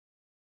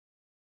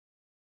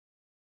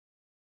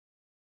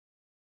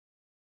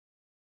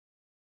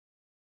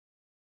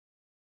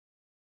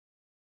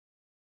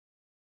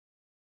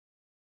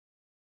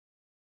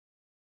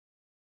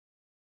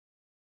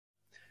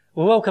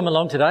Well, welcome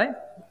along today.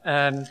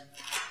 The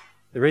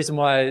reason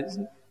why,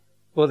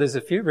 well, there's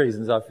a few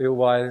reasons I feel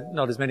why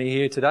not as many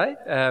here today.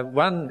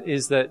 One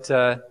is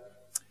that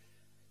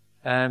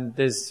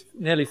there's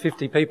nearly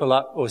 50 people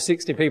up, or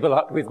 60 people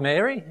up with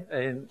Mary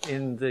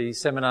in the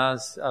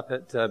seminars up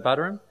at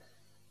Buderim.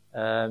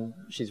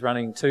 She's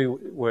running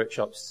 2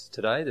 workshops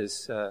today.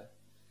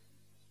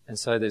 And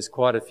so there's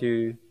quite a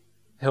few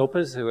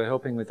helpers who are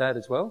helping with that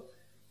as well.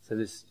 So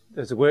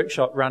there's a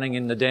workshop running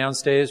in the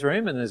downstairs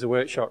room, and there's a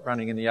workshop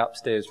running in the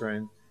upstairs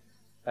room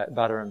at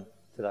Buderim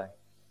today.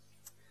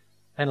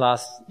 And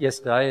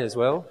yesterday as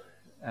well.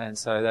 And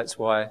so that's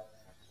why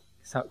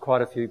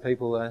quite a few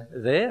people are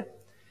there.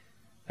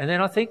 And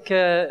then I think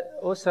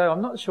also,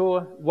 I'm not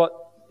sure what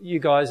you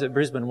guys at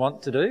Brisbane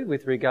want to do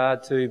with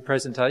regard to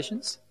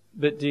presentations,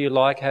 but do you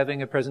like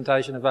having a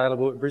presentation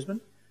available at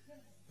Brisbane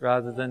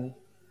rather than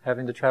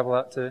having to travel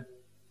up to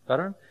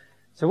Buderim?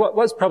 So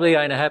what's probably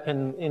going to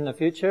happen in the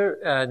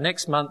future,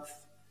 next month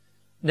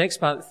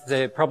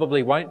there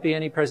probably won't be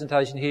any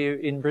presentation here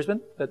in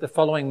Brisbane, but the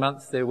following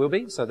month there will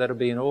be, so that'll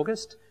be in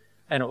August.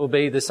 And it will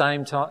be the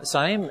same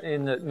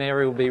in that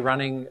Mary will be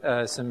running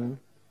some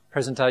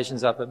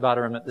presentations up at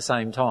Buderim at the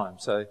same time.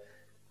 So,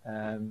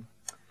 and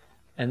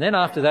then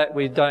after that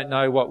we don't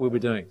know what we'll be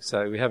doing,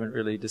 so we haven't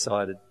really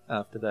decided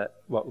after that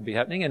what will be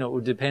happening, and it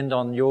will depend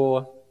on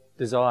your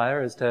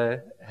desire as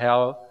to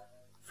how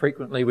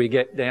frequently we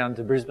get down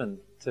to Brisbane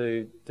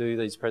to do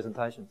these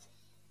presentations.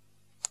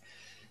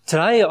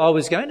 Today I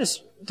was going to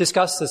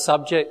discuss the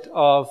subject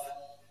of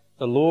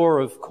the law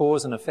of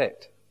cause and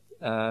effect,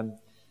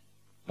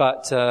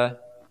 but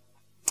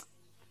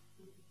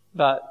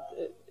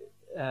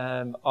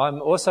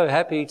I'm also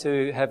happy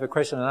to have a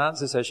question and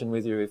answer session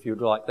with you if you'd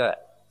like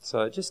that.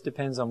 So it just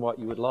depends on what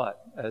you would like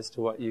as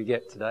to what you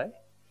get today.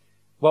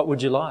 What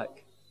would you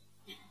like?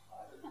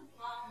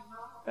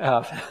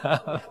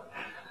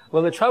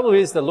 Well, the trouble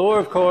is the law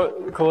of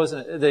cause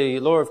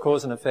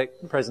and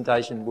effect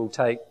presentation will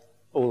take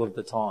all of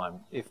the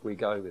time if we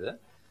go with it.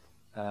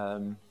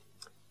 And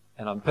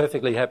I'm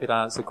perfectly happy to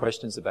answer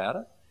questions about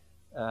it.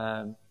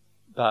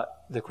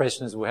 But the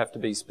questions will have to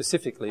be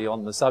specifically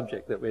on the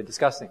subject that we're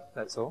discussing,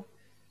 that's all.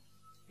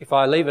 If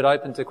I leave it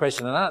open to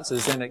question and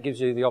answers, then it gives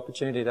you the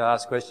opportunity to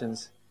ask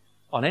questions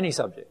on any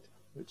subject,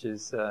 which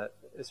is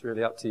it's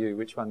really up to you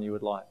which one you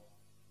would like.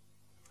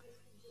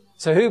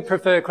 So who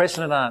prefer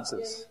question and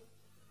answers?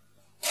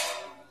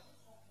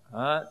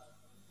 I'd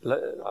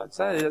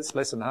say that's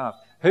less than half.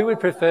 Who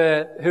would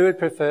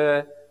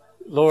prefer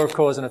law of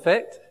cause and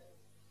effect?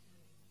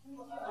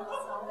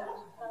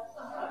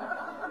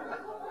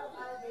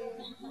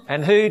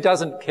 And who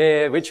doesn't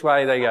care which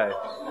way they go?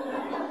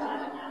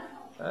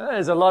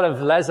 There's a lot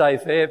of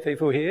laissez-faire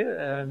people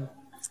here.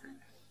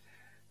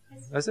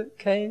 Was it?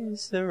 Que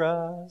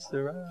sera,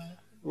 sera,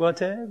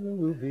 whatever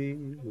will be,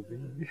 will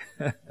be.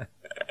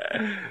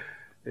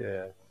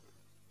 Yeah.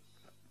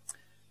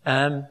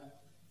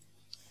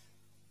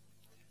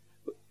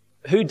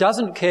 Who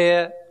doesn't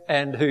care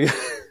and who...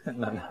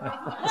 No,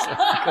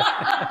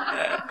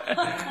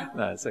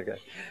 it's okay.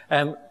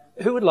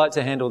 Who would like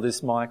to handle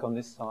this mic on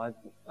this side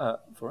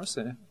for us?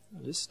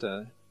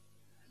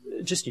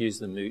 Just use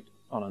the mute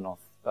on and off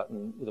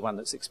button, the one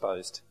that's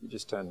exposed. You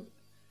just turn...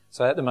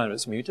 So at the moment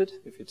it's muted.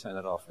 If you turn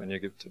it off when you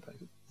give it to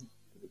people.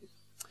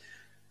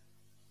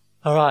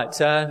 All right.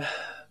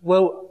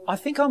 Well, I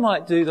think I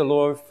might do the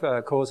law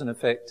of cause and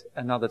effect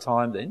another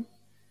time then,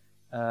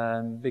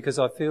 because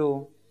I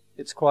feel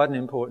it's quite an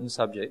important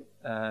subject,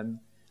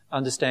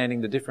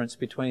 understanding the difference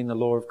between the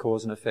law of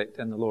cause and effect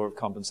and the law of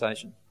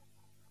compensation.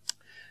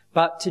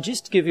 But to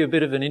just give you a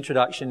bit of an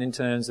introduction in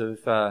terms of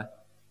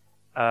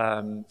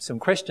some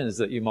questions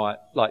that you might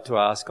like to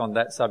ask on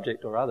that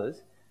subject or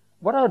others,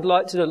 what I would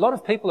like to do, a lot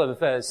of people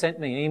have sent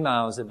me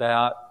emails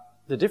about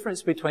the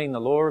difference between the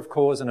law of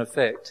cause and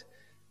effect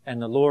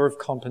and the law of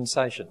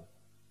compensation.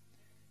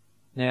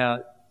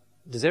 Now,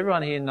 does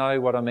everyone here know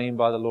what I mean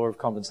by the law of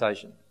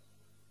compensation?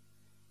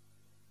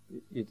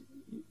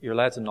 You're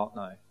allowed to not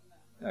know.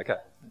 Okay.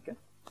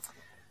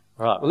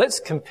 All right. Well, let's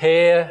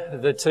compare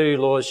the two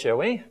laws, shall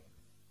we?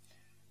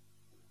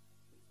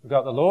 We've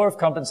got the law of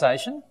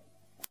compensation,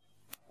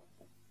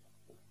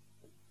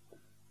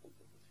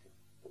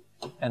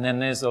 and then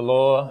there's the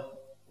law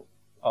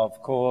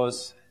of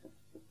cause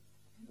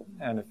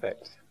and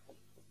effect.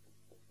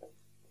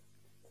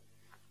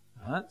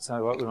 All right.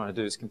 So what we want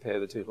to do is compare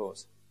the two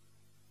laws.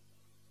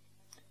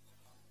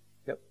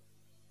 Yep.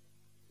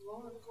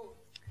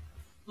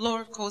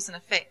 Law of cause and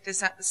effect, is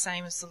that the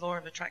same as the law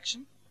of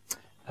attraction?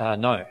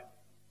 No.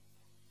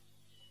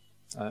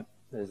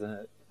 There's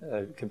a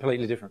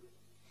completely different,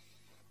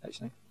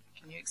 actually.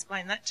 Can you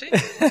explain that too?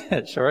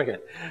 Sure I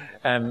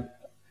can.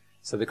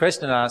 So the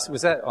question asked,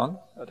 was that on?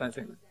 I don't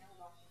think.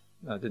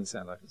 No, it didn't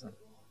sound like it was on.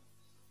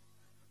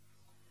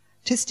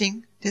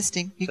 Testing.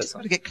 You just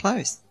got to get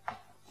close.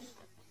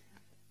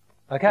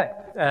 Okay.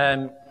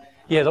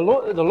 The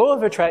law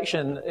of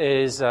attraction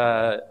is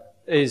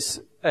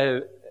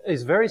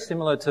very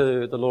similar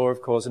to the law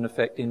of cause and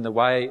effect in the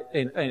way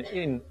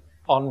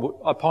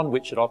upon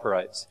which it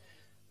operates.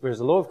 whereas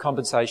the law of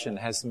compensation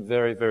has some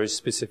very, very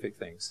specific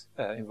things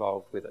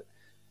involved with it.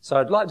 So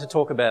I'd like to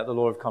talk about the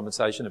law of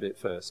compensation a bit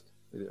first.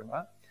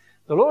 Right?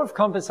 The law of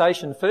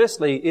compensation,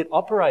 firstly, it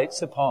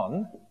operates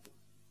upon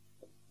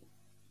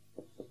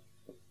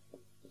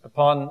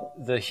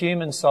the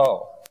human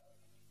soul.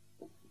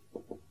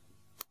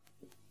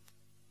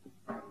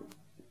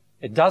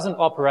 It doesn't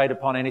operate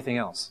upon anything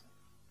else.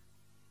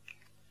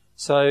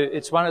 So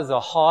it's one of the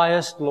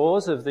highest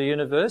laws of the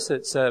universe.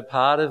 It's a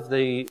part of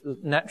the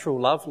natural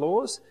love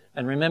laws.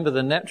 And remember,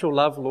 the natural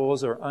love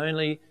laws are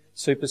only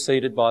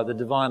superseded by the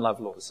divine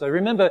love laws. So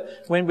remember,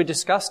 when we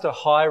discussed a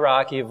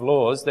hierarchy of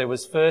laws, there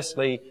was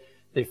firstly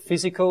the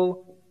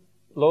physical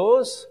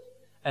laws,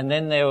 and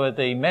then there were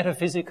the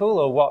metaphysical,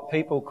 or what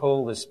people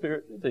call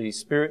the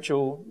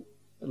spiritual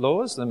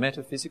laws, the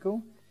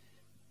metaphysical.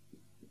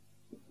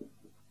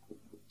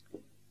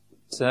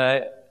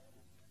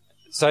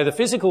 So the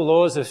physical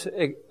laws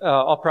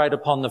operate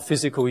upon the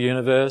physical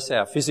universe,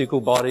 our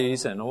physical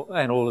bodies and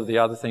all of the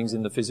other things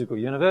in the physical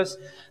universe.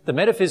 The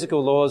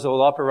metaphysical laws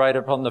all operate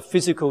upon the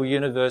physical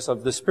universe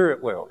of the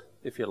spirit world,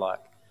 if you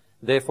like.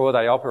 Therefore,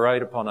 they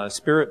operate upon a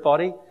spirit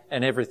body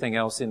and everything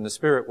else in the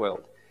spirit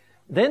world.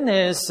 Then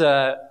there's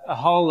a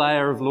whole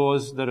layer of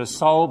laws that are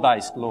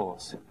soul-based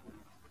laws.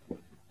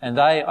 And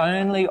they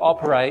only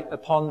operate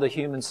upon the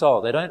human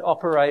soul. They don't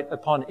operate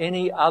upon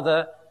any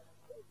other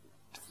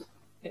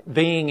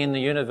being in the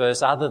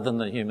universe other than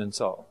the human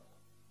soul.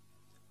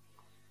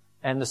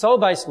 And the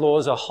soul-based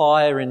laws are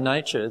higher in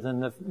nature than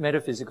the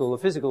metaphysical or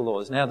physical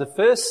laws. Now, the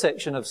first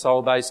section of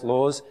soul-based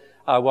laws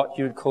are what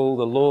you'd call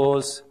the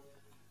laws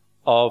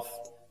of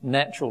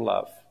natural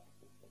love.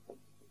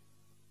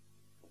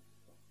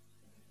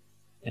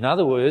 In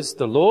other words,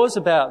 the laws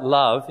about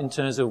love in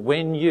terms of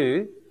when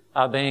you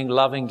are being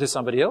loving to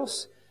somebody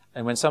else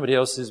and when somebody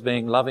else is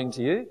being loving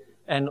to you.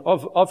 And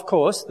of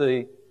course,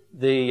 the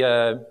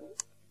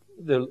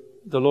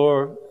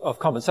law of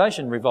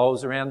compensation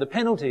revolves around the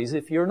penalties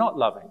if you're not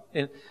loving.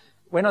 And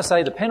when I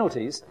say the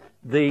penalties,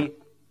 the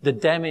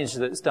damage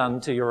that's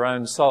done to your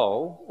own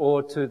soul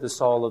or to the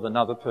soul of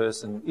another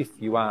person if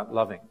you aren't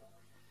loving.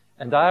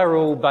 And they are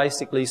all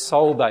basically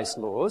soul-based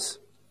laws.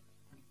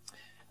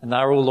 And they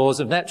are all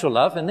laws of natural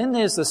love. And then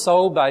there's the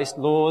soul-based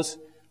laws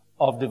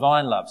of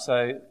divine love.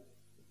 So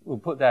we'll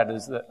put that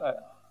as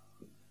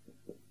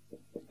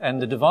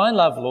and the divine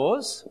love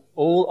laws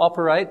all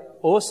operate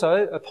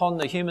also upon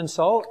the human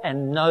soul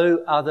and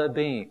no other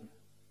being.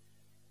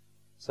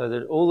 So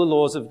that all the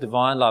laws of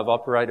divine love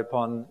operate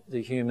upon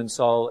the human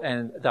soul,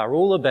 and they're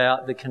all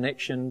about the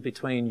connection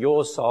between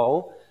your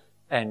soul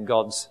and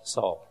God's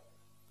soul.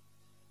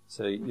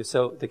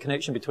 So the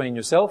connection between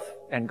yourself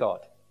and God.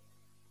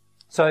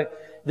 So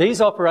these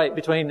operate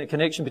between the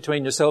connection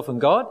between yourself and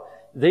God.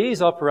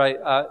 These operate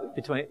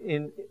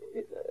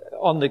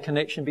on the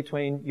connection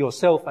between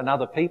yourself and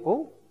other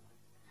people.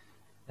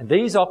 And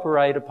these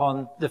operate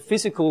upon the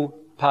physical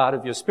part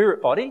of your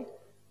spirit body,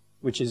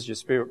 which is your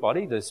spirit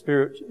body. The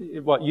spirit,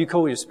 what you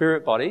call your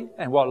spirit body,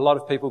 and what a lot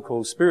of people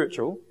call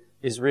spiritual,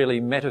 is really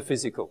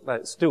metaphysical.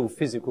 It's still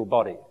physical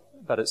body,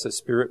 but it's a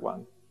spirit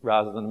one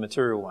rather than a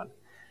material one.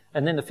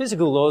 And then the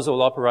physical laws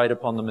all operate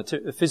upon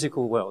the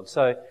physical world.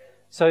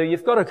 So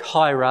you've got a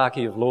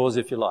hierarchy of laws,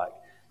 if you like.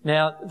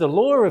 Now, the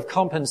law of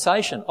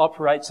compensation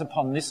operates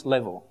upon this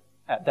level,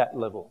 at that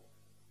level.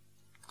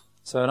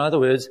 So in other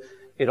words,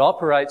 it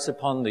operates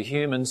upon the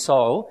human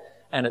soul,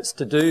 and it's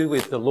to do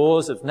with the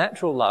laws of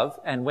natural love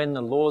and when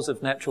the laws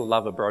of natural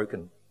love are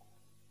broken.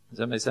 Does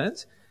that make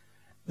sense?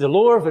 The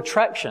law of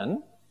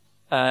attraction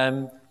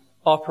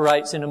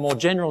operates in a more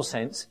general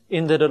sense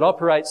in that it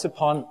operates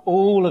upon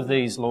all of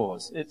these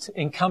laws. It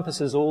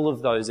encompasses all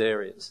of those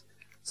areas.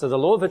 So the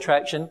law of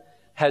attraction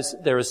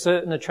there are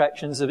certain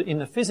attractions in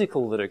the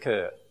physical that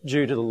occur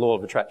due to the law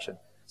of attraction.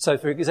 So,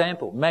 for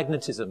example,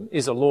 magnetism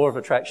is a law of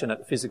attraction at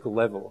the physical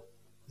level.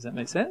 Does that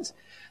make sense?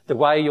 The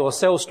way your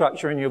cell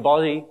structure in your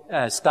body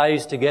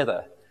stays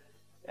together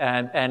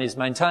and is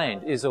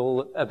maintained is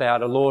all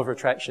about a law of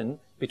attraction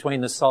between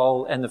the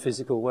soul and the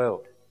physical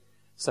world.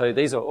 So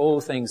these are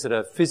all things that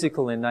are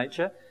physical in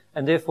nature,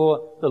 and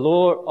therefore the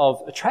law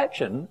of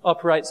attraction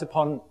operates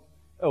upon,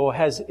 or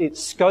has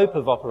its scope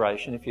of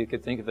operation, if you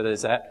could think of it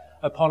as that,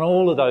 upon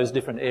all of those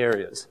different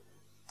areas.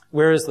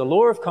 Whereas the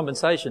law of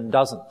compensation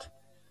doesn't.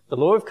 The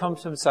law of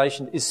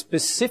compensation is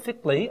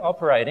specifically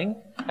operating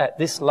at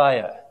this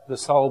layer, the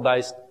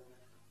soul-based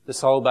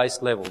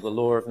level, the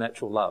law of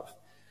natural love.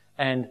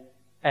 And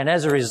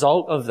as a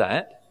result of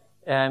that,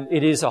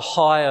 it is a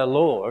higher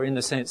law in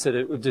the sense that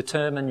it will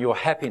determine your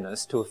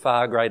happiness to a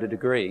far greater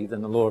degree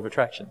than the law of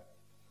attraction.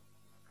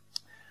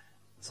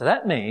 So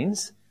that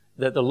means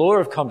that the law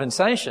of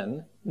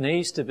compensation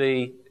needs to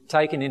be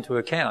taken into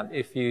account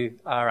if you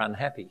are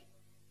unhappy.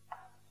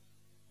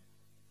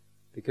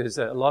 Because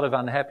a lot of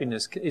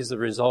unhappiness is the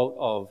result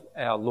of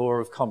our law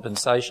of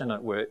compensation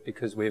at work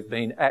because we've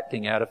been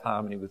acting out of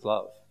harmony with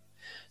love.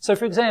 So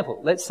for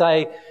example, let's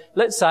say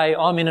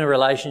I'm in a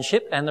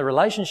relationship and the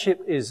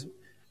relationship is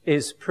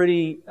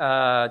pretty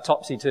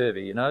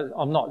topsy-turvy, you know.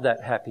 I'm not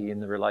that happy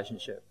in the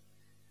relationship.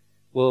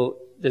 Well,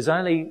 there's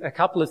only a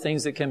couple of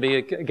things that can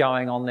be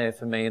going on there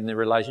for me in the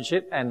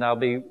relationship, and they'll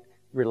be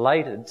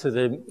related to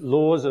the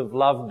laws of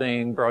love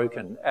being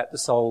broken at the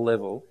soul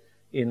level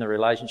in the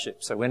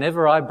relationship. So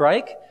whenever I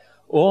break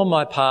or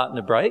my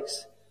partner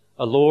breaks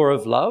a law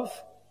of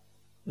love,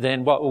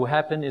 then what will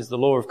happen is the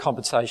law of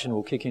compensation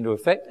will kick into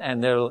effect,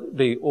 and there'll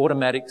be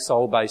automatic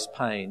soul-based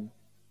pain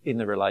in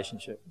the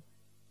relationship.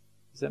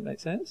 Does that make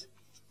sense?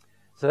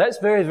 So that's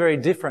very, very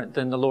different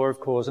than the law of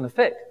cause and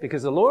effect,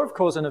 because the law of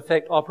cause and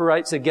effect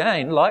operates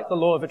again, like the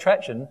law of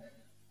attraction.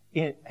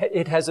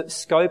 It has its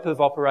scope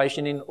of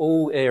operation in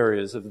all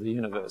areas of the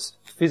universe.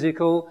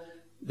 Physical,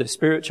 the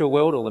spiritual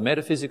world or the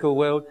metaphysical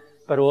world,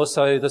 but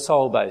also the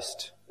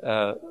soul-based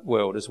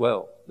world as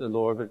well. The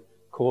law of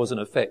cause and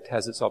effect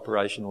has its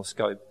operational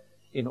scope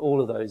in all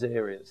of those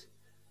areas.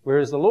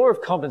 Whereas the law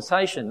of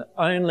compensation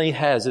only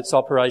has its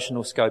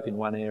operational scope in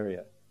one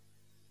area,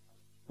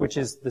 which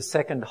is the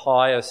second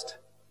highest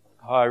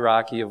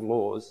hierarchy of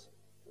laws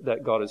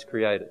that God has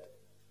created,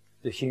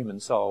 the human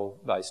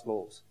soul-based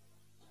laws.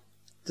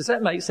 Does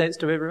that make sense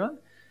to everyone?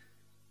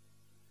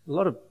 A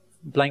lot of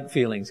blank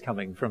feelings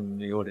coming from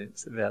the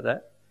audience about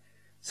that.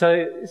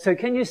 So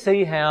can you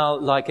see how,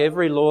 like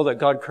every law that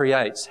God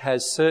creates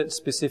has certain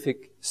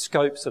specific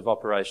scopes of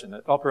operation?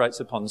 It operates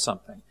upon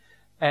something.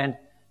 And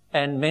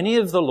many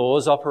of the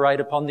laws operate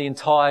upon the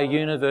entire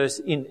universe,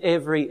 in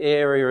every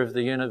area of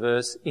the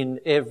universe, in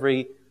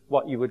every,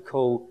 what you would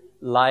call,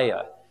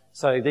 layer.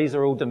 So these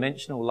are all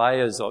dimensional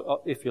layers,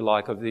 if you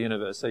like, of the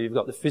universe. So you've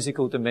got the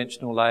physical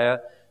dimensional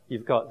layer,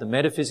 you've got the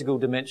metaphysical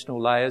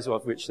dimensional layers,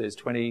 of which there's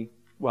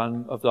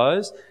 21 of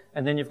those,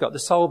 and then you've got the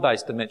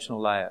soul-based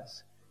dimensional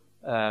layers,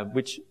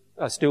 which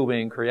are still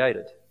being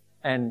created.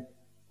 And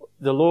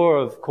the law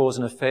of cause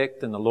and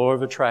effect and the law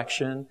of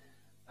attraction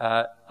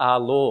are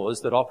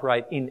laws that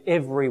operate in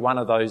every one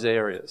of those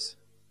areas,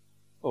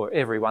 or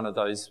every one of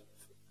those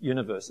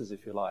universes,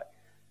 if you like.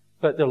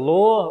 But the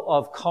law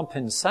of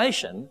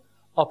compensation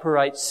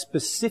operates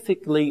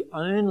specifically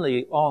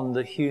only on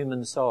the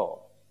human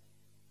soul.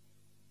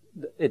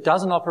 It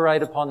doesn't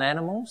operate upon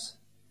animals,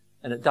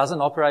 and it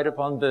doesn't operate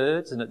upon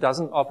birds, and it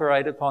doesn't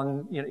operate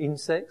upon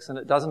insects, and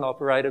it doesn't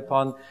operate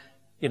upon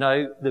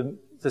the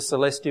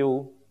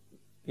celestial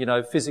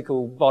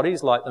physical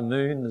bodies like the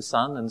moon, the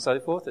sun, and so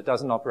forth. It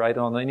doesn't operate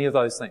on any of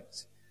those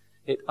things.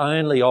 It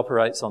only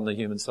operates on the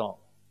human soul.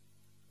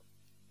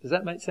 Does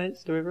that make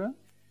sense to everyone?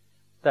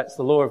 That's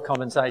the law of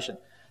compensation.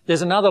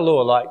 There's another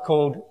law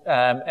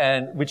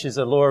which is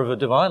a law of a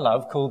divine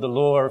love, called the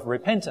law of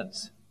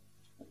repentance.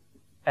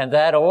 And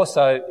that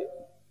also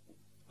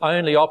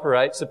only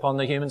operates upon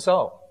the human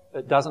soul.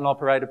 It doesn't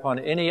operate upon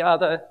any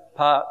other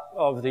part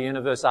of the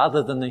universe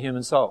other than the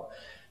human soul.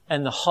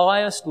 And the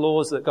highest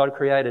laws that God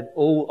created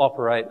all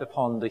operate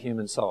upon the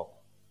human soul.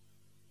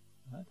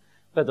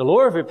 But the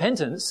law of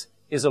repentance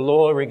is a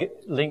law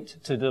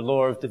linked to the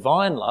law of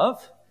divine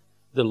love,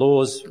 the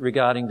laws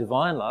regarding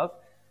divine love,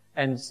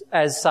 and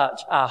as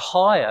such are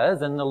higher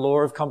than the law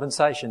of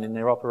compensation in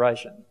their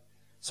operation.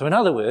 So in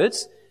other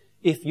words,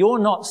 if you're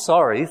not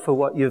sorry for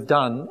what you've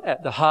done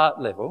at the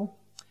heart level,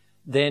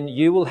 then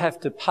you will have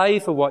to pay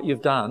for what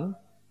you've done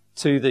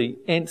to the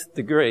nth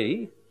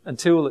degree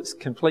until it's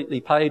completely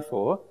paid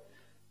for.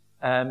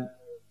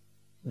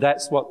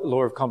 That's what the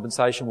law of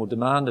compensation will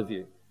demand of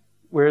you.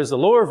 Whereas the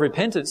law of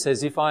repentance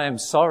says, if I am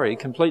sorry,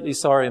 completely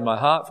sorry in my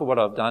heart for what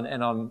I've done,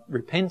 and I'm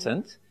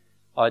repentant,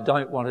 I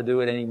don't want to do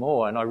it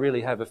anymore, and I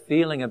really have a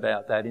feeling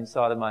about that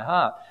inside of my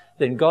heart,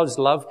 then God's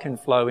love can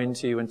flow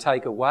into you and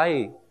take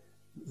away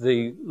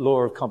the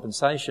law of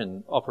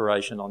compensation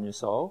operation on your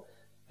soul.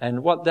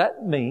 And what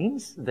that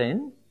means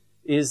then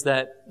is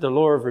that the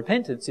law of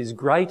repentance is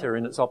greater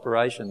in its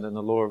operation than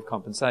the law of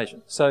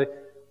compensation. So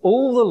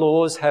all the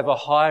laws have a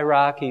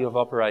hierarchy of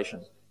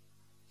operation,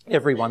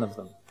 every one of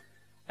them.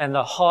 And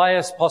the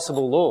highest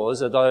possible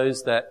laws are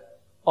those that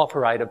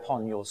operate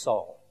upon your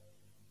soul.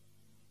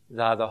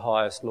 They are the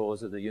highest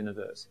laws of the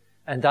universe.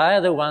 And they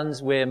are the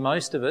ones where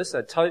most of us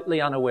are totally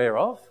unaware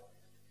of,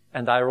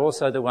 and they are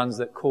also the ones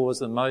that cause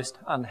the most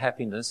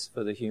unhappiness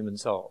for the human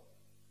soul.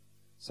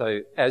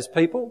 So as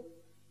people,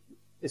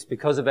 it's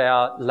because of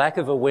our lack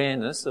of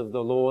awareness of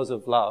the laws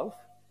of love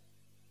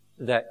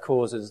that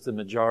causes the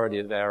majority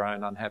of our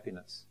own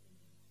unhappiness.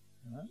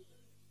 Right?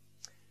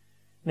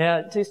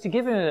 Now, just to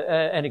give you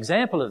an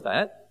example of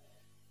that,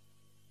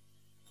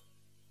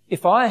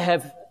 if I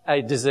have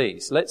a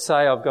disease, let's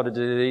say I've got a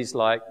disease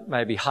like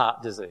maybe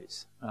heart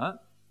disease, right?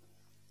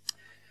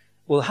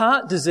 Well,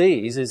 heart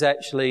disease is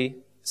actually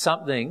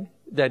something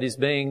that is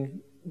being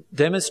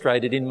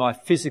demonstrated in my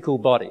physical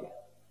body.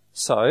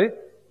 So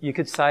you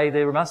could say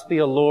there must be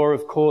a law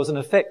of cause and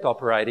effect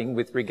operating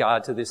with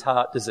regard to this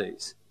heart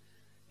disease.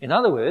 In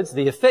other words,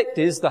 the effect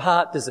is the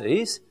heart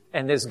disease,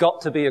 and there's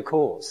got to be a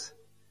cause.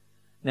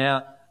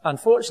 Now,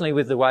 unfortunately,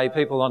 with the way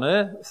people on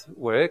earth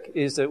work,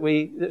 is that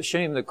we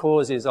assume the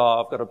cause is,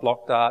 I've got a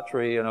blocked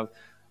artery and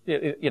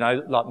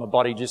like my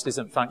body just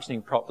isn't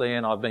functioning properly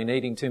and I've been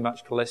eating too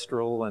much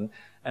cholesterol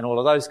and all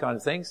of those kind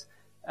of things.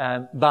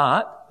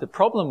 But the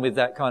problem with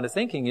that kind of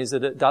thinking is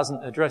that it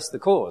doesn't address the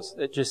cause.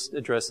 It just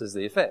addresses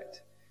the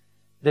effect.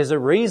 There's a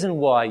reason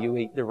why you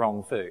eat the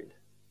wrong food.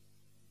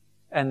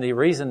 And the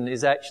reason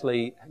is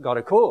actually got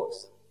a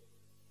cause.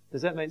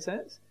 Does that make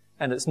sense?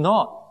 And it's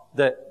not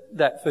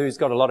that food's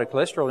got a lot of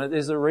cholesterol in it.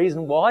 There's a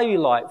reason why you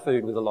like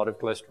food with a lot of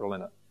cholesterol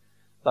in it.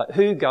 Like,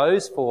 who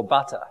goes for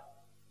butter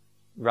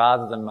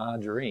rather than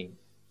margarine?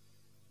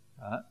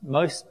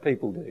 Most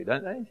people do,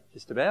 don't they?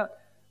 Just about.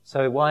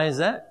 So why is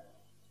that?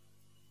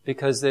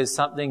 Because there's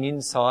something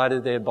inside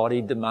of their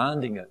body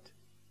demanding it.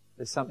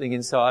 There's something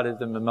inside of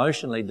them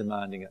emotionally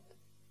demanding it.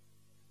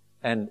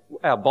 And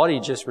our body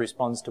just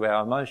responds to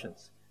our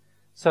emotions.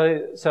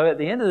 So at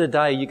the end of the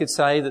day, you could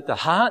say that the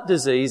heart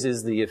disease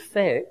is the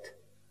effect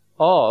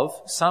of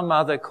some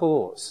other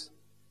cause.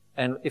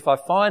 And if I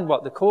find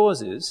what the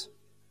cause is,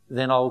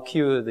 then I'll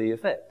cure the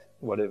effect,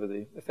 whatever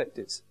the effect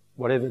is,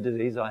 whatever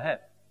disease I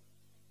have.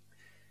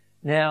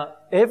 Now,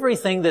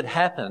 everything that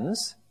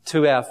happens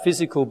to our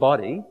physical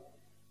body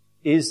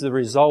is the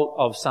result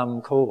of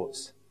some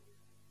cause.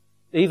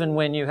 Even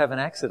when you have an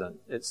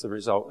accident, it's the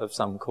result of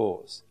some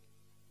cause.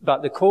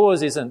 But the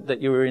cause isn't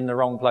that you were in the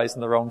wrong place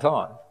in the wrong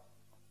time.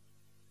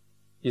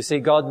 You see,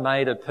 God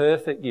made a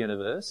perfect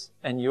universe,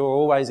 and you're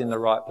always in the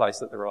right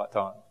place at the right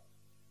time.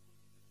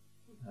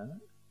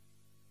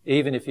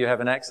 Even if you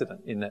have an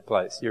accident in that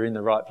place, you're in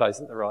the right place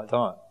at the right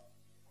time.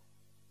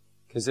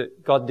 Because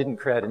God didn't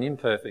create an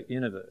imperfect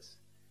universe.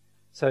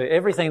 So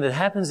everything that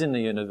happens in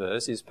the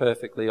universe is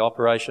perfectly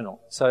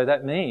operational. So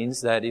that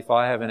means that if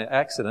I have an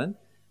accident,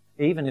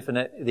 even if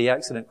the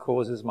accident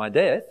causes my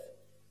death,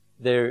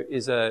 there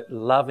is a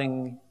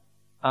loving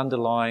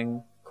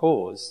underlying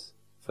cause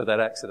for that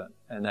accident,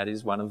 and that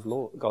is one of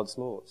God's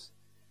laws.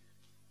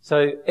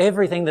 So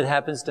everything that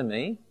happens to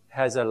me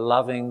has a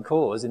loving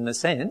cause, in the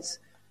sense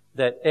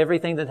that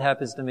everything that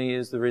happens to me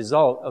is the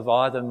result of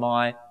either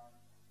my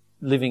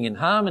living in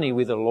harmony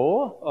with the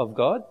law of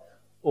God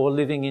or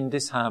living in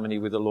disharmony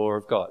with the law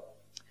of God.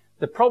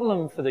 The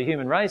problem for the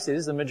human race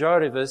is the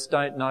majority of us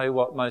don't know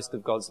what most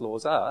of God's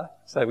laws are,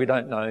 so we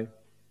don't know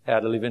how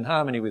to live in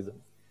harmony with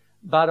them.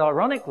 But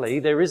ironically,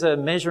 there is a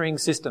measuring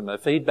system, a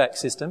feedback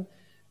system,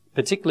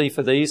 particularly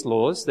for these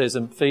laws. There's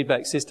a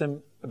feedback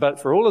system, but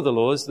for all of the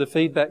laws, the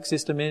feedback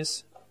system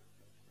is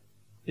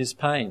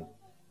pain.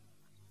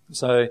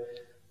 So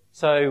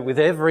with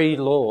every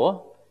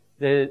law,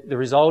 the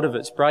result of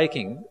it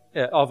breaking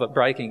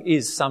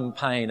is some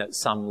pain at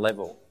some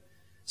level.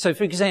 So,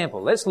 for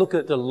example, let's look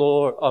at the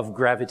law of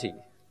gravity.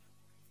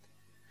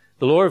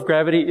 The law of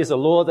gravity is a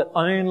law that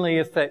only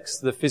affects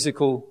the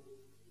physical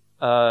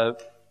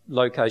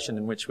location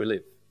in which we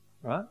live,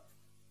 right?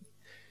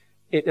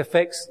 It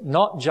affects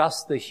not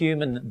just the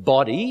human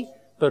body,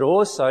 but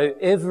also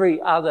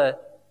every other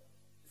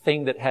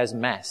thing that has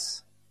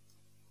mass.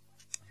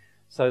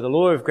 So the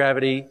law of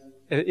gravity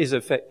is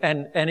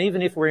and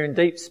even if we're in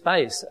deep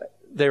space,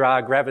 there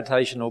are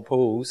gravitational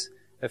pulls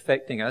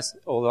affecting us,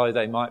 although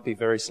they might be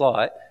very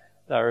slight,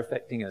 they're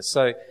affecting us.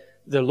 So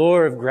the law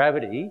of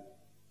gravity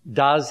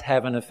does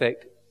have an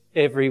effect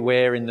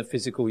everywhere in the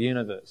physical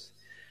universe.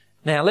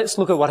 Now let's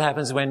look at what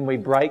happens when we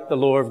break the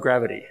law of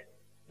gravity.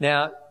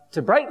 Now,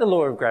 to break the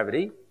law of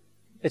gravity,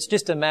 it's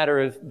just a matter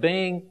of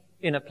being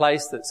in a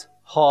place that's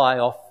high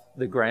off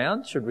the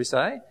ground, should we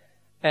say,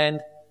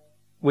 and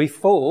we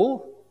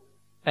fall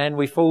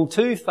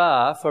too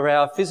far for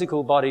our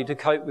physical body to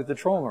cope with the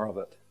trauma of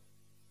it.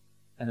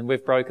 And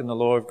we've broken the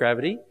law of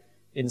gravity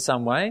in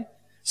some way.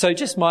 So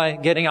just my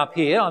getting up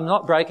here, I'm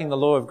not breaking the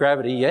law of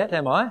gravity yet,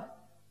 am I?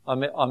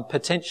 I'm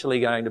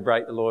potentially going to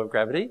break the law of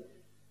gravity.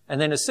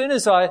 And then as soon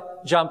as I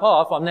jump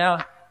off, I'm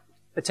now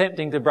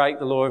attempting to break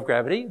the law of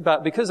gravity,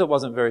 but because it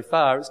wasn't very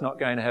far, it's not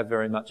going to have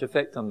very much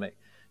effect on me.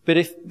 But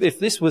if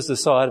this was the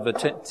side of a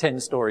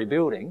 10-story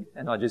building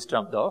and I just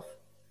jumped off,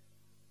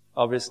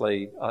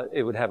 obviously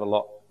it would have a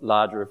lot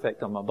larger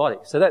effect on my body.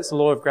 So that's the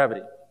law of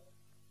gravity.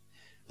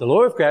 The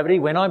law of gravity,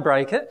 when I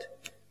break it,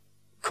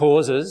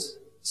 causes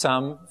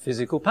some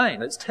physical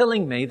pain. It's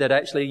telling me that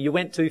actually you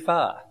went too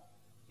far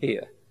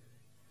here.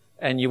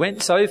 And you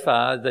went so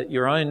far that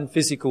your own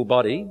physical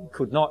body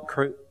could not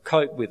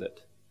cope with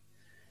it.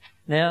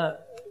 Now,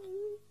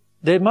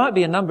 there might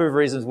be a number of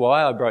reasons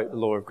why I broke the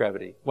law of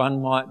gravity.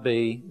 One might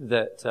be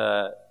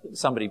that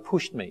somebody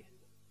pushed me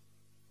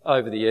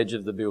over the edge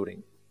of the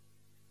building.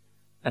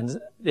 And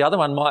the other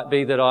one might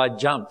be that I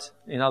jumped.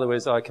 In other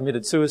words, I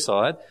committed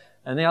suicide.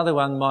 And the other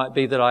one might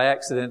be that I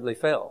accidentally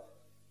fell.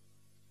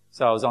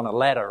 So I was on a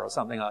ladder or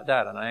something like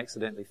that and I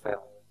accidentally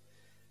fell.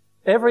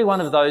 Every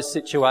one of those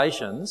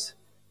situations,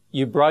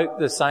 you broke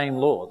the same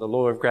law, the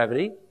law of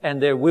gravity,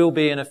 and there will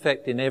be an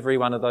effect in every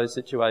one of those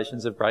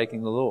situations of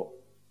breaking the law.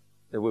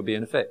 There will be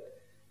an effect.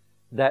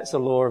 That's a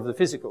law of the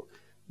physical.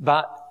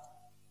 But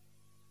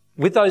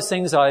with those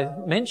things I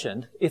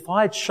mentioned, if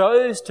I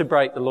chose to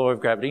break the law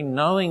of gravity,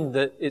 knowing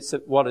that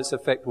what its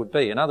effect would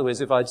be, in other words,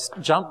 if I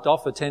jumped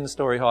off a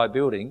 10-story high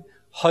building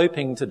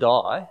hoping to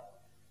die,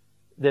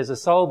 there's a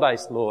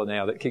soul-based law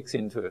now that kicks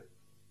into it.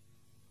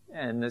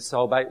 And the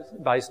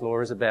soul-based law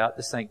is about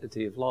the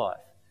sanctity of life.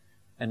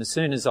 And as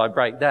soon as I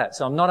break that,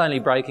 so I'm not only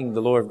breaking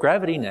the law of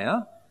gravity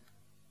now,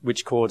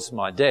 which caused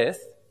my death,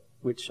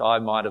 which I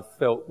might have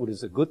felt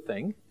was a good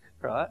thing,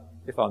 right,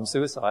 if I'm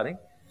suiciding,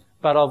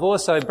 but I've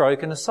also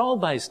broken a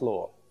soul-based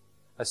law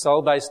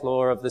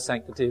of the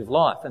sanctity of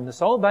life. And the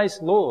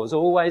soul-based laws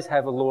always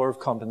have a law of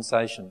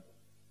compensation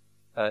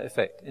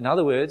effect. In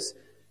other words,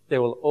 they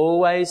will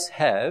always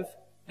have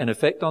an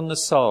effect on the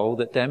soul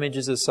that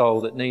damages a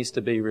soul that needs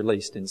to be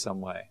released in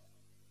some way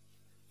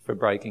for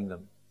breaking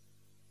them.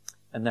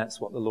 And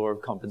that's what the law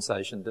of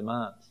compensation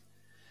demands.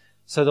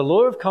 So the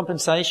law of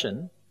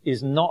compensation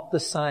is not the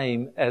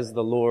same as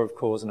the law of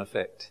cause and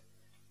effect.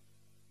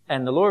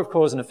 And the law of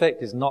cause and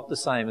effect is not the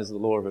same as the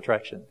law of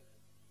attraction.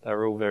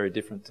 They're all very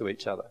different to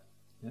each other.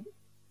 Yeah?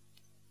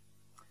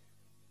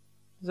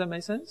 Does that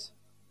make sense?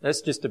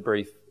 That's just a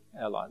brief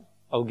outline.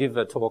 I'll give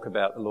a talk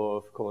about the law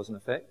of cause and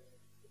effect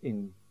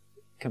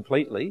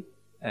completely,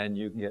 and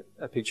you can get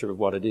a picture of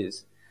what it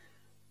is.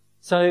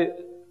 So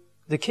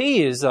the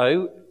key is,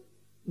 though,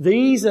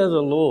 these are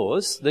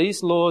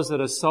these laws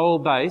that are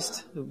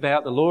soul-based,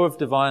 about the law of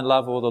divine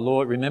love or the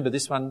law, remember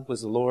this one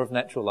was the law of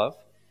natural love.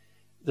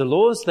 The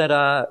laws that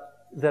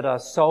are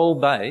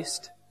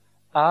soul-based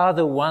are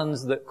the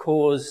ones that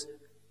cause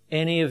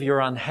any of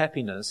your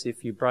unhappiness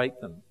if you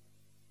break them.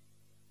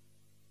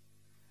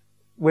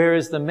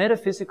 Whereas the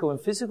metaphysical and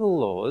physical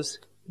laws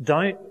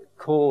don't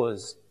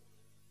cause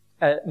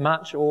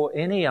much or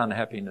any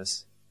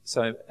unhappiness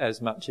so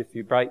as much if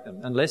you break them,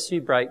 unless you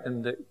break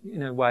them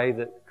in a way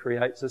that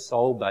creates a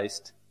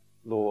soul-based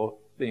law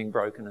being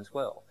broken as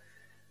well.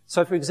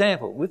 So, for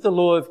example, with the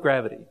law of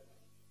gravity,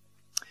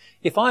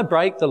 if I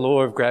break the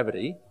law of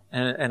gravity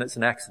and it's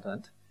an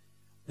accident,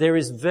 there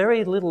is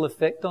very little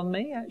effect on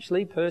me,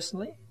 actually,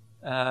 personally,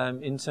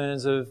 in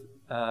terms of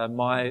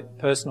my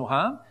personal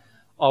harm.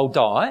 I'll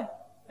die,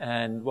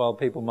 and while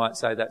people might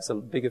say that's a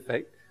big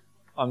effect,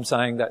 I'm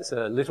saying that's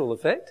a little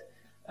effect.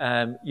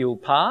 You'll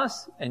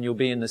pass, and you'll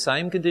be in the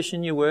same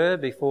condition you were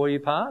before you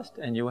passed,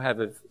 and you'll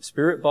have a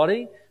spirit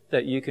body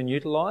that you can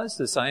utilise,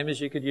 the same as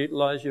you could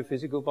utilise your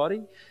physical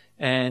body.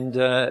 And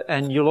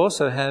you'll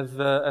also have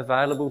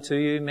available to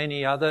you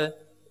many other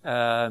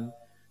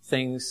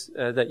things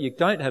that you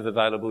don't have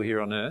available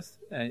here on earth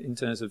in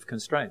terms of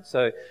constraints.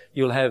 So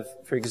you'll have,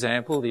 for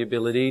example, the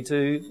ability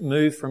to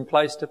move from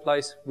place to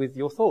place with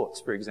your thoughts,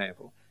 for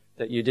example,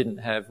 that you didn't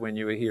have when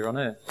you were here on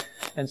earth.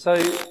 And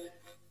so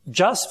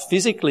just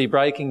physically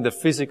breaking the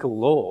physical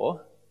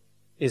law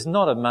is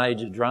not a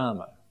major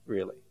drama,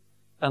 really,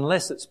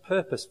 unless it's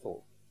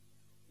purposeful.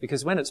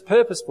 Because when it's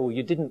purposeful,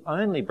 you didn't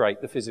only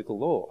break the physical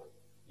law,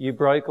 you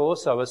broke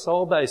also a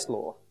soul-based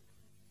law.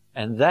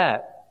 And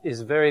that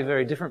is a very,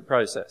 very different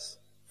process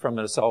from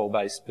a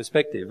soul-based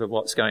perspective of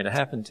what's going to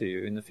happen to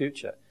you in the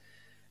future.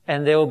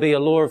 And there will be a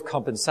law of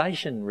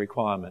compensation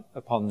requirement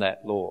upon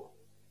that law,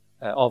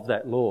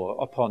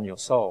 upon your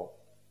soul.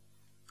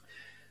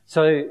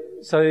 So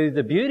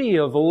the beauty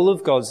of all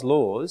of God's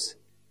laws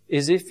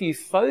is if you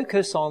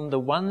focus on the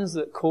ones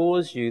that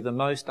cause you the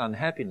most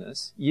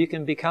unhappiness, you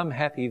can become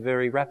happy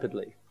very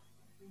rapidly.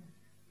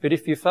 But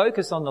if you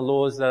focus on the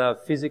laws that are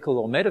physical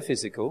or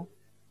metaphysical,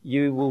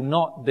 you will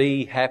not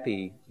be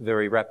happy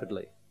very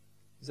rapidly.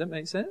 Does that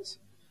make sense?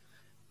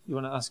 You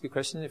want to ask a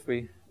question if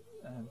we...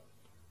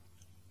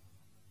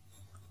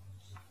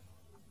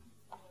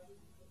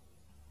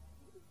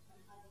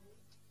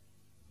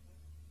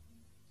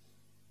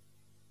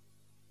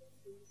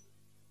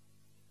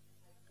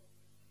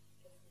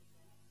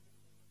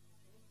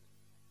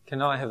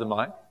 Can I have the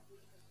mic?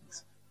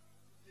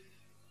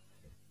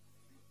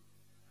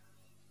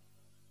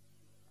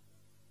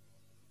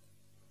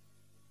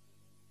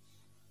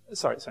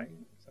 Sorry.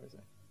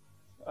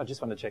 I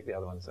just want to check the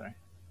other one, sorry.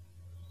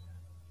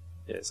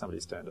 Yeah,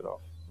 somebody's turned it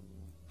off.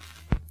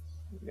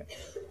 Yeah.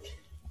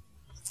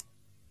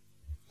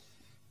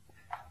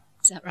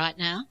 Is that right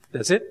now?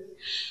 That's it?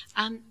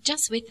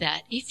 Just with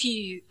that, if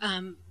you,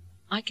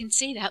 I can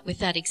see that with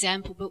that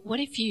example, but what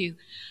if you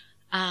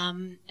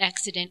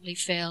accidentally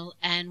fell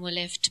and were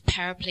left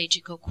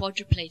paraplegic or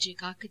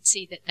quadriplegic? I could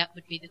see that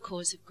would be the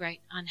cause of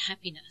great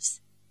unhappiness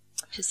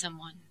to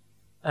someone.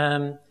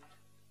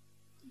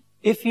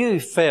 If you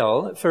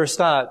fell, for a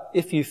start,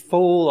 if you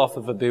fall off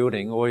of a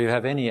building or you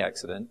have any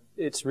accident,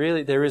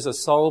 there is a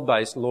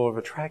soul-based law of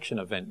attraction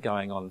event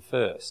going on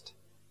first.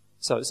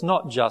 So it's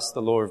not just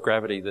the law of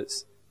gravity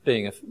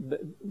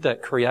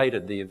that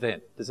created the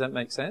event. Does that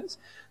make sense?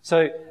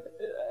 So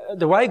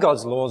the way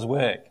God's laws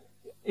work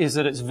is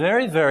that it's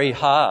very, very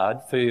hard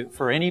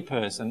for any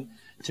person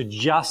to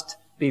just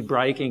be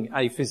breaking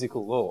a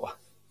physical law,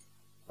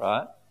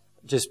 right?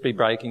 Just be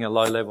breaking a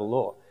low-level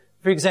law.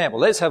 For example,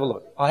 let's have a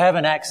look. I have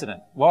an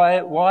accident.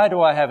 Why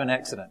do I have an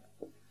accident?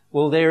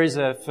 Well, there's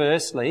a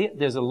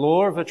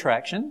law of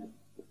attraction.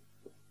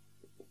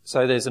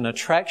 So there's an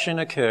attraction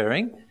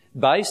occurring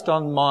based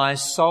on my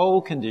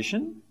soul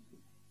condition,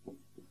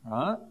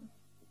 right,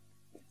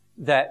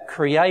 that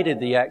created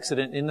the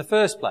accident in the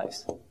first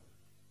place.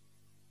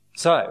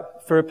 So,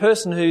 for a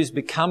person who's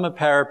become a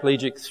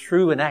paraplegic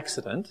through an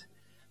accident,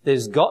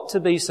 there's got to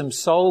be some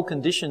soul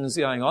conditions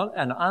going on,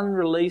 an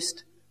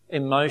unreleased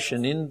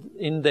emotion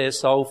in their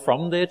soul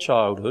from their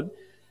childhood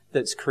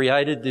that's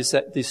created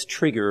this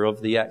trigger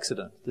of the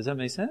accident. Does that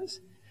make sense?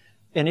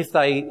 And if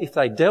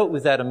they dealt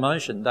with that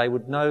emotion, they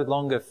would no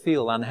longer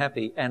feel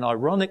unhappy, and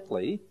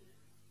ironically,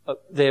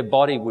 their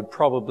body would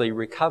probably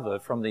recover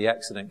from the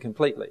accident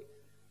completely.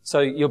 So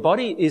your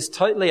body is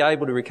totally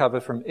able to recover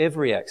from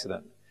every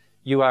accident.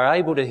 You are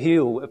able to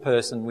heal a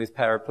person with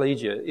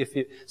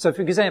paraplegia. So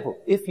for example,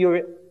 if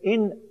you're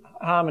in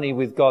harmony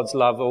with God's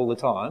love all the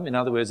time, in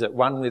other words, at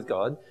one with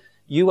God,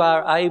 you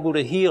are able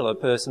to heal a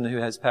person who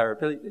has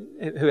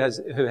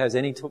who has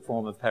any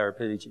form of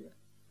paraplegia.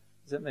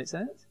 Does that make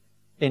sense?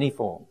 Any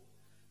form.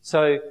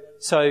 So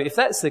if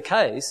that's the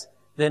case,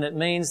 then it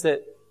means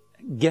that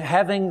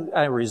having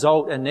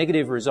a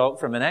negative result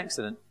from an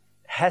accident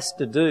has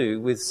to do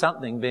with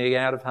something being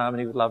out of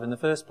harmony with love in the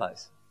first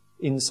place,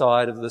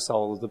 inside of the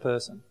soul of the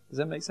person. Does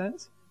that make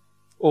sense?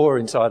 Or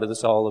inside of the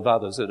soul of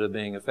others that are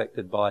being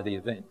affected by the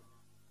event.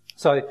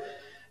 So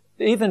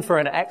even for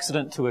an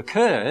accident to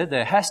occur,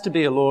 there has to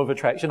be a law of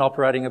attraction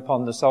operating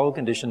upon the soul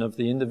condition of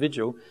the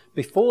individual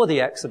before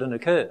the accident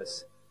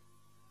occurs.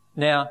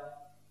 Now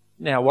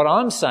what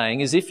I'm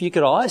saying is, if you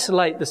could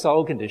isolate the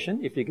soul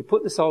condition, if you could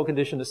put the soul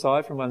condition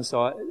aside from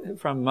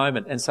a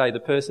moment and say the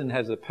person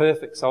has a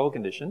perfect soul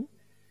condition,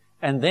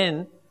 and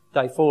then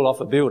they fall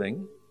off a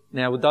building,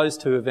 now would those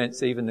two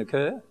events even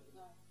occur?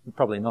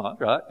 Probably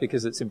not, right?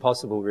 Because it's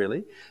impossible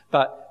really.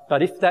 But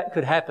if that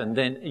could happen,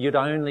 then you'd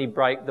only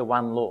break the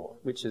one law,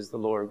 which is the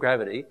law of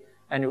gravity,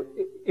 and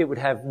it would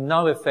have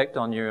no effect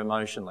on you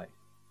emotionally.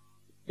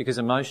 Because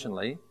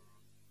emotionally,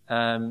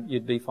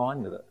 you'd be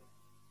fine with it.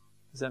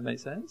 Does that make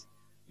sense?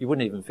 You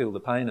wouldn't even feel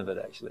the pain of it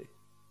actually,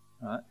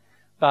 right?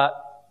 But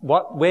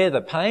where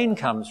the pain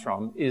comes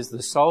from is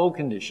the soul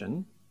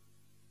condition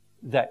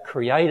that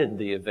created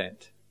the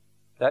event.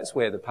 That's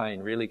where the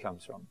pain really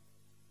comes from.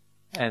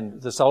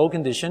 And the soul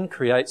condition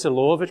creates a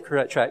law of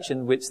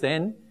attraction, which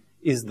then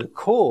is the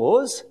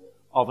cause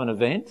of an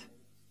event,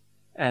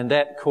 and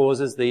that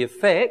causes the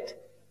effect,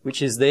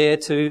 which is there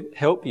to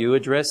help you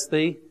address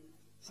the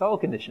soul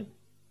condition.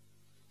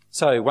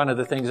 So one of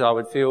the things I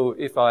would feel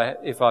if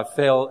I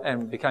fell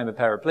and became a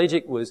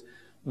paraplegic was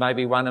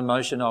maybe one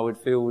emotion I would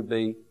feel would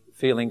be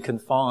feeling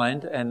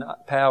confined and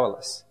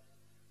powerless.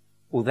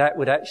 Well, that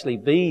would actually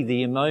be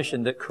the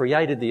emotion that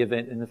created the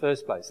event in the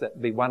first place. That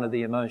would be one of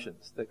the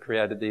emotions that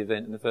created the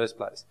event in the first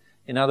place.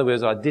 In other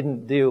words, I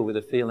didn't deal with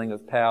a feeling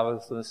of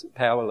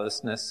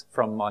powerlessness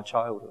from my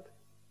childhood.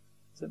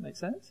 Does that make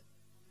sense?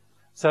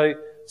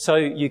 So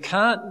you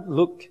can't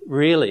look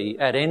really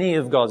at any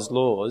of God's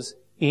laws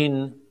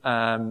in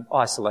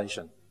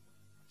isolation.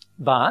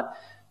 But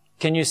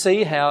can you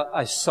see how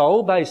a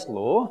soul-based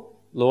law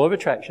of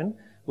attraction,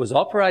 was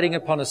operating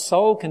upon a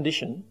soul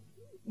condition,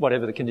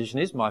 whatever the condition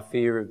is, my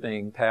fear of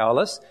being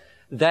powerless,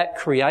 that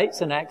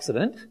creates an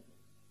accident,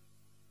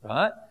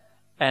 right?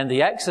 And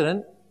the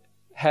accident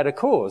had a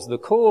cause. The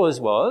cause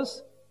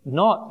was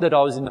not that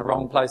I was in the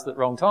wrong place at the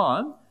wrong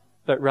time,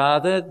 but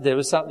rather there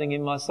was something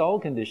in my soul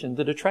condition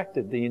that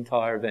attracted the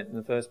entire event in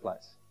the first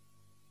place.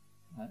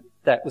 Right?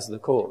 That was the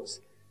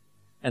cause.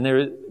 And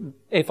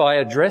if I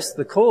address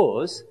the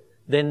cause,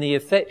 then the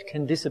effect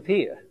can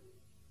disappear.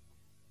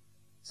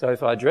 So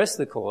if I address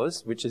the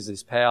cause, which is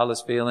this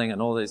powerless feeling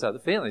and all these other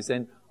feelings,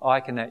 then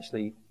I can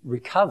actually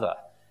recover.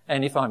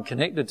 And if I'm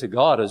connected to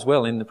God as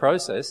well in the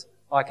process,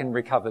 I can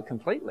recover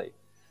completely.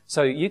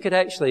 So you could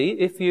actually,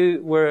 if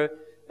you were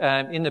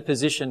in the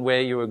position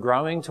where you were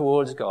growing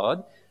towards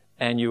God,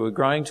 and you were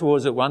growing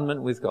towards at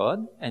one-ment with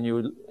God, and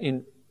you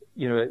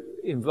were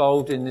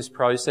involved in this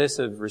process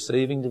of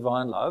receiving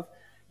divine love,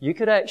 you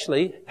could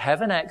actually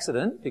have an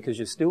accident, because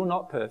you're still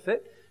not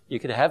perfect. You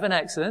could have an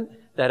accident.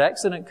 That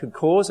accident could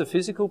cause a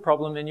physical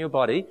problem in your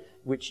body,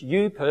 which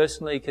you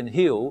personally can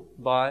heal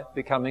by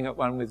becoming at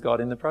one with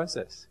God in the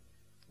process,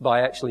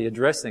 by actually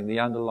addressing the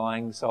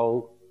underlying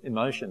soul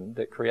emotion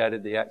that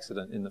created the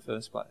accident in the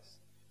first place.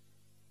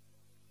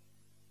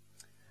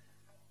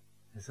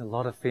 There's a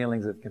lot of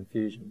feelings of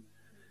confusion.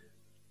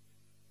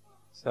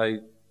 So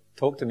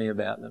talk to me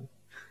about them.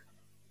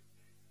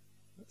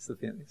 What's the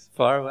feelings?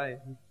 Fire away.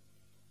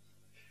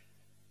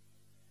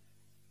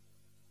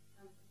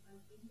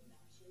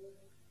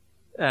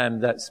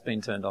 That's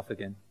been turned off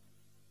again.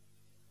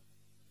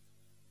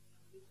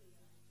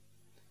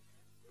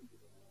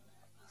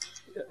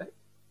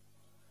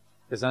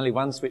 There's only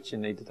one switch you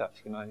need to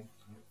touch, can I?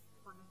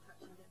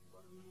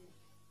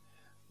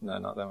 No,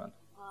 not that one.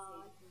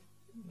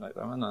 Not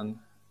that one. On.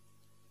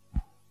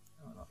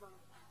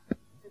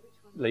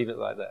 Leave it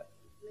like that.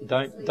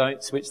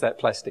 Don't switch that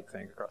plastic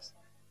thing across.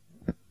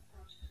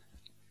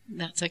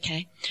 That's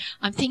okay.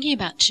 I'm thinking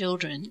about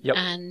children, yep.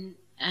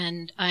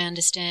 and I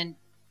understand,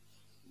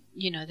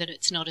 that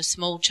it's not a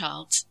small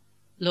child's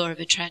law of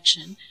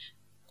attraction.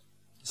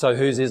 So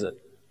whose is it?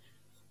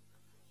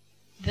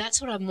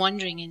 That's what I'm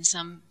wondering in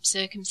some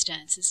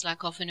circumstances.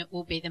 Like often it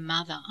will be the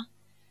mother,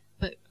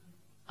 but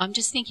I'm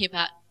just thinking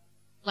about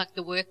like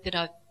the work that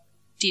I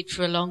did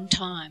for a long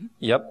time.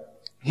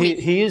 Yep.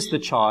 He is the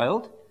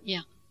child.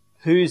 Yeah.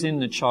 Who's in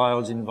the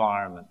child's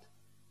environment?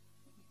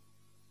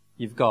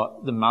 You've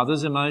got the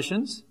mother's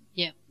emotions.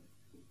 Yep.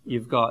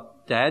 You've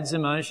got dad's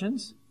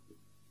emotions.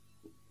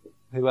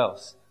 Who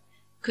else?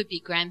 Could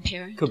be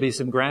grandparents. Could be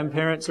some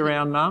grandparents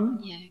around mum.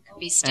 Yeah, could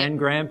be And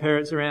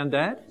grandparents around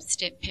dad.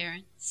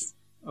 step-parents.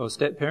 Or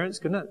step-parents,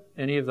 couldn't it?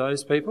 Any of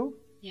those people.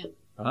 Yeah.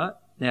 Right?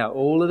 Now,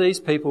 all of these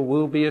people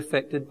will be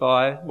affected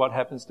by what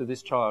happens to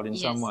this child in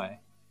some Yes. way.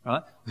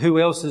 Right? Who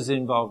else is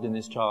involved in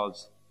this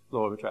child's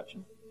law of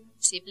attraction?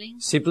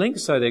 Siblings.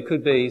 Siblings, so there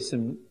could be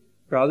some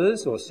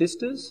brothers or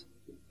sisters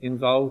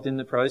involved in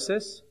the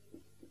process.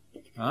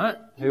 Right?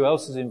 Who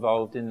else is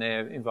involved in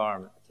their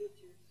environment?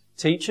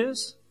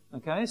 Teachers.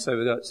 Okay, so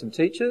we've got some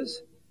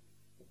teachers.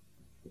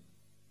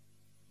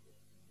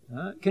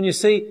 Right. Can you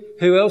see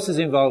who else is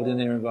involved in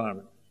their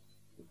environment?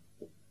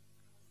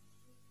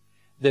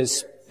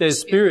 There's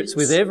spirits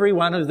with every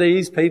one of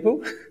these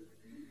people.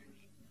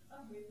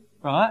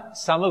 Right?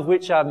 Some of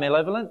which are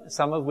malevolent,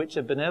 some of which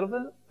are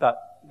benevolent, but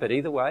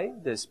either way,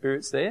 there's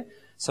spirits there.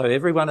 So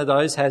every one of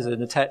those has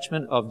an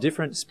attachment of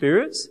different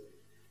spirits.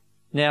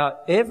 Now,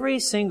 every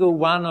single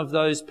one of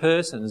those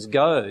persons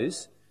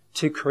goes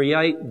to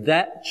create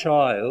that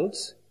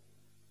child's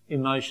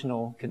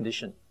emotional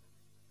condition.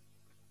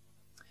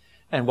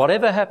 And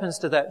whatever happens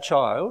to that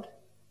child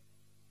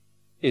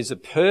is a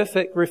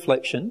perfect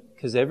reflection,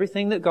 because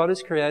everything that God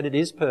has created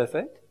is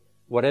perfect.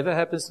 Whatever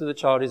happens to the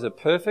child is a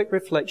perfect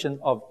reflection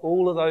of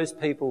all of those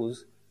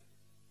people's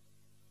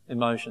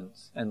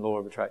emotions and law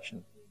of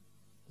attraction.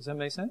 Does that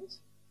make sense?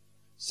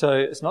 So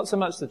it's not so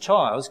much the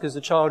child's, because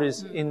the child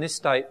is in this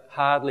state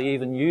hardly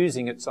even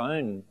using its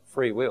own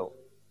free will.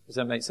 Does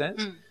that make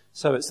sense?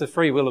 So it's the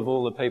free will of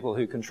all the people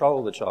who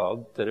control the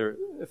child that are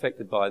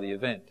affected by the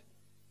event.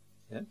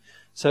 Yeah?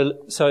 So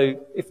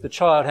if the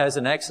child has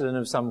an accident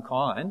of some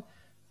kind,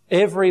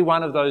 every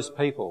one of those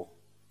people,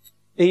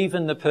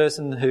 even the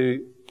person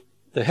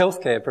the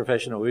healthcare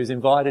professional who's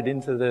invited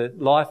into the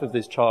life of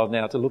this child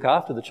now to look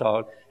after the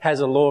child, has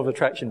a law of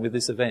attraction with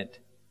this event.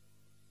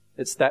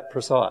 It's that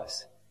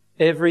precise.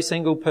 Every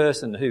single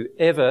person who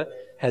ever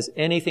has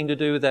anything to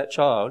do with that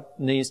child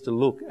needs to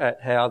look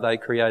at how they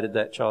created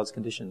that child's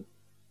condition.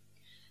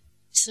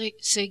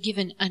 So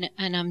given,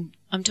 and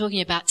I'm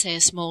talking about, say,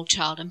 a small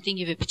child, I'm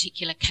thinking of a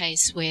particular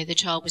case where the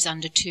child was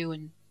under 2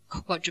 and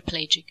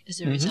quadriplegic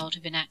as a result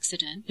of an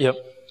accident. Yep.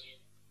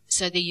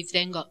 So that you've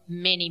then got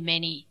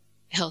many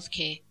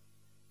healthcare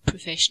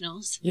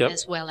professionals, Yep.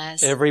 as well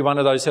as... Every one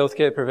of those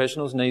healthcare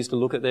professionals needs to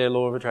look at their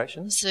law of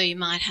attraction. So you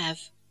might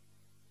have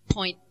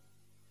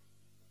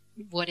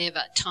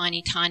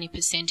tiny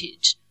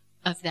percentage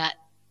of that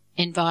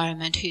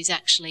environment who's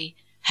actually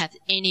have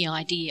any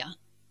idea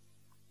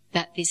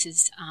that this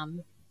is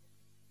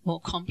more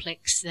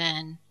complex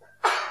than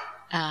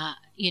a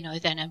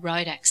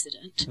road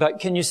accident. But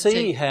can you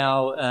see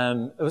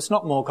how it's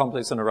not more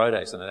complex than a road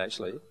accident?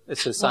 Actually,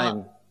 it's the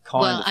same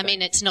kind. Well, of thing. I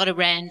mean, it's not a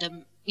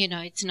random.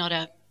 It's not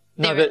a.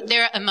 No,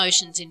 there are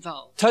emotions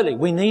involved. Totally,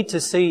 we need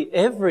to see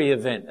every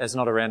event as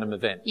not a random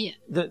event. Yeah.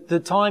 The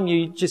time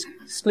you just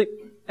slip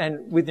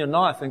and with your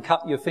knife and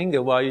cut your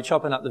finger while you're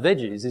chopping up the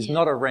veggies is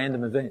not a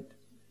random event.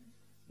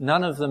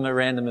 None of them are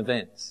random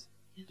events.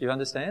 Do you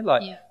understand?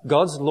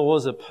 God's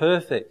laws are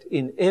perfect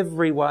in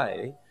every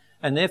way,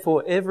 and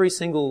therefore every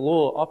single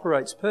law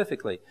operates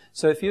perfectly.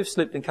 So if you've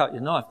slipped and cut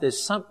your knife,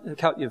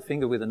 cut your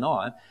finger with a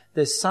knife,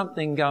 there's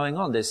something going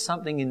on. There's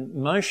something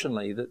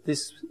emotionally that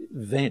this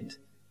event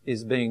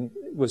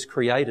was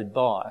created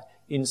by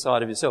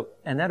inside of yourself.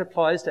 And that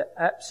applies to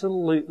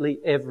absolutely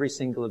every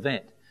single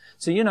event.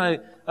 So,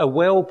 a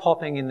well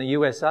popping in the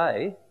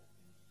USA,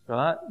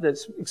 right,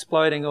 that's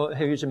exploding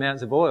huge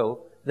amounts of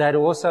oil, that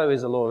also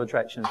is a law of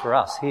attraction for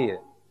us here.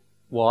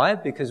 Why?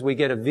 Because we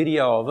get a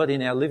video of it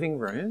in our living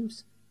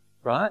rooms,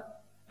 right?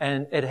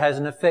 And it has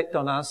an effect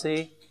on us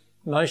here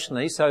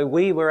emotionally. So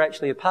we were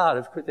actually a part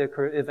of the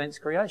event's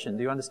creation.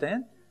 Do you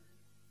understand?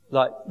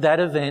 Like that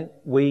event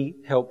we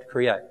helped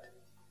create.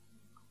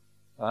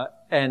 Right?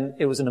 And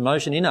it was an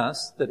emotion in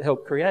us that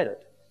helped create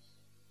it.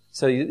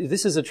 So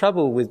this is the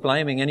trouble with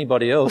blaming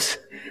anybody else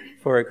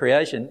for a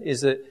creation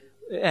is that,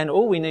 and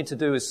all we need to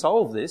do is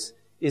solve this,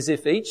 is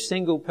if each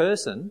single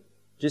person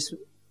just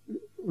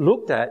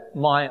looked at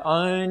my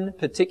own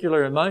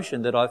particular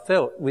emotion that I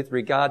felt with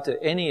regard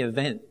to any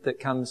event that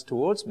comes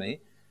towards me,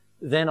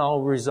 then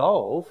I'll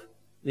resolve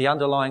the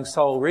underlying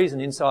soul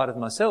reason inside of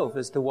myself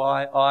as to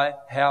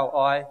how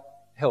I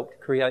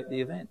helped create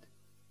the event.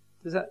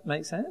 Does that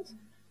make sense?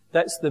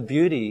 That's the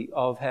beauty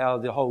of how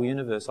the whole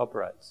universe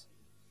operates.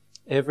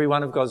 Every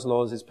one of God's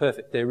laws is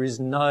perfect. There is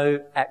no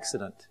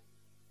accident.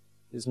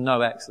 There's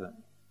no accident.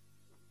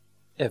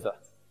 Ever.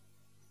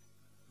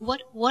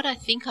 What I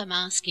think I'm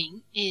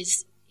asking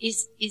is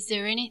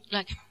there any,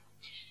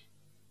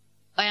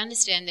 I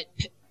understand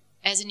that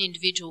as an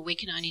individual we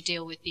can only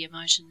deal with the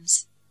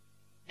emotions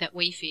that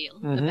we feel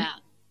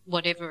about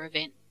whatever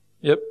event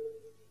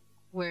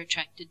we're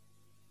attracted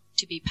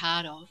to be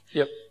part of.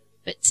 Yep.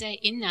 But say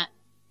in that,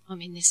 I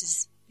mean,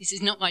 this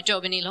is not my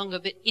job any longer,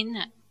 but in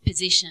that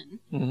position,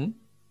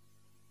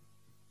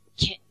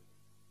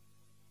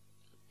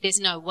 there's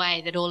no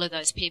way that all of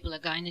those people are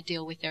going to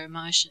deal with their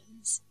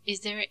emotions. Is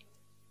there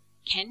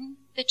can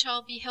the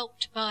child be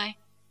helped by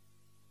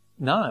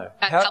No.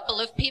 a couple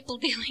of people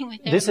dealing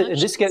with their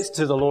emotions? This gets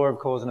to the law of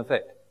cause and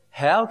effect.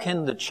 How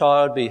can the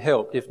child be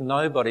helped if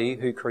nobody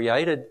who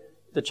created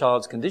the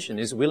child's condition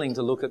is willing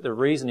to look at the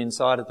reason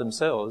inside of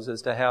themselves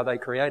as to how they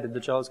created the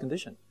child's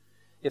condition?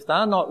 If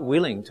they're not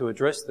willing to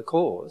address the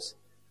cause,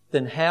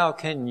 then how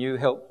can you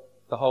help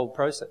the whole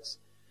process?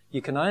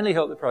 You can only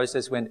help the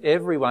process when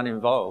everyone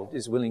involved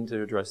is willing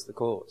to address the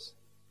cause.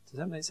 Does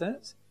that make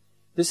sense?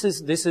 This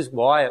is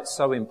why it's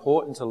so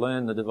important to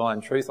learn the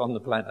divine truth on the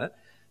planet,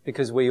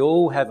 because we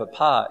all have a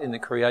part in the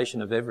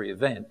creation of every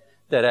event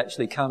that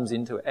actually comes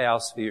into our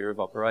sphere of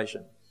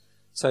operation.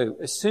 So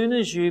as soon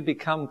as you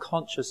become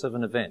conscious of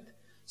an event,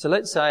 so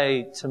let's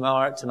say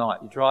tonight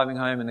you're driving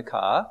home in a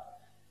car.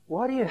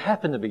 Why do you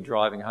happen to be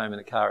driving home in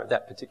a car at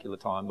that particular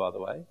time, by the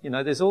way? You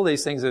know, there's all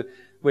these things that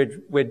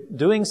we're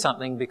doing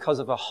something because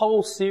of a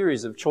whole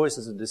series of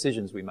choices and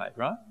decisions we made,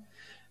 right?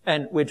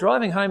 And we're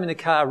driving home in the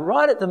car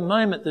right at the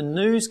moment the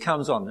news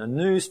comes on, the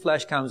news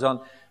flash comes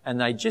on,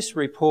 and they just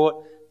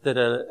report that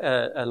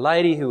a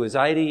lady who was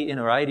 80, in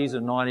her 80s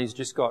or 90s,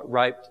 just got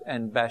raped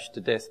and bashed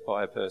to death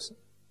by a person.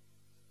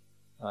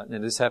 Right, now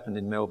this happened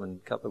in Melbourne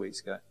a couple of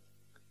weeks ago.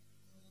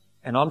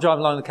 And I'm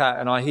driving along the car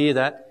and I hear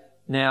that.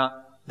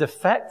 Now, the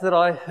fact that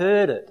I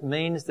heard it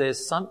means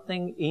there's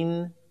something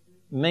in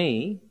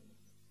me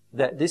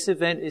that this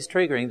event is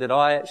triggering that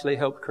I actually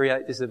helped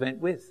create this event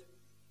with.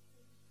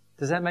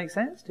 Does that make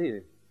sense to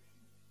you?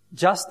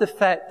 Just the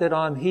fact that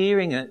I'm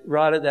hearing it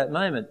right at that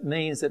moment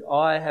means that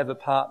I have a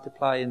part to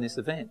play in this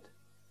event.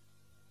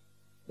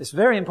 It's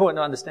very important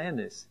to understand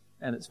this,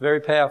 and it's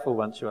very powerful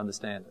once you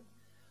understand it.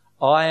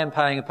 I am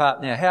playing a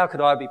part. Now, how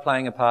could I be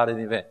playing a part in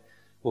the event?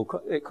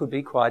 Well, it could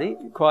be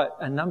quite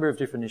a number of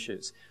different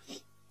issues.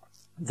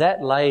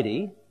 That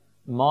lady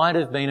might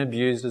have been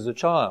abused as a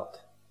child,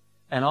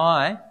 and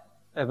I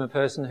am a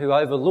person who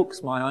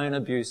overlooks my own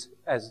abuse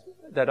as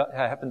that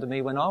happened to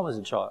me when I was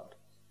a child.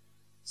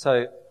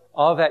 So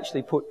I've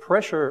actually put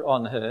pressure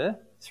on her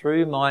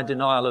through my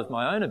denial of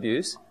my own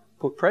abuse,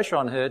 put pressure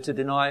on her to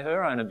deny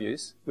her own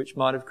abuse, which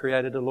might have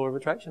created a law of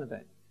attraction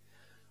event.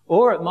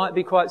 Or it might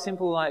be quite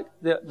simple, like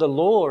the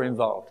law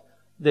involved.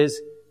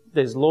 There's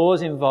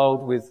laws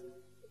involved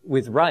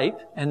with rape,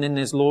 and then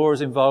there's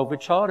laws involved with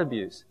child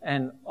abuse.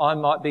 And I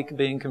might be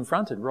being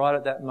confronted right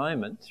at that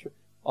moment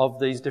of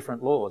these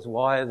different laws.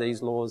 Why are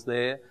these laws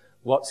there?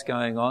 What's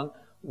going on?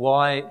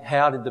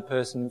 How did the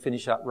person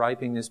finish up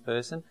raping this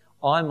person?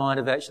 I might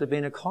have actually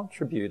been a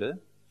contributor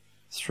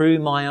through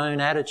my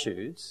own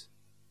attitudes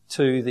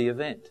to the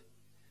event.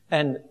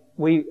 And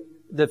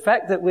the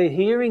fact that we're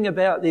hearing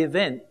about the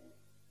event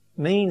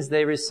means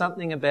there is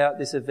something about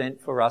this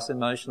event for us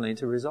emotionally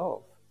to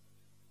resolve.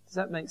 Does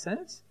that make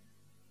sense?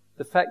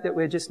 The fact that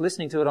we're just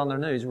listening to it on the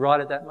news right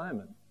at that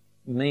moment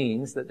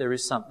means that there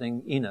is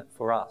something in it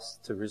for us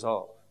to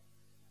resolve.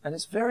 And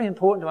it's very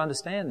important to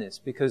understand this,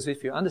 because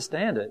if you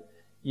understand it,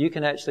 you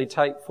can actually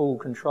take full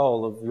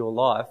control of your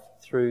life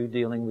through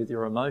dealing with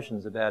your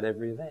emotions about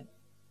every event.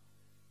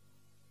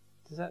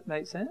 Does that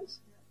make sense?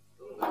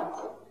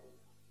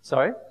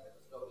 Sorry?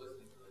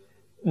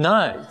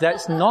 No,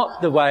 that's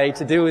not the way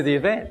to deal with the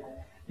event.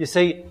 You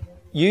see,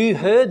 you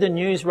heard the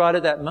news right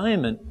at that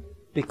moment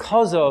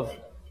because of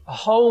a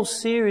whole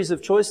series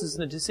of choices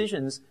and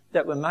decisions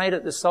that were made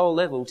at the soul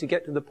level to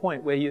get to the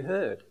point where you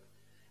heard.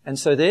 And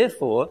so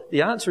therefore,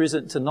 the answer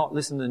isn't to not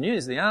listen to the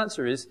news. The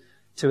answer is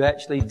to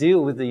actually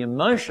deal with the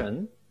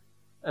emotion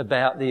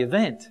about the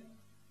event.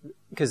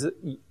 Because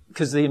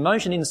the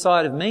emotion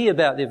inside of me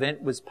about the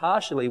event was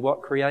partially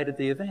what created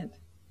the event.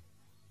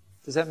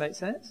 Does that make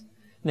sense?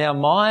 Now,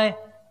 my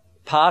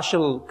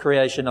partial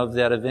creation of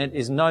that event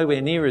is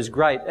nowhere near as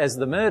great as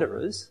the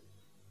murderer's,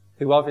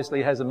 who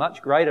obviously has a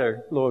much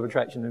greater law of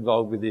attraction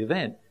involved with the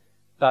event.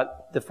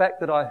 But the fact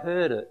that I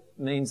heard it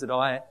means that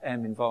I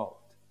am involved.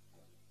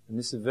 And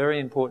this is a very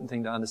important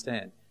thing to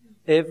understand.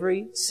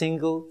 Every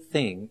single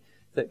thing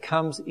that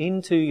comes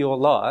into your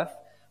life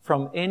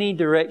from any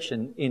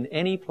direction, in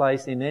any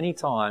place, in any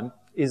time,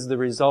 is the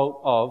result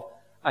of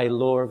a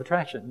law of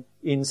attraction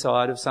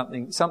inside of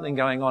something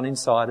going on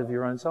inside of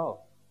your own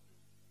soul.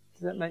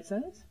 Does that make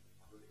sense?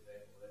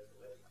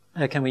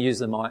 Can we use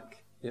the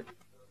mic? Yep.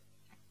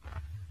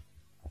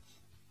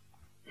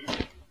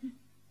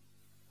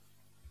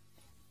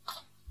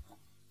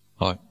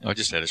 I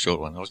just had a short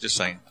one. I was just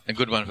saying, a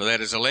good one for that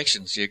is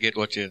elections. You get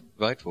what you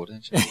vote for,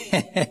 don't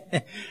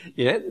you?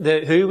 Yeah,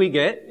 who we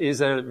get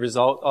is a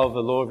result of a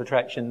law of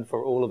attraction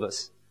for all of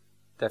us,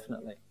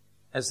 definitely.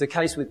 As the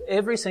case with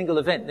every single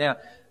event.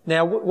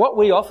 Now, what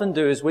we often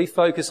do is we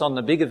focus on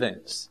the big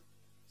events.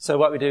 So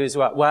what we do is,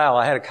 wow,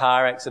 I had a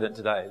car accident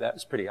today. That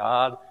was pretty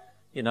hard.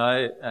 You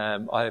know,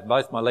 I have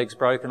both my legs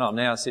broken. I'm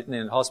now sitting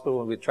in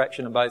hospital with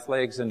traction in both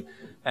legs and,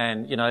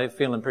 you know,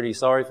 feeling pretty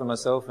sorry for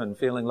myself and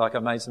feeling like I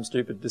made some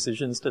stupid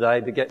decisions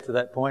today to get to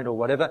that point or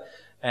whatever.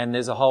 And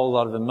there's a whole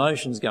lot of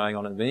emotions going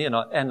on in me and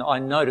I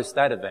noticed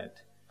that event.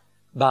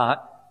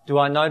 But do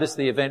I notice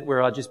the event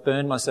where I just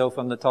burned myself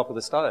on the top of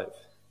the stove?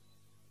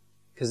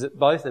 Because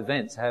both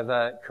events have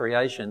a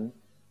creation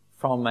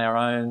from our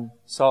own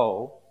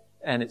soul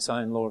and its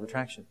own law of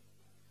attraction.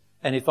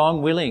 And if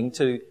I'm willing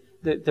to,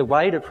 the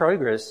way to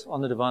progress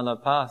on the divine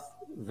love path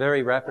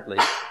very rapidly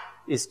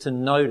is to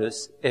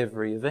notice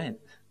every event.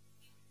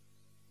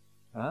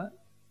 Right?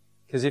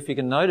 Because if you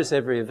can notice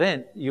every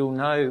event, you'll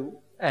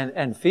know,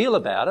 and feel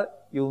about it,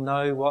 you'll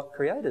know what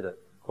created it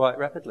quite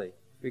rapidly.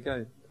 If we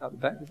go up the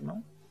back with the mic.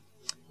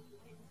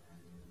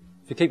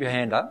 If you keep your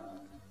hand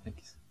up. Thank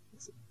you.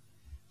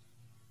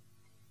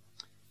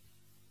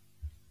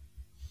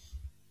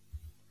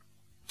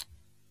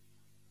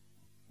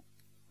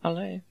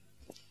 Hello.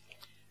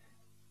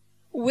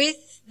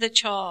 With the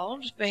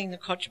child being the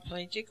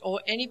quadriplegic,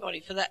 or anybody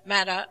for that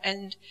matter,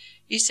 and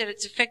you said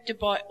it's affected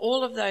by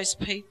all of those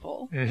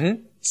people.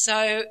 Mm-hmm.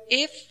 So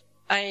if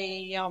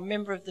a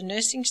member of the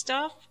nursing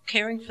staff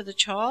caring for the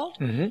child,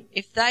 Mm-hmm.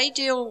 if they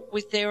deal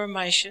with their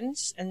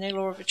emotions and their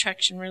law of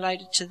attraction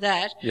related to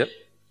that, Yep.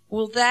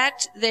 will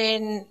that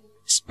then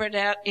spread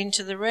out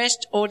into the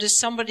rest, or does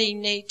somebody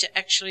need to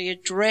actually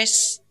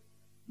address,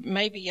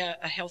 maybe a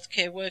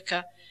healthcare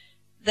worker,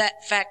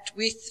 that fact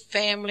with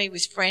family,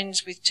 with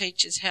friends, with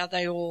teachers, how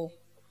they all...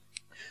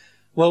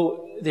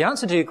 Well, the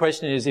answer to your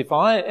question is if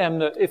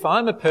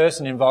I'm a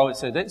person involved,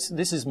 so this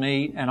is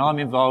me and I'm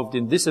involved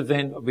in this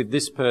event with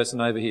this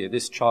person over here,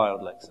 this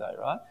child, let's say,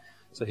 right?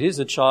 So here's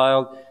a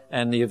child,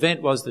 and the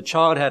event was the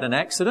child had an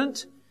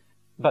accident,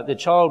 but the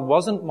child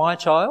wasn't my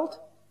child.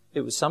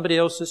 It was somebody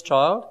else's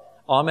child.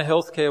 I'm a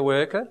healthcare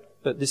worker,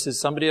 but this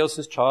is somebody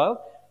else's child,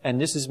 and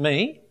this is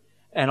me.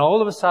 And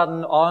all of a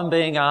sudden, I'm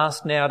being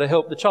asked now to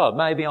help the child.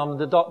 Maybe I'm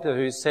the doctor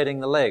who's setting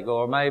the leg,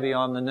 or maybe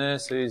I'm the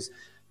nurse who's,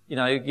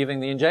 giving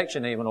the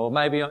injection even, or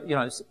maybe,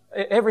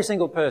 every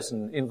single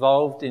person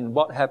involved in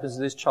what happens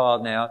to this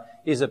child now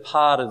is a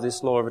part of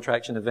this law of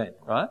attraction event,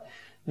 right?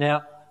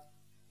 Now,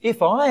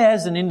 if I,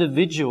 as an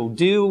individual,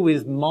 deal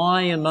with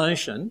my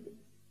emotion,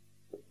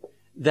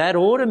 that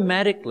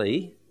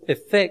automatically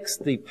affects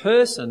the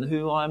person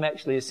who I'm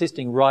actually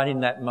assisting right in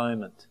that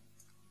moment.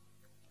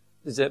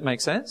 Does that make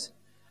sense?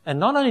 And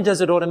not only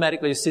does it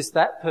automatically assist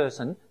that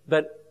person,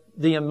 but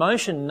the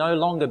emotion no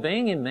longer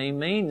being in me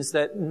means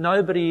that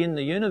nobody in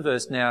the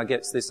universe now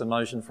gets this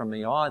emotion from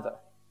me either.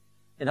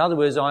 In other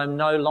words, I am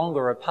no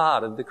longer a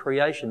part of the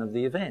creation of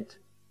the event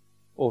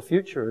or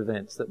future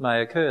events that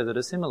may occur that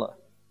are similar.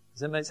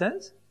 Does that make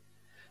sense?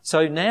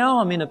 So now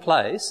I'm in a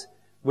place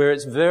where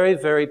it's very,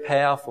 very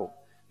powerful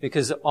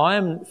because I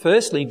am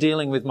firstly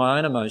dealing with my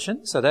own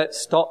emotion, so that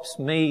stops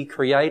me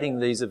creating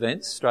these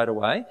events straight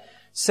away.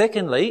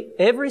 Secondly,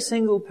 every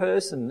single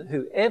person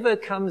who ever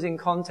comes in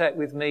contact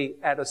with me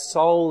at a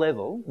soul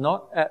level,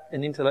 not at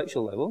an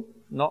intellectual level,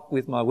 not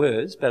with my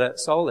words, but at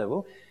soul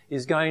level,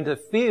 is going to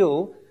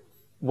feel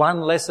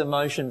one less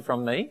emotion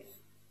from me,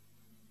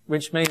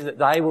 which means that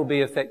they will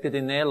be affected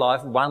in their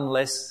life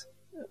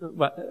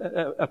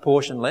a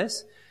portion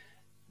less.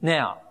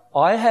 Now,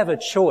 I have a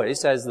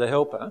choice as the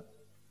helper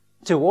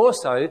to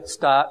also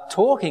start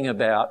talking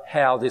about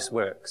how this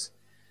works.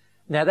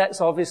 Now,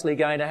 that's obviously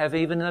going to have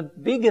even a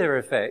bigger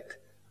effect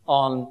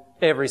on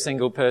every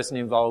single person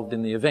involved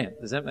in the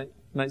event. Does that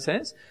make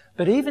sense?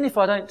 But even if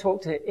I don't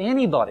talk to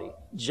anybody,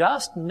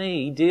 just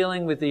me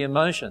dealing with the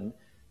emotion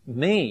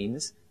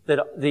means that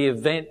the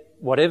event,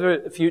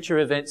 whatever future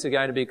events are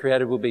going to be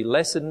created, will be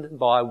lessened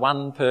by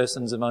one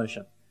person's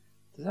emotion.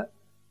 Does that?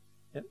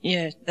 Yep.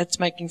 Yeah, that's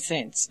making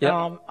sense.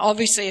 Yep.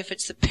 Obviously, if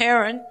it's the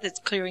parent that's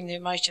clearing the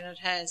emotion, it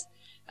has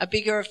a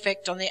bigger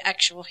effect on the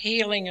actual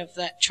healing of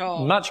that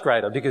child. Much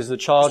greater, because the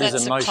child is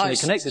That's emotionally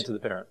connected to the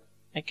parent.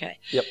 Okay.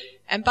 Yep.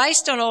 And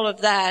based on all of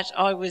that,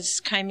 I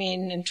came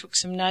in and took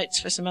some notes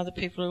for some other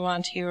people who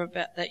aren't here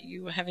about that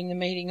you were having the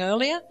meeting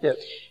earlier. Yep.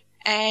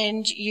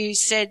 And you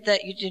said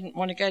that you didn't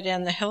want to go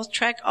down the health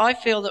track. I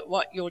feel that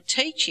what you're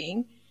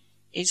teaching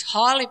is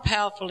highly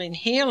powerful in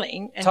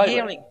healing, and Totally.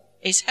 healing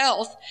is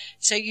health.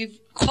 So you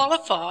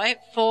qualify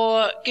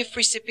for gift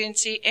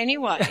recipiency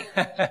anyway.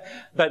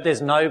 But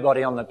there's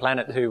nobody on the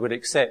planet who would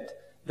accept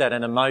that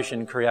an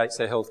emotion creates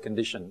a health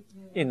condition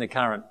in the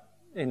current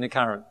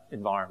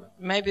environment.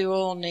 Maybe we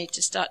all need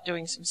to start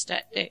doing some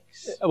stat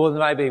decks. Well,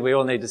 maybe we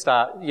all need to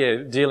start,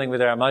 dealing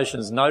with our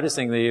emotions,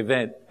 noticing the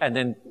event, and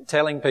then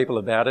telling people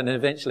about it, and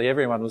eventually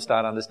everyone will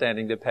start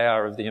understanding the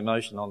power of the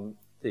emotion on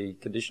the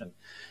condition.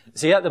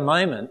 See, at the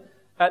moment,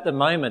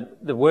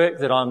 the work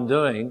that I'm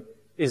doing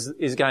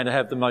is going to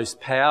have the most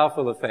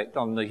powerful effect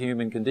on the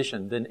human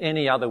condition than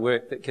any other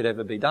work that could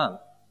ever be done.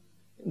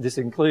 This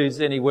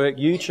includes any work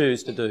you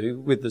choose to do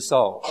with the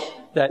soul.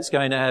 That's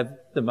going to have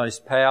the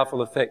most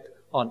powerful effect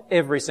on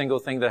every single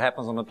thing that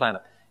happens on the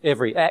planet.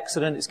 Every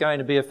accident is going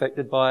to be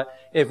affected by it.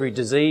 Every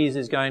disease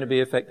is going to be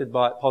affected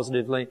by it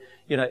positively.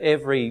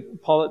 Every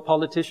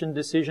politician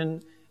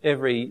decision,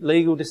 every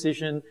legal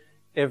decision,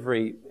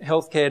 every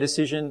healthcare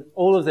decision,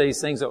 all of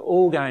these things are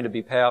all going to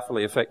be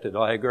powerfully affected,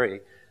 I agree.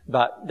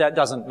 But that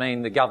doesn't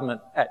mean the government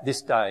at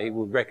this day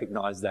will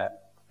recognise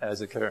that as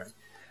occurring.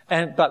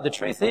 But the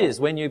truth is,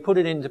 when you put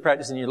it into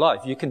practice in your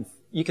life, you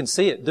can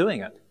see it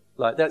doing it.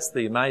 Like, that's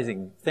the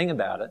amazing thing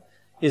about it,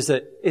 is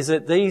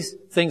that these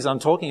things I'm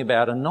talking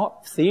about are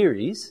not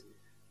theories.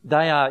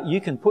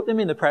 you can put them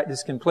into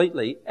practice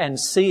completely and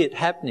see it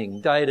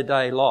happening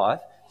day-to-day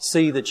life,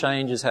 see the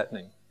changes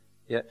happening.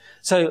 Yeah.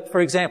 So, for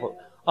example,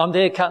 I'm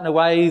there cutting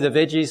away the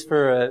veggies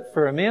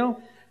for a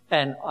meal,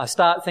 and I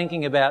start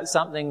thinking about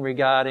something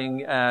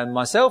regarding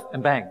myself,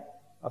 and bang,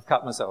 I've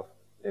cut myself.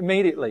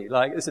 Immediately,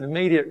 like it's an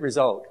immediate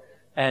result.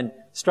 And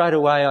straight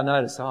away I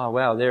notice, oh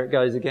wow, there it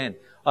goes again.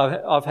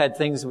 I've had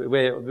things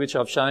which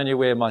I've shown you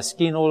where my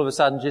skin all of a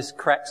sudden just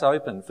cracks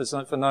open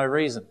for no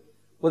reason.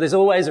 Well, there's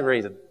always a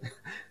reason.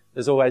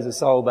 There's always a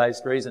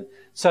soul-based reason.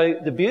 So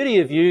the beauty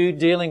of you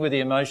dealing with the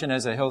emotion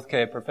as a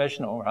healthcare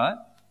professional, right,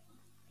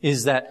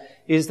 is that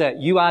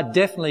you are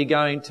definitely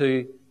going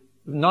to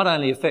not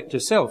only affect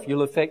yourself,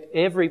 you'll affect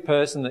every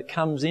person that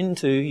comes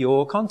into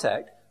your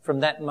contact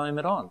from that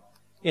moment on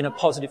in a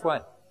positive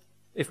way.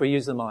 If we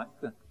use the mic.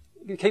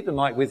 Keep the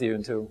mic with you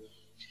until...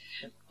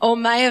 Or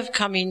may have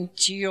come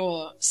into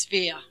your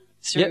sphere.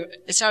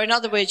 Yep. So in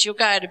other words, you'll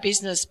go out of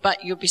business,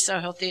 but you'll be so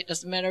healthy it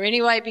doesn't matter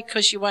anyway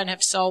because you won't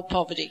have soul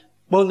poverty.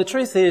 Well, the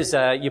truth is,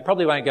 you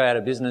probably won't go out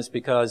of business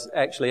because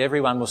actually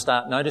everyone will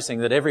start noticing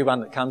that everyone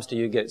that comes to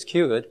you gets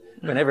cured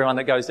when everyone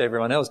that goes to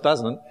everyone else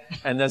doesn't.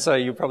 And then so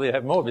you'll probably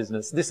have more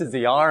business. This is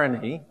the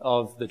irony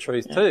of the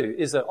truth too,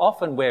 is that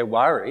often we're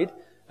worried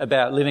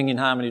about living in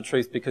harmony with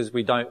truth because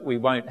we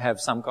won't have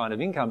some kind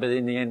of income, but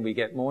in the end we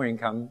get more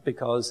income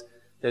because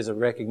there's a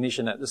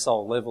recognition at the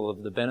soul level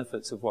of the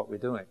benefits of what we're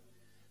doing.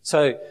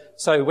 So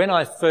when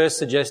I first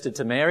suggested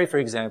to Mary, for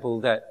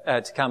example, that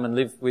to come and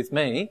live with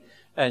me,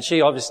 and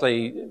she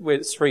obviously,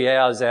 with 3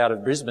 hours out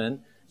of Brisbane,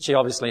 she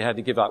obviously had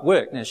to give up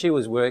work. Now, she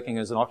was working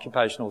as an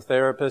occupational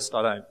therapist.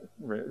 I don't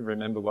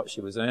remember what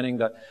she was earning,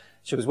 but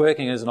she was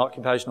working as an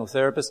occupational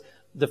therapist.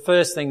 The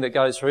first thing that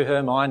goes through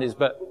her mind is,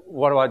 but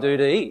what do I do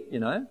to eat, you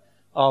know?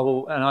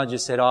 And I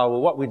just said,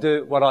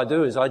 what I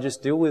do is I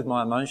just deal with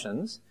my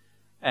emotions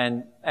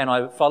and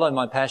I follow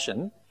my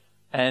passion.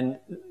 And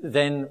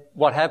then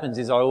what happens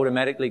is I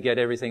automatically get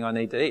everything I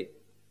need to eat.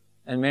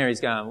 And Mary's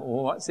going,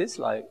 well, what's this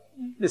like?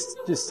 This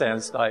just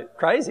sounds like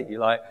crazy.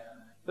 Like,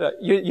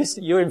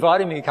 you're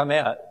inviting me to come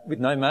out with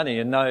no money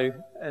and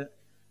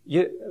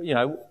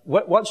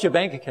what's your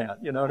bank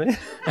account? You know what I mean?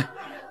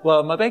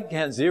 Well, my bank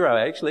account's zero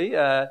actually.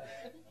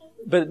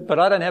 But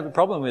I don't have a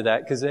problem with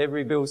that because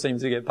every bill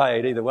seems to get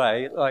paid either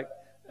way.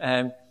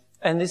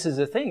 And this is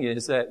the thing,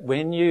 is that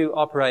when you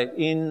operate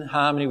in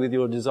harmony with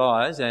your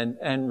desires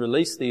and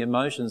release the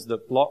emotions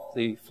that block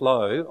the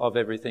flow of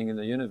everything in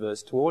the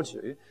universe towards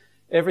you,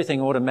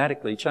 everything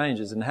automatically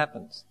changes and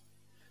happens.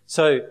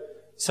 So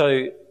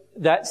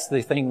that's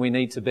the thing we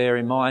need to bear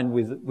in mind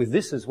with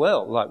this as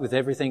well, like with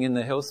everything in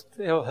the health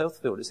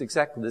field. It's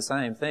exactly the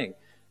same thing.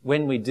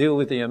 When we deal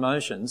with the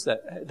emotions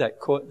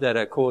that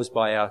are caused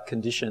by our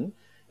condition,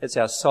 it's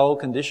our soul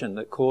condition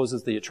that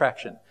causes the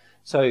attraction.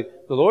 So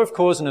the law of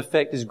cause and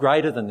effect is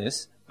greater than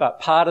this, but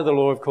part of the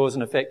law of cause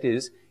and effect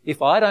is if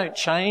I don't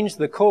change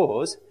the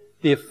cause,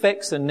 the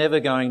effects are never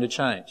going to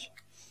change.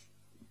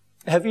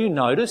 Have you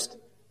noticed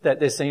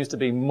that there seems to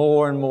be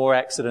more and more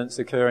accidents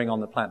occurring on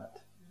the planet?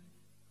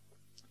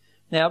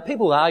 Now,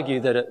 people argue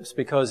that it's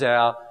because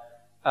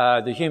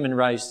the human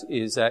race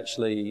is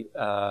actually,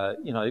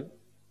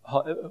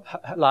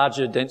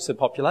 larger, denser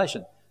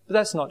population. But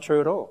that's not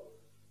true at all.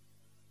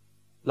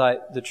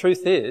 Like, the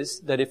truth is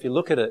that if you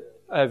look at it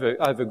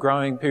over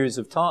growing periods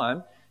of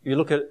time, you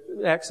look at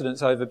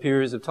accidents over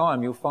periods of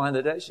time, you'll find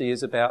that it actually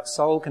is about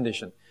soul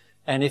condition.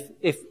 And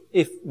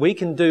if we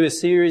can do a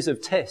series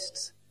of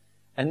tests,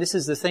 and this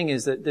is the thing,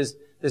 is that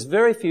there's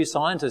very few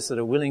scientists that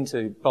are willing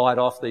to bite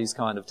off these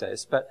kind of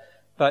tests, but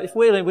if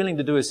we're willing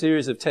to do a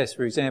series of tests,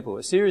 for example,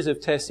 a series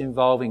of tests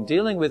involving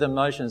dealing with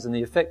emotions and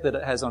the effect that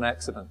it has on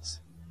accidents,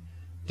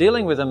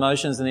 dealing with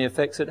emotions and the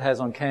effects it has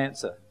on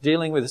cancer,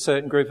 dealing with a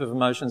certain group of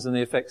emotions and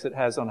the effects it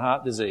has on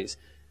heart disease,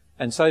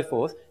 and so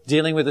forth,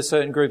 dealing with a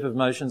certain group of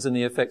emotions and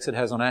the effects it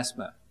has on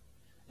asthma.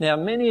 Now,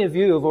 many of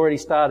you have already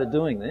started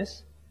doing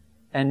this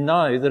and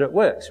know that it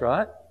works,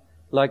 right?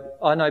 Like,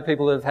 I know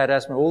people who have had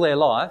asthma all their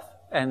life,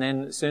 and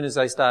then as soon as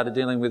they started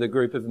dealing with a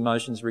group of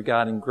emotions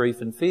regarding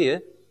grief and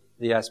fear,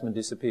 the asthma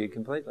disappeared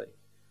completely.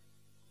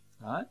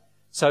 Right?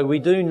 So we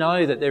do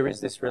know that there is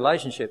this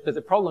relationship, but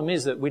the problem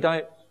is that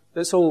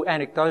that's all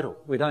anecdotal.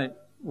 We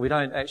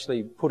don't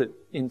actually put it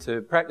into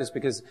practice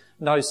because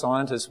no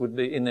scientist would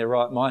be in their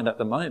right mind at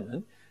the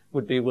moment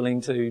would be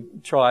willing to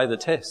try the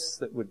tests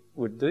that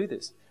would do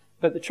this.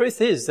 But the truth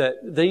is that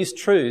these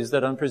truths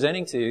that I'm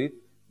presenting to you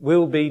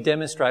will be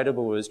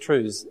demonstratable as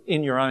truths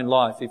in your own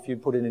life if you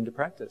put it into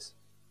practice.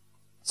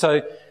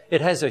 So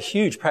it has a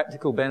huge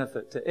practical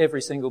benefit to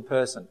every single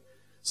person.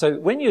 So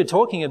when you're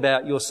talking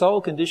about your soul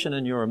condition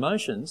and your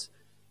emotions,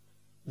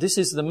 this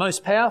is the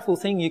most powerful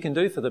thing you can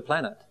do for the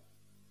planet.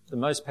 The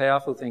most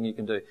powerful thing you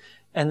can do.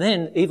 And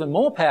then even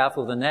more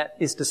powerful than that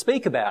is to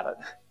speak about it.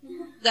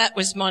 That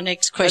was my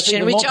next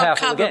question, which I've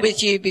covered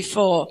with you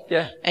before.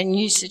 Yeah. And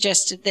you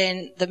suggested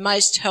then the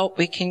most help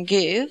we can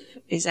give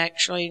is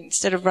actually,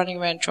 instead of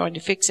running around trying to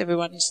fix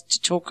everyone, is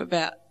to talk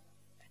about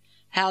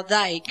how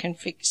they can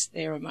fix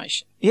their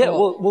emotion. Yeah,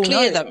 Or well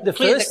clear no, them. the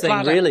clear first thing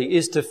clutter. really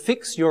is to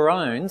fix your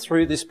own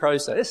through this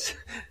process.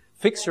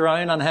 Fix your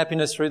own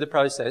unhappiness through the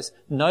process.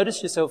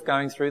 Notice yourself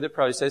going through the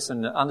process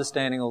and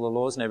understanding all the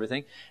laws and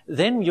everything.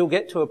 Then you'll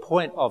get to a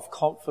point of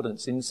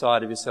confidence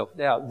inside of yourself.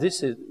 Now,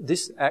 this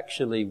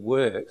actually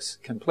works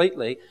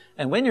completely.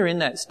 And when you're in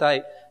that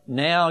state,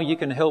 now you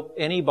can help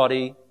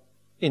anybody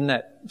in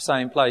that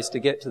same place to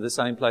get to the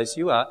same place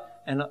you are.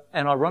 And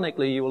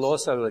ironically, you will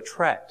also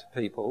attract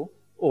people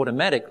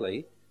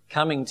automatically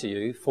coming to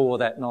you for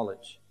that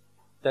knowledge.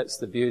 That's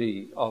the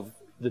beauty of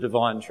the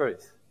divine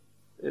truth.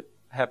 It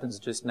happens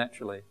just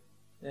naturally.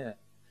 Yeah.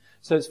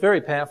 So it's very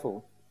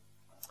powerful.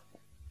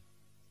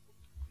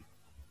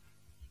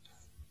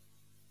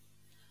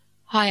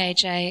 Hi,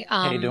 AJ.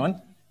 How you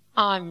doing?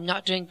 I'm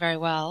not doing very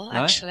well, No?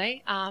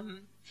 actually.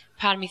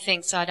 Part of me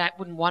thinks I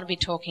wouldn't want to be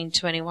talking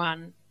to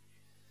anyone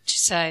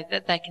so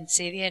that they can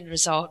see the end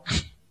result.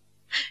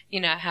 You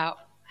know, how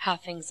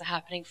things are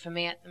happening for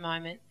me at the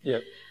moment.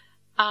 Yep.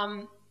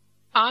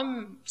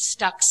 I'm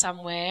stuck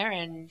somewhere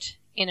and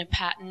in a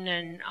pattern,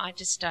 and I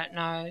just don't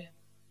know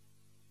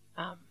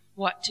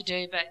what to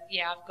do. But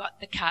yeah, I've got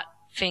the cut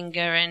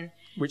finger and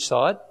Which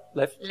side?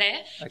 Left?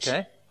 left.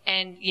 Okay.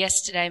 And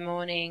yesterday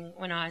morning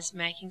when I was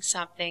making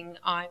something,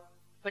 I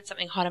put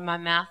something hot in my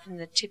mouth and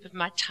the tip of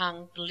my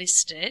tongue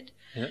blistered.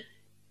 Yep.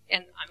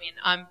 And I mean,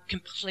 I'm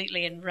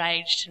completely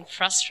enraged and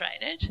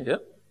frustrated,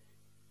 Yep.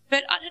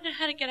 but I don't know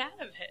how to get out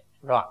of it.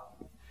 Right.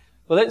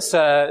 Well, let's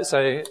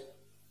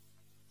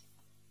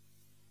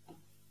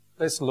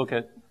look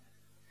at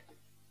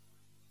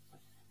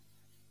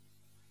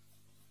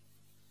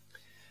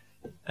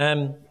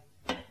I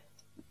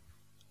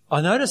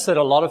notice that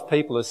a lot of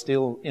people are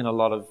still in a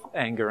lot of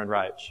anger and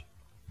rage,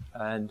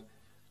 and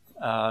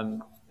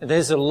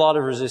there's a lot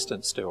of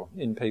resistance still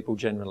in people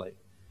generally.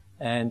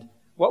 And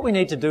what we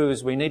need to do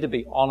is we need to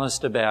be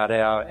honest about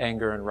our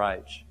anger and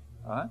rage.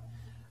 Right?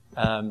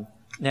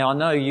 Now, I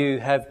know you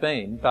have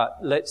been, but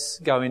let's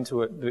go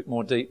into it a bit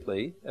more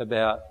deeply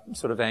about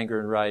sort of anger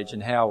and rage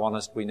and how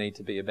honest we need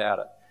to be about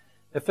it.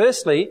 But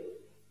firstly,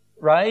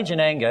 rage and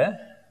anger,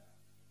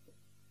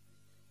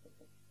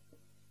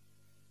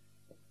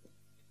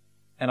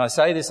 and I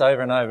say this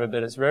over and over,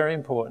 but it's very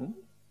important,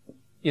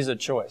 is a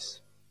choice.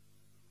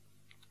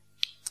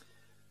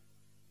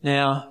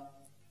 Now,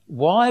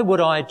 why would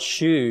I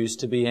choose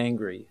to be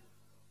angry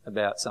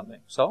about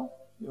something? Sol,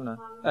 you want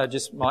to,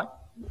 just Mike,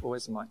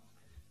 where's the mic?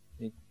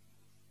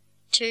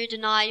 To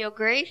deny your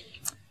grief?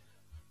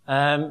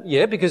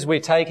 Yeah, because we're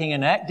taking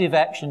an active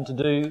action to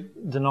do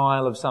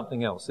denial of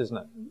something else, isn't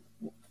it?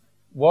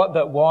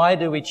 But why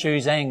do we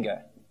choose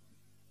anger?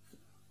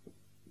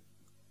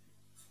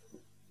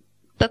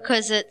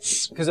 Because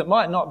it's... Because it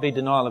might not be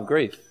denial of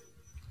grief.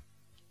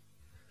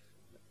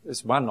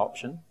 It's one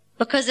option.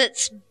 Because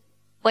it's...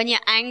 When you're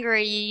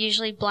angry, you're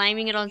usually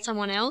blaming it on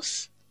someone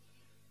else?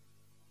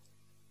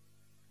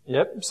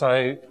 Yep,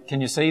 so can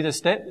you see the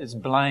step? It's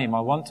blame.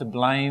 I want to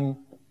blame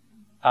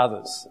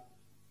others.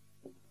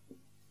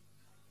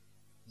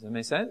 Does that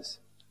make sense?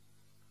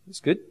 It's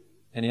good.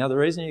 Any other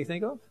reason you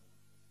think of?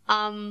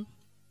 I've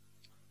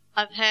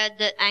heard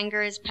that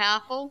anger is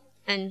powerful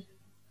and...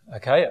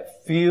 Okay, it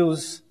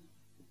feels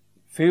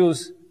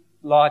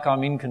like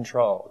I'm in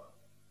control.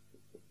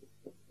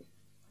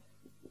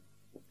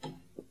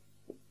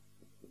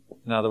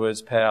 In other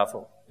words,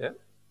 powerful. Yep.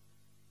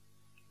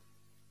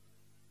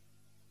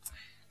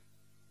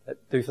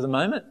 That do for the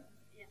moment?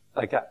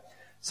 Yeah. Okay.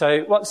 So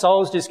what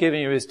Sol's just given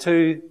you is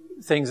two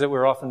things that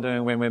we're often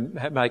doing when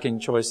we're making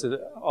choice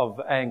of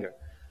anger.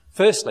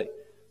 Firstly,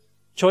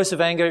 choice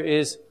of anger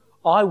is,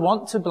 I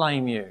want to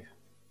blame you,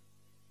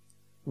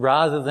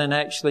 rather than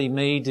actually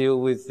me deal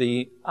with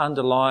the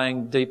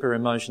underlying deeper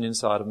emotion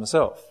inside of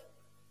myself.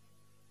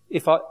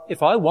 If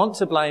I want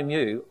to blame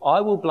you,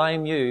 I will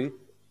blame you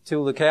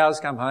till the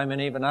cows come home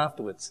and even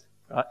afterwards.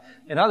 Right?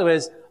 In other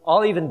words,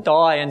 I'll even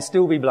die and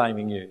still be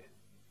blaming you.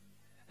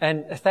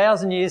 And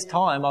 1,000 years'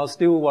 time, I'll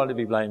still want to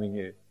be blaming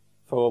you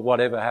for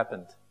whatever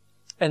happened.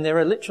 And there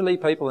are literally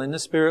people in the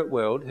spirit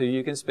world who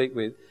you can speak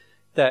with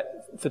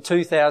that for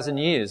 2,000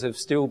 years are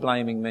still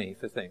blaming me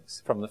for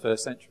things from the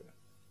first century.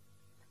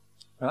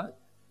 Right?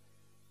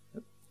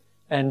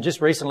 And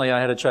just recently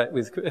I had a chat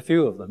with a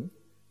few of them,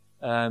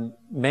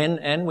 men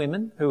and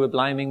women, who were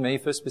blaming me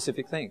for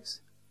specific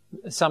things.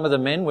 Some of the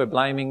men were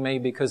blaming me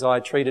because I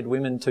treated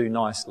women too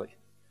nicely.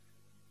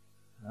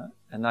 Right?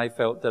 And they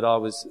felt that I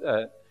was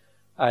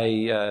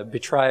a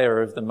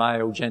betrayer of the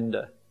male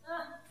gender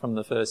from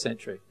the first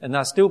century. And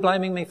they're still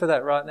blaming me for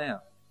that right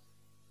now.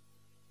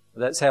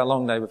 That's how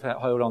long they've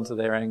held on to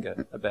their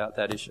anger about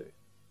that issue.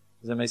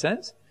 Does that make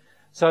sense?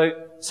 So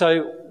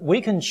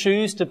we can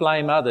choose to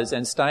blame others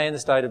and stay in the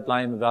state of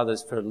blame of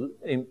others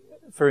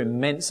for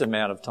immense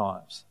amount of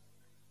times,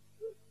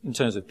 in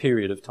terms of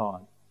period of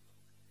time.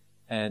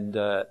 And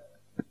I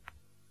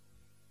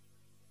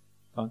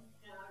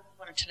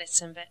wanted to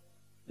listen, but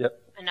yep.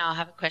 I know I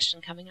have a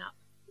question coming up.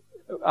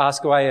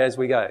 Ask away as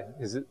we go,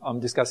 because I'm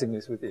discussing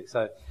this with you.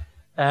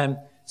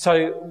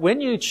 So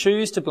when you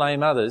choose to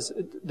blame others,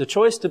 the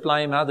choice to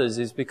blame others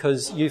is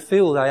because you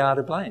feel they are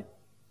to blame.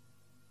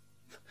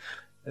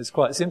 It's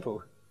quite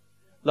simple.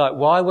 Like,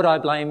 why would I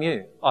blame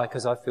you?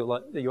 Because I feel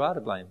like you are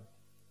to blame.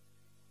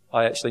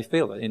 I actually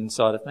feel it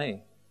inside of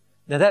me.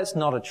 Now that's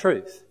not a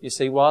truth. You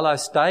see, while I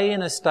stay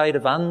in a state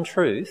of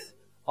untruth,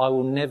 I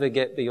will never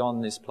get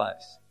beyond this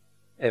place.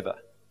 Ever.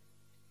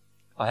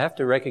 I have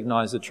to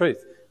recognise the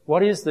truth.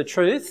 What is the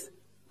truth?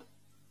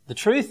 The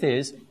truth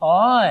is,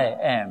 I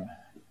am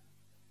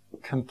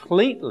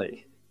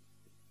completely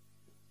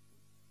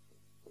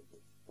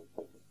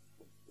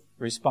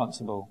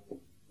responsible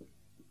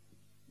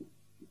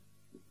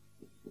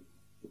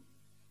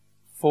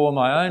for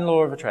my own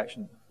law of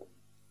attraction,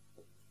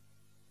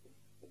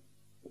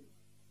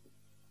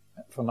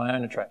 for my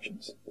own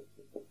attractions.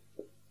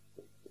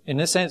 In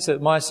the sense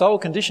that my soul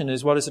condition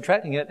is what is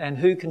attracting it, and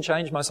who can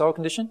change my soul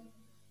condition?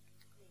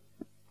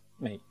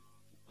 Me.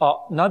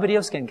 Oh, nobody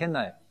else can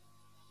they?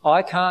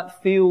 I can't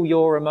feel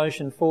your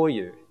emotion for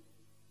you,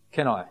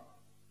 can I?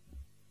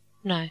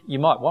 No. You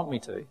might want me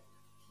to,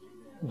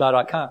 but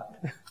I can't.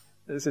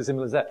 It's as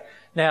simple as that.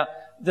 Now,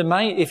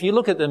 if you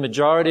look at the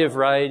majority of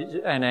rage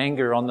and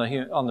anger on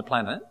the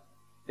planet,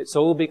 it's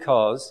all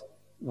because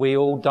we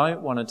all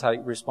don't want to take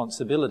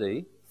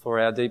responsibility for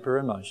our deeper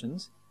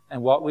emotions,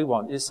 and what we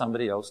want is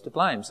somebody else to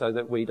blame so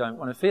that we don't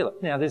want to feel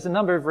it. Now, there's a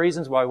number of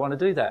reasons why we want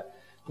to do that.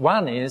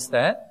 One is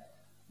that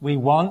we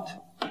want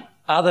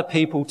other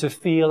people to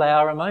feel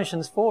our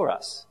emotions for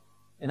us.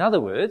 In other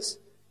words,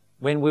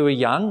 when we were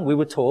young, we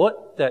were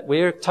taught that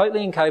we're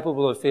totally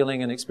incapable of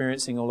feeling and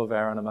experiencing all of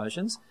our own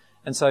emotions.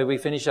 And so we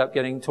finish up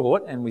getting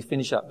taught and we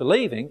finish up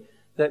believing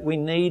that we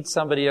need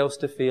somebody else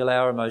to feel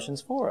our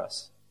emotions for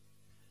us.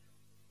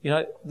 You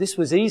know, this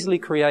was easily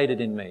created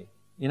in me.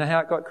 You know how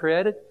it got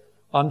created?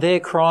 I'm there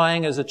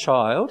crying as a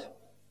child,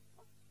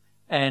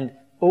 and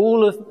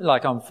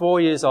I'm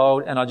 4 years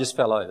old and I just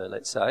fell over,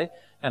 let's say,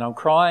 and I'm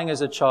crying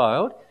as a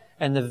child,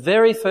 and the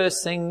very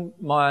first thing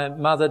my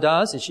mother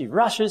does is she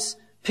rushes,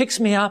 picks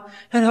me up,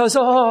 and goes,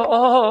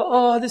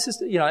 this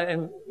is,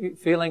 and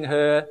feeling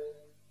her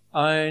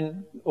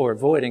own, or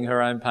avoiding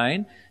her own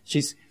pain.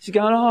 She's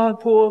going,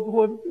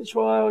 poor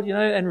child,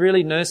 and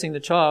really nursing the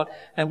child.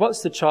 And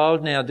what's the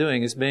child now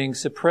doing is being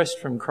suppressed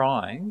from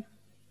crying,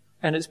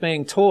 and it's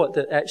being taught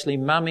that actually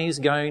mummy's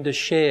going to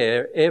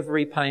share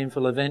every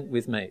painful event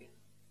with me.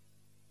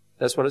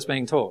 That's what it's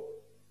being taught.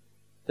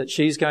 That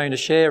she's going to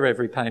share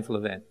every painful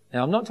event.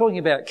 Now, I'm not talking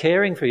about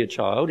caring for your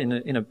child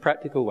in a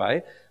practical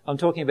way. I'm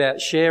talking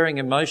about sharing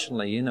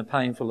emotionally in a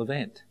painful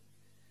event.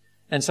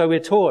 And so we're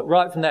taught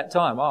right from that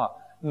time,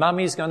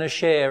 mummy's going to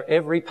share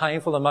every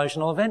painful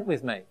emotional event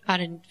with me. I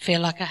didn't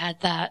feel like I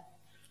had that.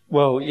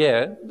 Well,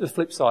 yeah, the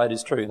flip side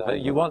is true though.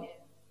 You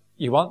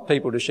want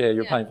people to share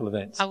your painful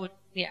events. I wouldn't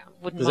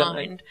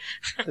mind.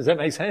 Does that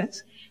make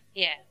sense?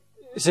 Yeah.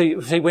 See,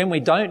 when we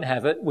don't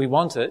have it, we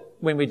want it.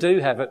 When we do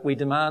have it, we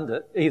demand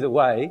it. Either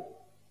way,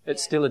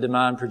 it's still a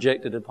demand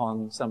projected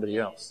upon somebody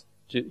else.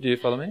 Do you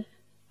follow me?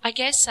 I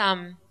guess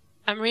I'm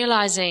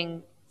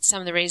realising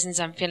some of the reasons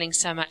I'm feeling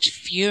so much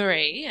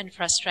fury and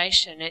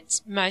frustration.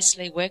 It's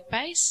mostly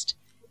work-based.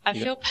 I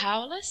feel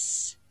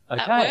powerless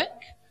at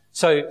work.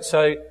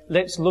 So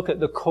let's look at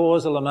the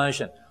causal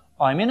emotion.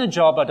 I'm in a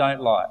job I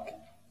don't like.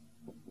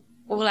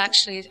 Well,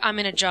 actually, I'm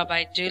in a job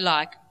I do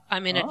like.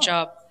 I'm in a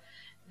job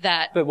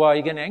that... But why are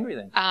you getting angry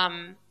then?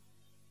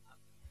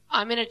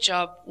 I'm in a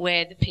job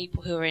where the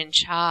people who are in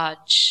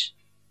charge,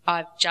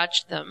 I've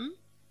judged them,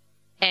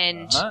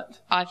 and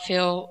I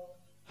feel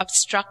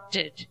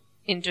obstructed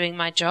in doing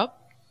my job.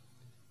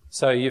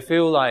 So you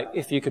feel like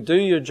if you could do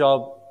your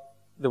job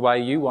the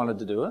way you wanted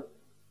to do it,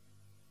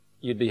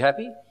 you'd be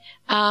happy?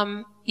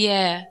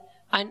 Yeah.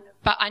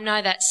 But I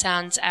know that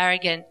sounds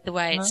arrogant the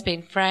way it's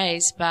been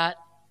phrased, but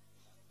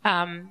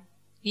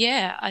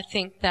I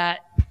think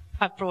that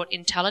I've brought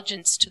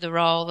intelligence to the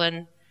role,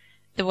 and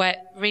the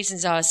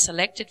reasons I was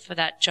selected for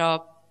that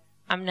job,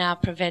 I'm now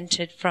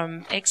prevented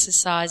from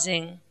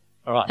exercising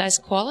those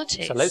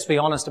qualities. So let's be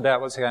honest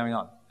about what's going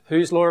on.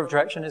 Whose law of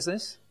attraction is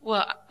this?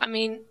 Well, I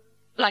mean,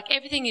 like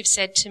everything you've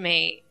said to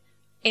me,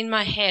 in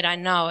my head I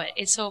know it.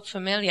 It's all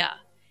familiar.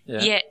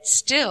 Yeah. Yet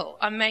still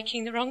I'm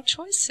making the wrong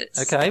choices.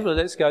 Okay, well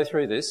let's go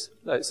through this.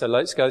 So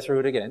let's go through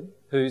it again.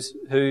 Whose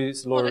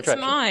law of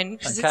attraction? Well, it's mine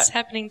because it's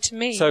happening to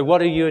me. So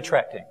what are you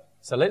attracting?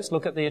 So let's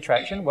look at the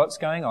attraction. What's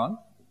going on?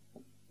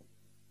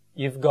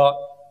 You've got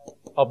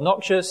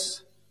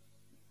obnoxious.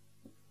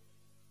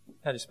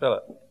 How do you spell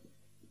it?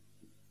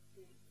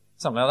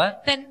 Something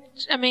like that? Then,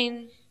 I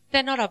mean,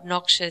 they're not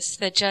obnoxious.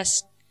 They're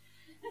just...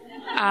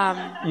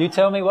 You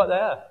tell me what they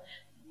are.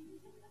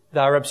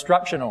 They're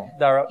obstructional.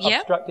 They're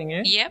obstructing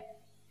you? Yep.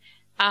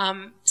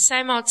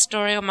 Same old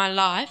story all my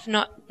life,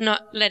 not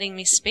letting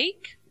me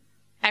speak.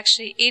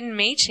 Actually, in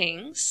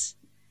meetings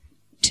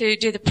to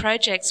do the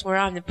projects where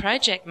I'm the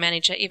project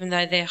manager, even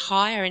though they're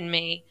higher in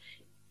me,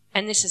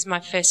 and this is my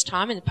first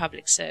time in the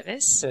public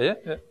service,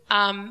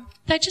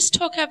 they just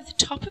talk over the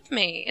top of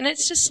me. And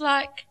it's just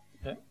like,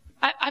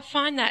 I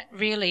find that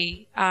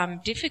really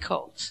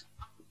difficult.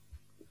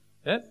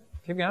 Yeah,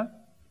 keep going.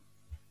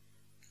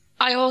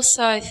 I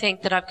also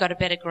think that I've got a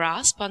better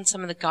grasp on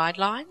some of the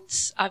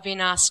guidelines. I've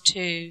been asked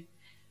to,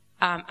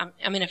 I'm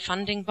in a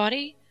funding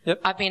body.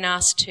 Yep. I've been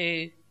asked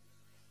to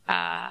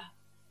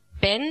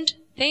bend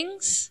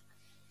things,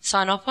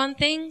 sign off on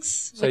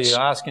things. So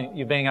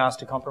you're being asked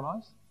to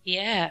compromise?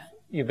 Yeah.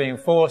 You're being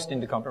forced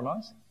into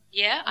compromise?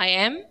 Yeah, I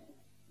am.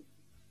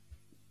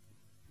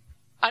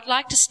 I'd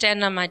like to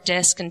stand on my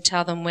desk and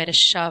tell them where to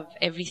shove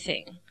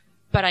everything,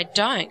 but I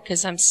don't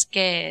because I'm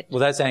scared.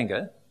 Well, that's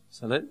anger.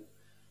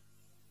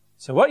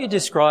 So what you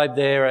described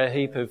there are a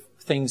heap of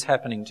things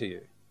happening to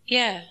you.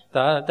 Yeah.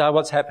 They're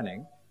what's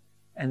happening,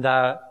 and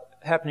they're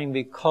happening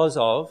because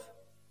of...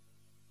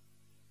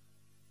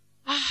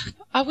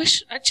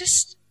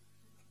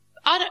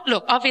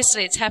 Look,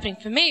 obviously it's happening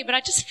for me, but I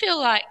just feel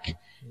like...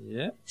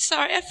 Yeah.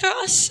 Sorry, I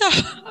feel so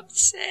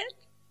upset.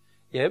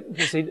 Yeah,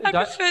 you see, I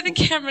prefer the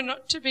camera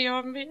not to be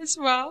on me as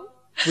well.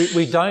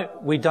 We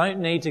don't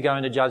need to go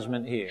into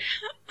judgment here.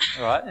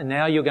 All right? And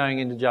now you're going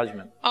into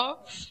judgment. Oh.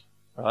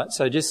 All right?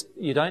 So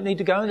you don't need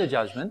to go into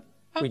judgment.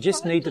 We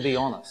just need to be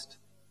honest.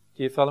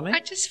 Do you follow me? I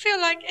just feel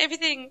like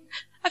everything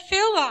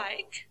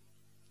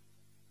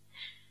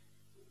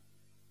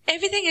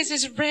is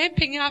just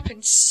ramping up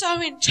and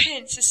so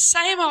intense. The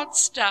same old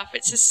stuff.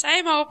 It's the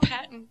same old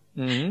pattern.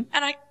 Mm-hmm.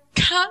 And I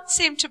can't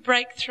seem to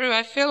break through.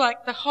 I feel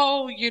like the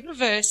whole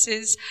universe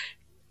is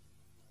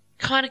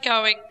kind of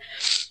going,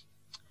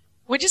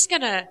 we're just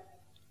going to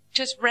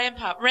just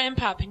ramp up,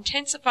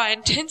 intensify.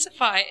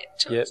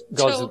 Yeah,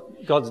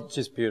 God's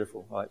just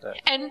beautiful like that.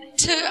 And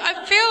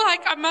I feel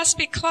like I must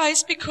be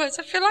close because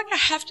I feel like I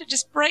have to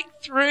just break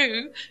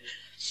through.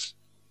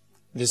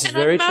 This is and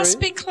very I must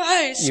true. be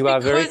close. You are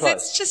very because close.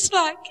 it's just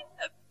like,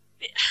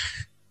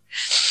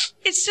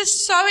 it's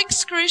just so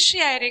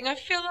excruciating. I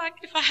feel like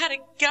if I had a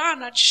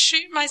gun, I'd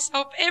shoot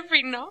myself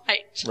every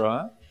night.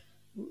 Right.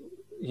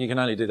 You can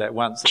only do that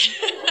once.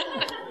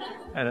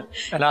 and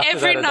after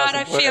every that, night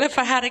I work. feel if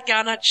I had a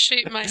gun, I'd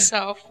shoot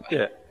myself.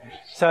 Yeah.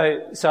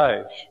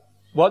 So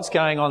what's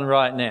going on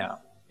right now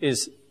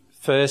is,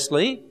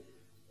 firstly,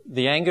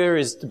 the anger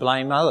is to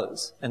blame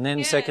others. And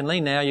then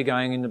secondly, now you're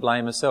going in to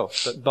blame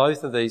yourself. But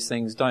both of these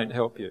things don't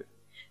help you.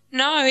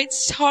 No,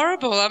 it's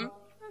horrible. I'm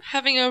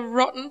having a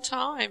rotten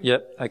time.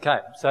 Yep. Okay.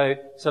 So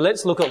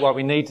let's look at what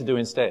we need to do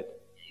instead.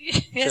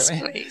 Yes,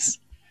 please.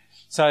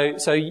 So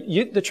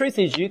the truth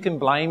is you can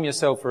blame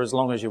yourself for as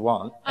long as you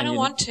want. I don't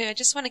want to. I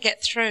just want to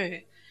get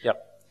through.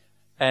 Yep.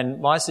 And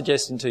my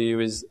suggestion to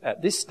you is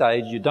at this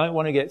stage you don't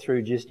want to get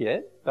through just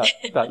yet,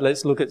 but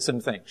let's look at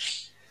some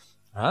things.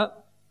 All right?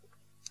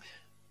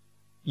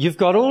 You've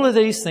got all of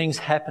these things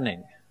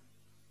happening,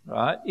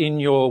 right, in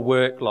your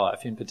work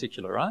life in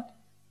particular, right?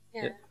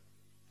 Yeah.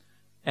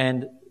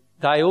 And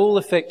they all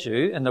affect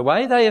you, and the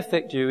way they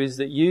affect you is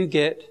that you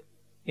get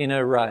in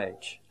a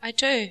rage. I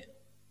do.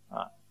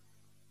 Right.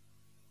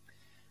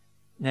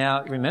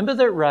 Now, remember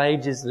that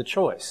rage is the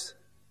choice.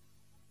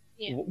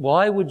 Yeah.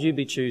 Why would you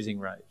be choosing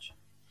rage?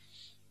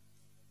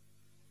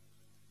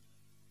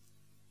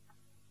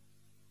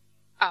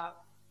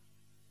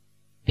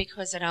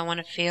 Because I don't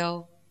want to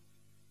feel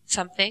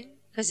something,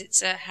 because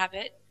it's a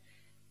habit.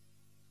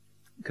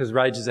 Because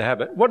rage is a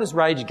habit. What does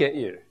rage get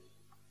you?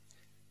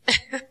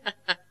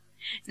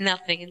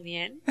 Nothing in the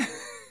end.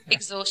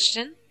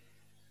 Exhaustion.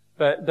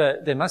 But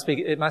it must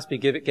be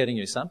getting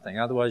you something.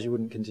 Otherwise, you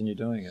wouldn't continue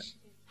doing it.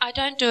 I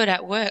don't do it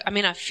at work. I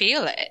mean, I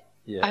feel it.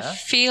 Yeah. I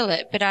feel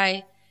it, but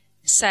I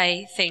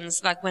say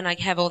things like when I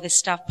have all this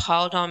stuff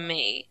piled on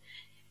me,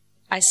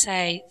 I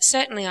say,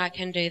 certainly I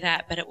can do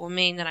that, but it will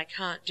mean that I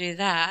can't do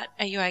that.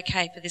 Are you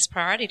okay for this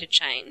priority to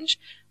change?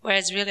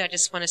 Whereas really I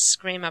just want to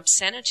scream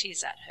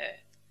obscenities at her.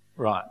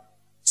 Right.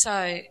 So,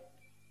 I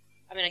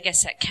mean, I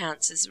guess that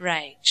counts as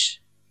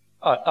rage.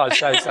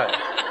 So.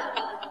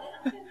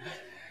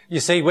 You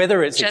see,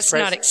 whether it's just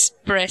not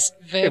expressed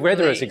verbally.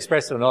 Whether it's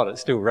expressed or not,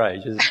 it's still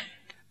rage, isn't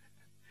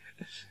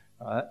it?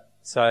 Right.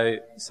 So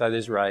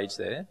there's rage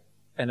there,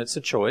 and it's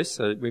a choice.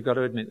 So we've got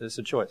to admit it's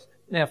a choice.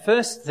 Now,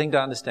 first thing to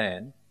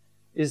understand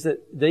is that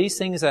these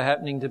things are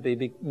happening to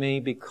me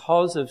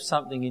because of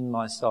something in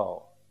my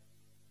soul.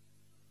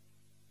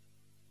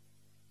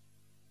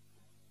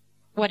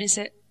 What is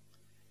it?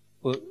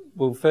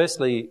 Well,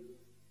 firstly,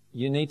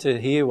 you need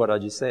to hear what I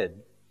just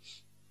said.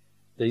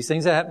 These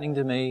things are happening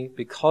to me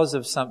because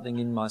of something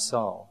in my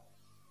soul.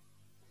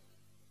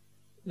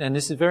 And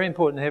this is very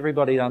important for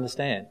everybody to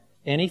understand.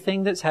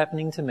 Anything that's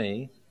happening to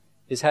me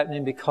is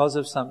happening because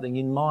of something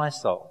in my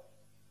soul.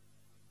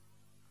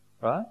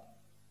 Right?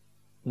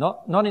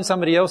 Not in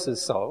somebody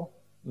else's soul,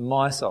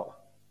 my soul.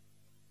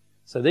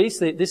 So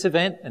this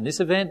event and this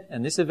event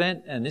and this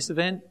event and this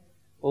event,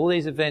 all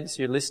these events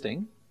you're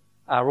listing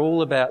are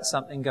all about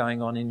something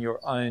going on in your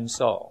own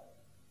soul.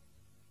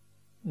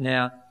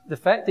 Now, the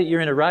fact that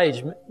you're in a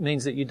rage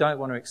means that you don't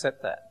want to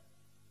accept that.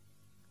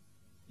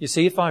 You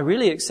see, if I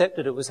really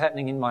accepted it was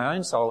happening in my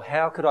own soul,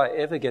 how could I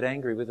ever get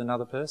angry with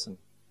another person?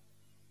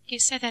 Can you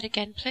say that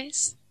again,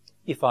 please?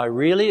 If I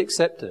really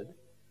accepted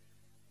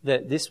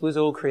that this was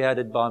all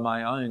created by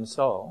my own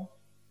soul,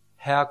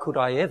 how could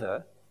I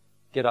ever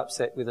get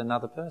upset with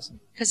another person?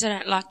 Because I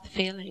don't like the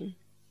feeling.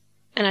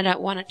 and I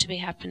don't want it to be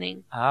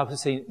happening.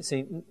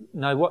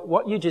 No,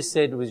 what you just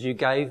said was you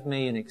gave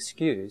me an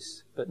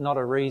excuse, but not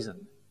a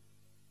reason.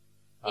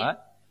 Right?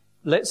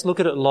 Let's look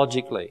at it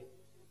logically.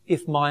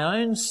 If my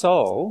own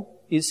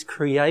soul is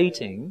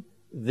creating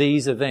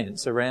these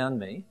events around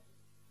me,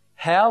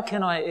 how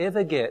can I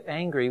ever get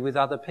angry with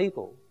other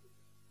people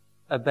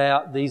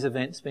about these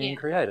events being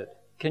created?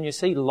 Can you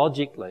see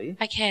logically?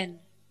 I can.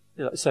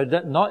 So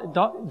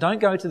don't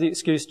go to the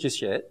excuse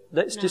just yet.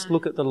 Let's just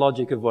look at the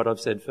logic of what I've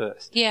said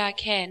first. Yeah, I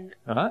can.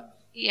 All right?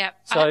 Yeah.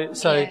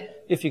 So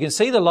if you can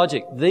see the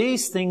logic,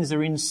 these things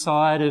are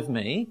inside of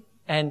me,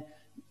 and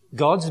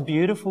God's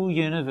beautiful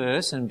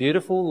universe and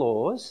beautiful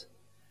laws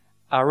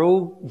are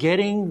all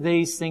getting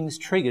these things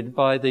triggered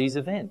by these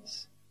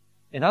events.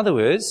 In other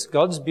words,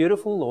 God's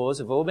beautiful laws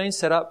have all been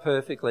set up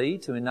perfectly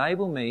to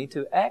enable me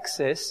to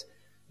access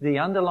the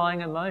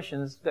underlying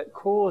emotions that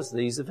cause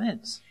these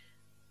events.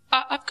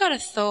 I've got a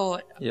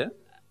thought Yeah?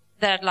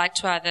 that I'd like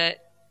to either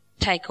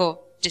take or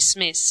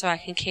dismiss so I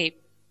can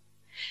keep.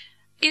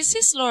 Is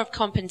this law of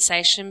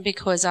compensation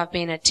because I've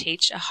been a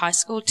high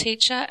school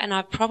teacher, and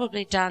I've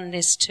probably done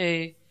this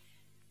to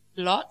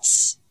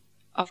lots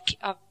of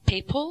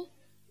people?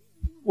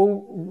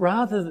 Well,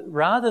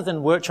 rather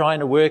than trying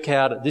to work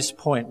out at this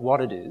point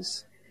what it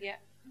is,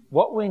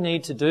 what we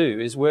need to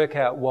do is work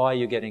out why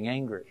you're getting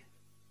angry.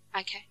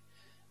 Okay.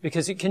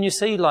 Because can you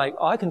see,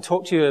 I can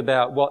talk to you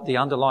about what the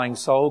underlying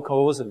soul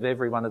cause of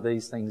every one of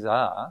these things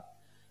are,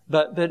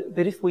 but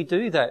if we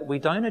do that, we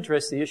don't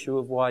address the issue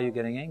of why you're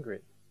getting angry,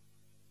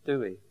 do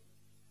we?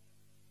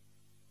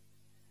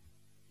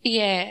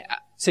 Yeah.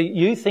 See,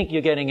 you think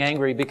you're getting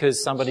angry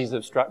because somebody's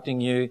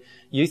obstructing you.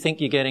 You think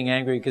you're getting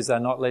angry because they're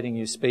not letting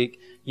you speak.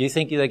 You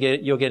think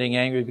you're getting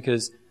angry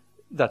because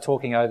they're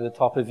talking over the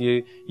top of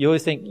you. You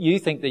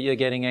think that you're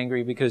getting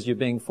angry because you're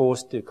being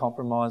forced to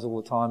compromise all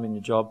the time in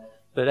your job.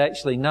 But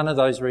actually, none of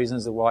those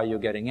reasons are why you're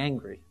getting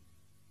angry.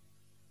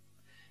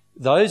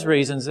 Those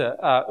reasons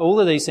all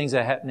of these things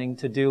are happening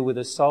to deal with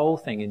a soul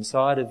thing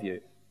inside of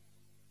you.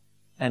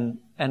 And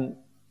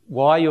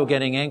why you're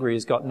getting angry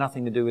has got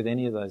nothing to do with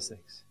any of those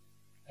things.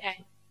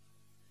 Okay.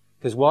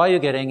 Because why you're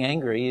getting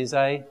angry is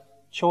a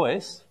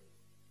choice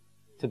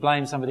to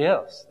blame somebody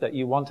else that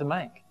you want to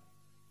make.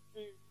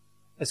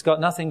 It's got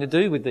nothing to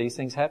do with these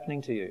things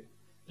happening to you.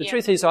 The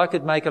truth is, I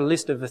could make a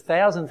list of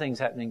 1,000 things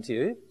happening to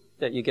you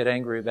that you get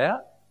angry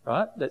about,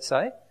 right, let's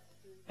say,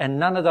 and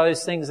none of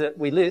those things that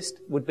we list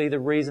would be the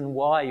reason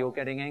why you're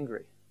getting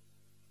angry.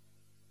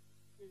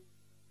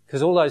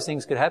 Because all those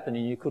things could happen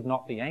and you could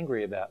not be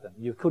angry about them.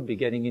 You could be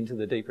getting into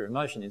the deeper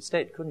emotion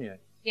instead, couldn't you?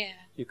 Yeah.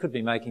 You could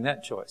be making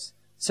that choice.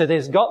 So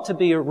there's got to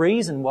be a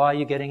reason why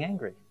you're getting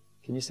angry.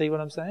 Can you see what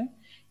I'm saying?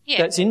 Yeah.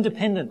 That's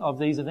independent of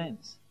these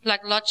events.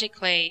 Like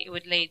logically, it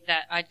would lead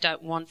that I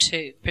don't want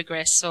to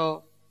progress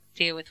or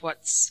deal with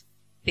what's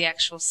the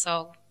actual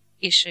soul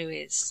issue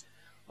is.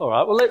 All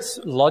right, well, let's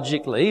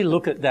logically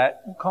look at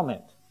that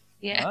comment.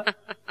 Yeah. Right?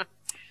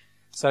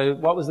 So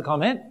what was the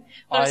comment?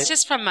 Well, it's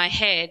just from my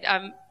head.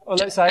 Well,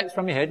 let's say it's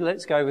from your head.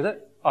 Let's go with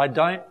it. I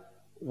don't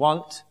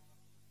want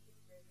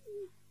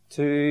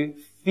to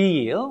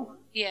feel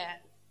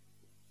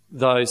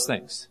those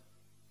things.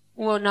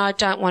 Well, no, I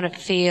don't want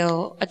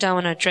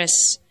to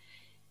address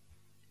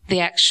the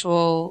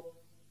actual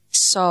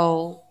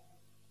soul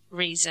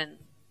reason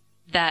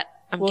that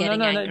I'm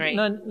getting angry.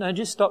 No,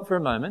 just stop for a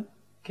moment.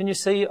 Can you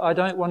see I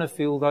don't want to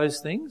feel those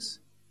things?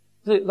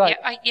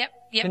 Yep.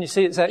 Can you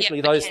see it's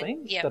actually those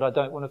things that I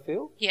don't want to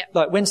feel? Yeah.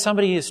 Like when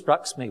somebody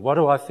instructs me, what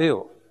do I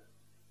feel?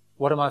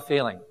 What am I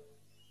feeling?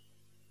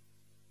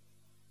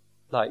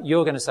 Like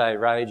you're going to say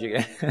rage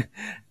again,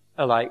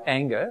 or like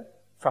anger,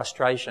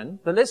 frustration.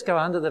 But let's go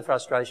under the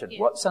frustration. Yeah.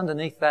 What's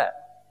underneath that?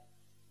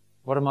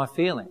 What am I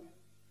feeling?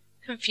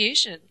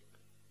 Confusion.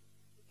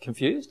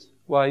 Confused?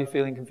 Why are you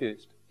feeling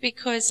confused?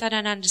 Because I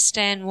don't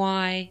understand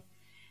why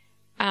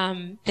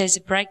there's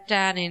a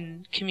breakdown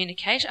in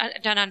communication. I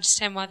don't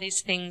understand why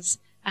these things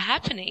are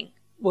happening.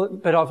 Well,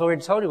 but I've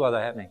already told you why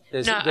they're happening.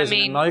 There's an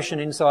emotion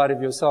inside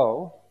of your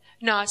soul.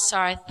 No,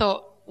 sorry. I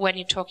thought when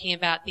you're talking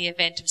about the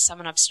event of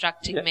someone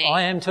obstructing me.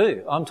 I am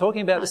too. I'm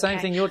talking about the same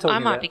thing you're talking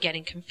about. I might be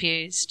getting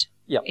confused.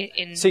 Yeah.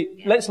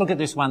 Let's look at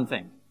this one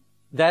thing.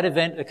 That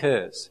event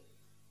occurs.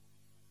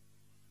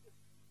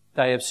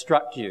 They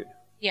obstruct you.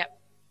 Yep.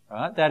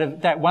 Right?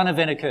 That one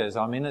event occurs.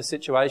 I'm in a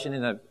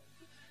situation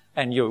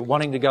and you're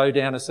wanting to go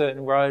down a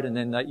certain road and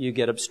then you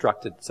get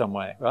obstructed some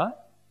way, right?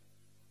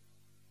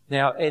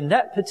 Now, in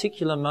that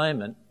particular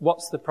moment,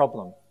 what's the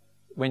problem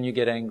when you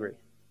get angry?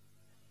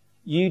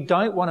 You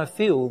don't want to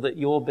feel that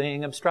you're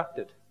being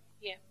obstructed.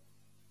 Yeah.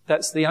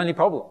 That's the only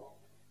problem.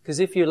 Because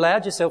if you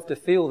allowed yourself to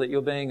feel that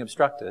you're being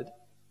obstructed,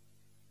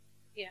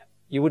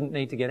 you wouldn't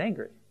need to get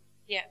angry.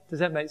 Yeah. Does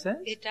that make sense?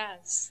 It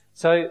does.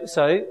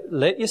 So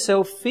let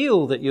yourself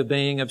feel that you're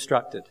being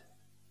obstructed.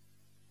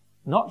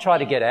 Not try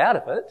to get out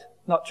of it,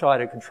 not try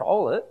to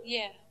control it.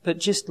 Yeah. But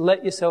just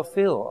let yourself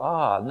feel,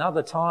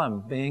 another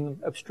time being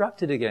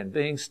obstructed again,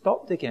 being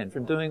stopped again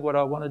from doing what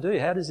I want to do.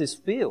 How does this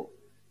feel?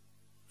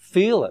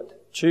 Feel it.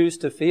 Choose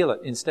to feel it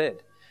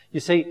instead. You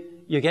see,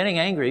 you're getting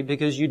angry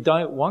because you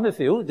don't want to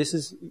feel. This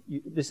is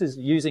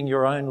using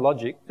your own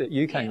logic that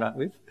you came up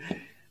with.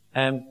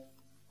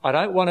 I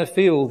don't want to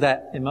feel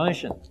that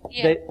emotion.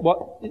 Yeah. That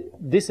what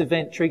this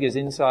event triggers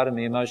inside of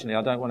me emotionally,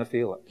 I don't want to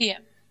feel it. Yeah.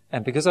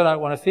 And because I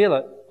don't want to feel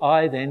it,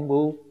 I then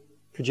will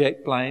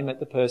project blame at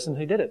the person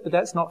who did it. But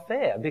that's not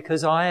fair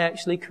because I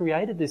actually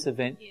created this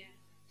event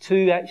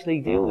to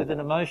actually deal with an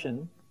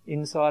emotion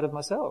inside of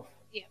myself.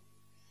 Yeah.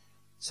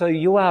 So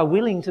you are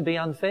willing to be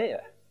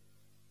unfair.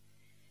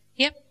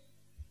 Yep.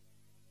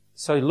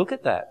 So look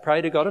at that.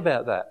 Pray to God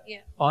about that. Yeah.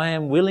 I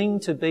am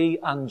willing to be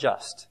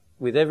unjust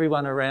with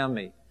everyone around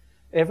me.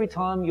 Every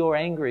time you're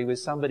angry with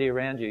somebody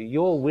around you,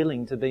 you're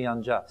willing to be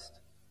unjust.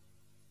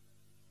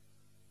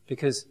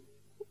 Because,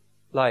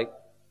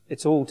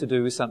 it's all to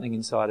do with something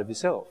inside of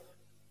yourself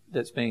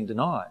that's being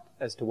denied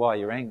as to why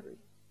you're angry.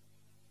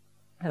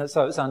 And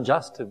so it's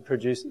unjust to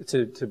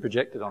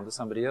project it onto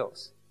somebody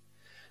else.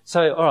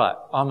 So, all right,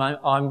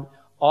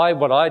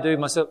 what I do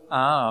myself,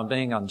 I'm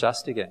being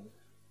unjust again.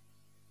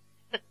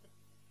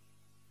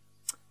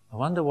 I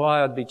wonder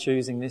why I'd be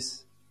choosing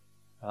this,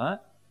 right?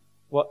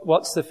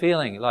 What's the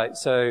feeling? I'll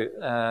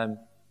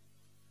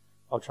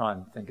try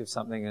and think of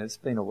something. It's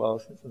been a while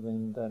since I've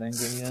been that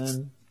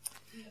angry.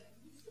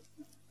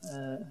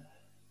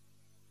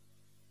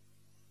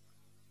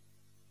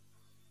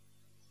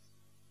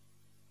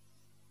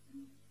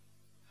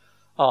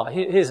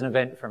 Here's an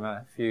event from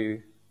a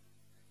few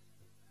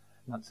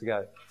months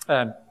ago.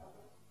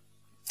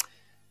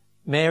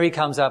 Mary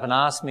comes up and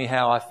asks me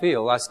how I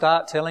feel. I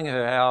start telling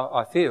her how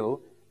I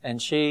feel,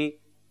 and she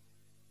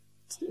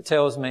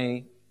tells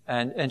me,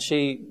 and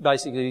she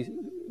basically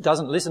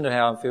doesn't listen to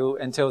how I feel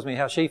and tells me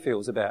how she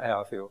feels about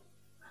how I feel.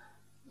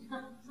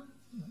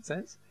 Make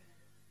sense?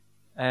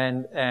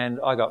 And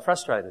I got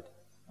frustrated.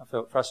 I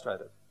felt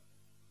frustrated.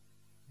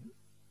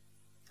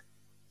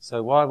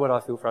 So why would I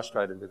feel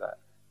frustrated with that?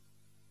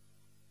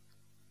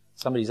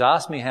 Somebody's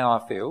asked me how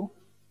I feel,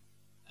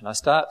 and I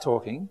start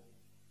talking,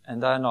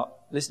 and they're not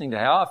listening to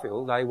how I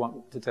feel. They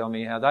want to tell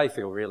me how they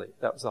feel, really.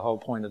 That was the whole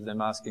point of them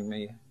asking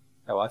me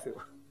how I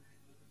feel.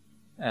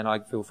 And I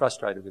feel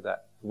frustrated with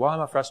that. Why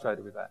am I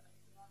frustrated with that?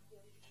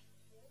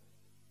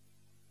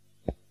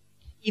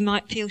 You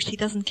might feel she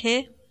doesn't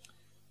care.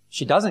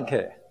 She doesn't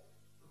care.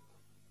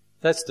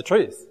 That's the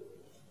truth.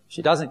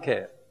 She doesn't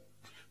care.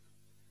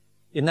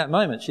 In that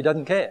moment, she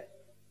doesn't care,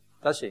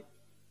 does she?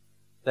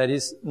 That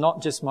is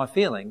not just my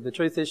feeling. The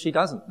truth is she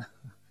doesn't.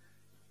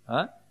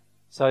 Right?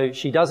 So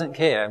she doesn't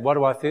care. What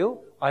do I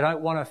feel? I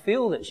don't want to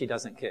feel that she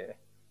doesn't care.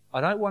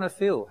 I don't want to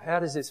feel. How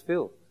does this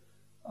feel?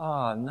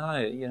 Oh,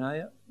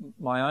 no,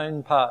 my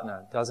own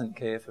partner doesn't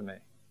care for me.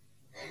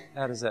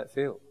 How does that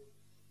feel?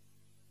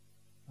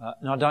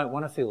 And I don't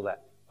want to feel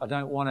that. I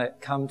don't want to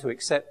come to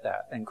accept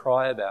that and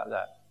cry about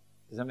that.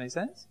 Does that make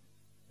sense?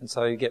 And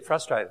so you get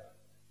frustrated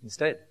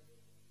instead.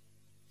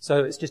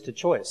 So it's just a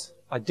choice.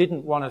 I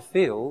didn't want to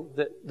feel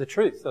the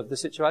truth of the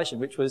situation,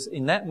 which was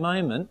in that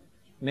moment,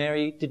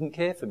 Mary didn't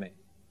care for me.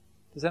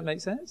 Does that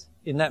make sense?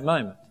 In that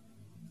moment.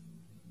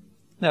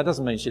 Now, it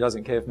doesn't mean she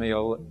doesn't care for me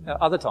all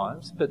other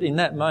times, but in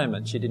that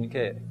moment, she didn't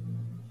care.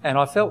 And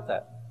I felt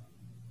that.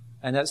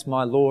 And that's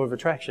my law of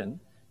attraction.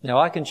 Now,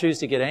 I can choose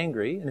to get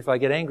angry, and if I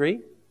get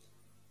angry,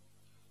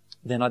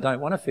 then I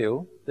don't want to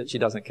feel that she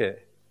doesn't care.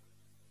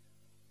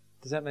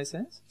 Does that make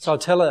sense? So I'll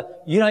tell her,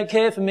 you don't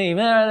care for me,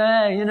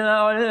 and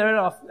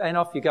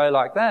off you go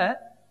like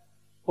that.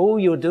 All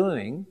you're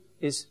doing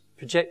is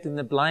projecting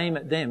the blame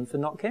at them for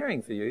not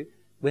caring for you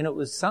when it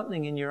was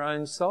something in your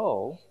own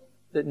soul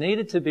that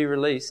needed to be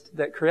released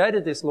that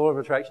created this law of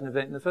attraction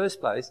event in the first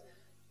place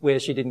where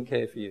she didn't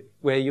care for you,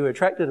 where you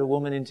attracted a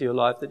woman into your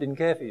life that didn't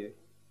care for you.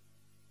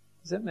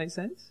 Does that make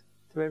sense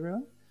to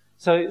everyone?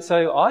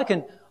 So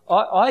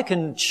I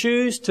can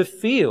choose to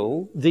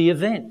feel the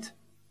event,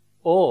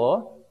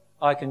 or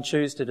I can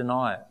choose to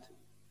deny it.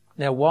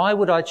 Now, why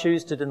would I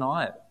choose to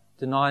deny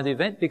the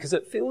event? Because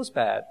it feels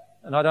bad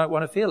and I don't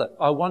want to feel it.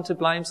 I want to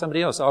blame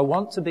somebody else. I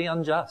want to be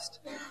unjust.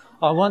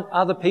 I want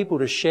other people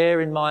to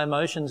share in my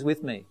emotions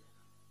with me.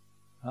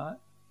 Right?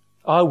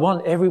 I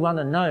want everyone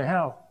to know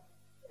how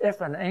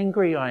effing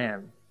angry I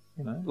am.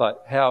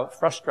 How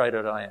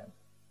frustrated I am.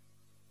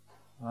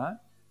 Right?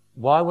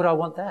 Why would I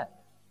want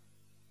that?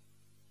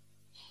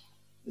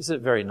 Is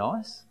it very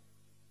nice?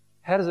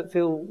 How does it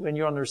feel when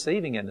you're on the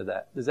receiving end of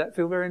that? Does that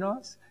feel very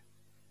nice?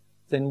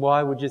 Then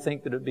why would you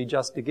think that it'd be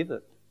just to give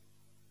it?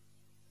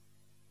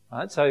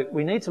 Right? So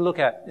we need to look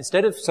at,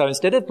 instead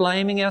of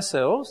blaming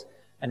ourselves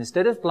and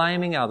instead of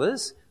blaming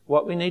others,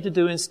 what we need to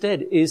do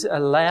instead is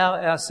allow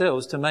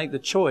ourselves to make the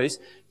choice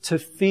to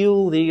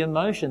feel the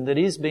emotion that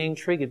is being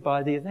triggered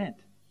by the event.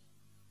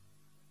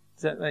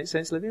 Does that make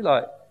sense, Livy?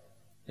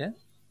 Yeah?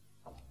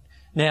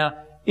 Now,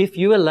 if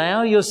you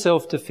allow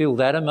yourself to feel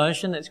that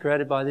emotion that's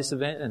created by this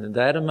event and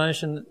that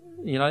emotion,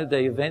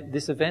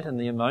 this event and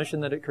the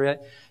emotion that it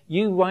creates,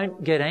 you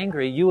won't get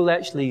angry. You will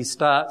actually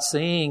start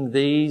seeing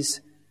these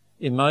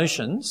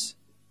emotions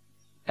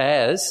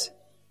as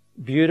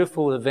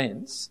beautiful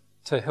events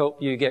to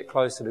help you get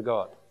closer to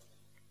God.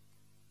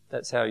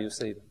 That's how you'll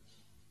see them.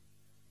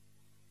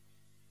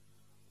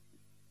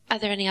 Are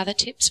there any other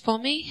tips for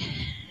me?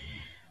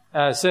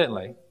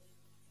 Certainly.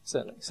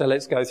 So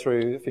let's go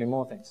through a few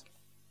more things.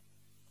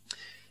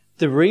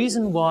 The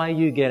reason why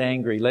you get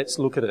angry, let's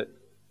look at it.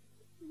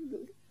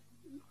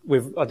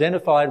 We've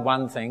identified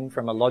one thing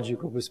from a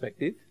logical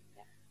perspective,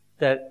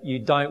 that you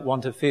don't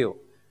want to feel.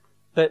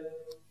 But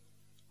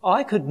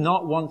I could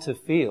not want to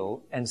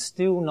feel and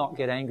still not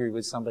get angry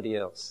with somebody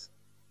else.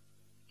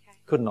 Okay.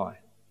 Couldn't I?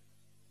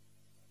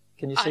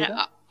 Can you see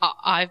that?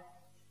 I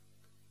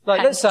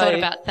Like, hadn't let's thought say,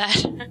 about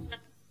that.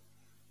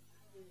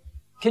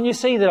 can you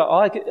see that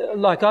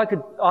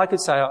I could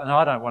say, no,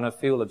 I don't want to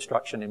feel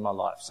obstruction in my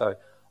life, so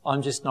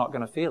I'm just not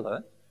going to feel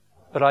it.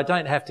 But I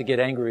don't have to get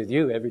angry with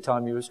you every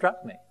time you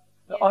obstruct me.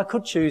 I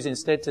could choose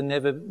instead to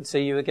never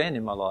see you again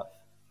in my life.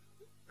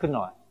 Couldn't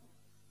I?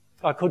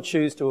 I could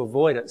choose to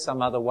avoid it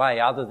some other way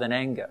other than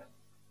anger.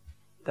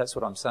 That's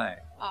what I'm saying.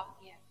 Oh,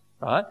 yeah.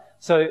 Right?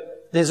 So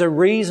there's a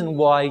reason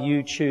why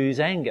you choose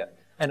anger.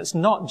 And it's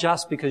not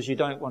just because you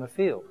don't want to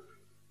feel.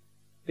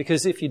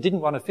 Because if you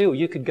didn't want to feel,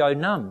 you could go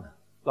numb,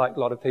 like a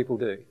lot of people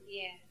do.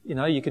 Yeah. You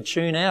know, you could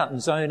tune out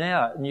and zone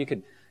out, and you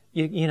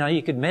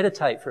could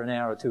meditate for an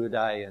hour or two a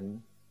day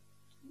and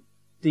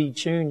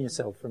detune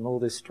yourself from all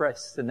this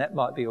stress, and that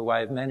might be a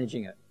way of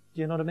managing it.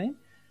 Do you know what I mean?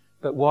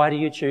 But why do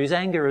you choose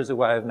anger as a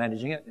way of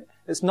managing it?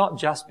 It's not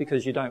just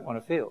because you don't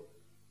want to feel.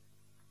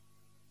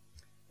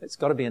 It's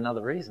got to be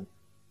another reason.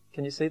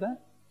 Can you see that?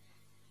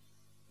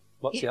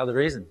 What's the other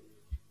reason?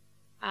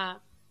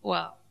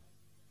 Well,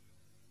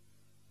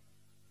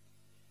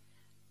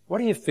 What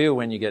do you feel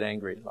when you get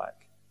angry, like?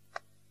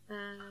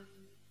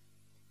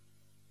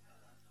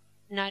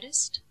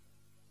 noticed.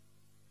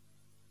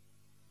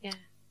 Yeah.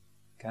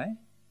 Okay?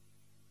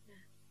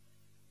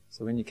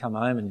 So when you come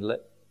home and you let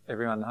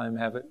everyone home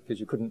have it because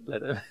you couldn't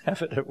let them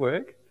have it at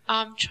work?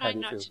 I'm trying do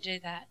you not feel? to do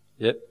that.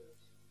 Yep.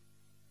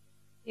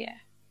 Yeah.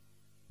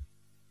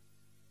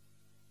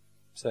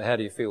 So how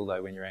do you feel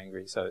though when you're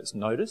angry? So it's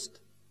noticed.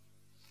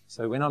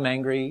 So when I'm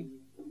angry,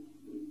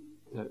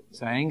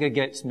 so anger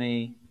gets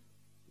me,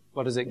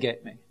 what does it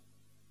get me?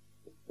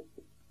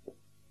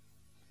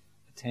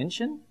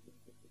 Attention?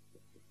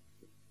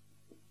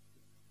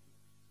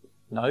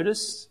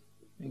 Notice?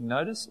 Being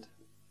noticed?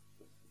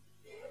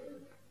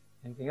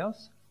 Anything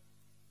else?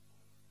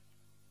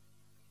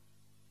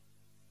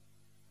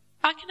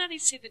 I can only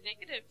see the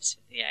negatives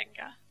with the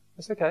anger.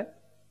 That's okay.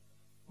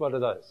 What are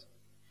those?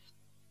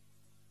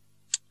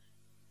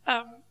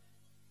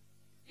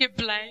 You're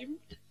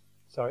blamed.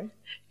 Sorry?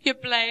 You're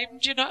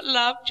blamed. You're not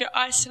loved. You're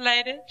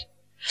isolated.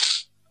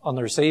 On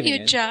the receiving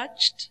You're end.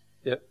 judged.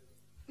 Yep.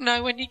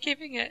 No, when you're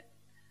giving it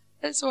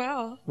as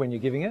well. When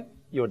you're giving it,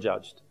 you're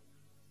judged.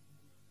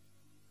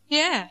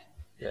 Yeah.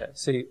 Yeah.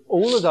 See,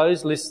 all of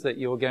those lists that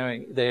you're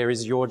going, there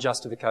is your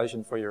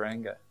justification for your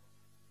anger.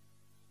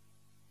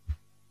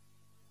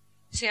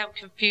 See, I'm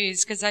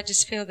confused because I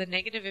just feel the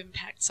negative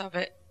impacts of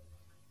it.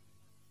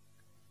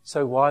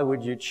 So why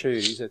would you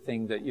choose a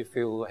thing that you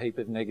feel a heap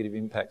of negative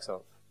impacts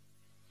of?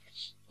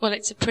 Well,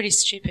 it's a pretty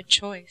stupid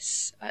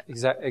choice.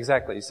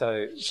 Exactly.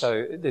 So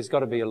there's got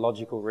to be a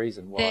logical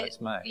reason why it's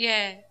made.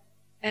 Yeah.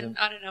 And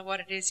I don't know what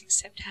it is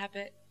except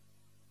habit.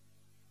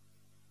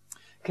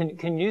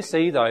 Can you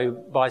see though,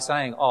 by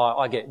saying,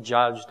 I get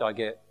judged,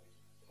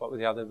 what were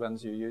the other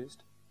ones you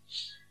used?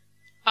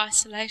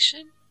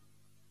 Isolation.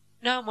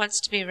 No one wants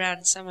to be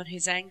around someone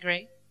who's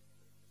angry.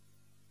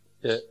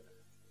 Yeah.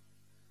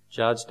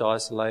 Judged,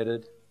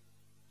 isolated,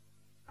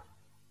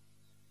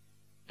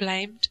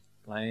 Blamed.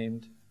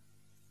 blamed,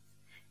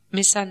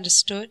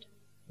 Misunderstood.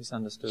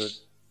 misunderstood.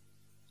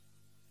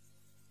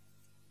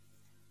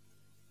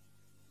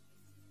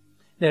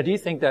 Now, do you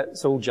think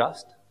that's all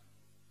just?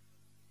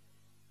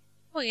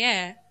 Well,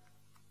 yeah.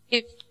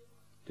 Do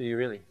you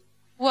really?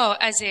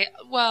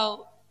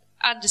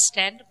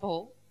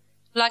 Understandable.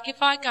 Like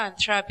if I go and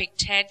throw a big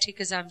tantrum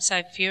because I'm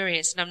so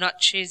furious and I'm not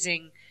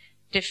choosing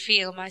to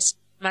feel my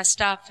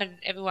stuff and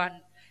everyone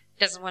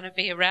doesn't want to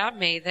be around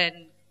me,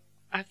 then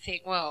I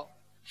think, well,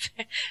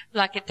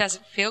 like it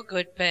doesn't feel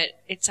good, but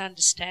it's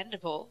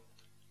understandable,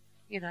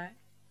 you know.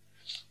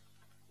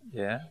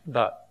 Yeah,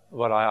 but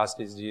what I asked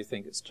is, do you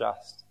think it's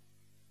just?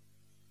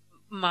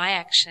 My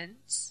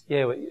actions.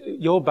 Yeah, well,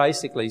 you're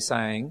basically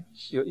saying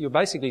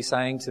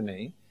to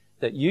me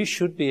that you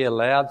should be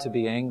allowed to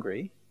be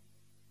angry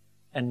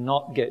and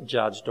not get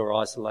judged or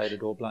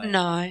isolated or blamed.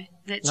 No,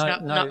 that's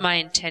not my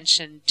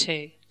intention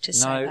to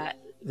say that.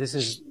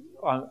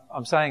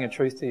 I'm saying a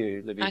truth to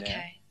you, Libby. Okay.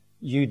 Now.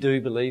 You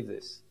do believe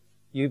this.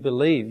 You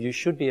believe you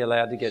should be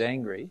allowed to get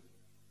angry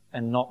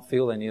and not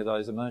feel any of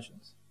those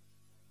emotions.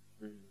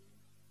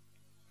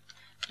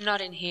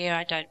 Not in here,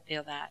 I don't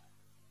feel that.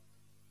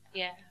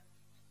 Yeah.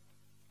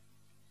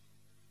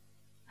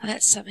 Well,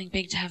 that's something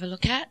big to have a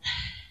look at.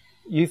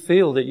 You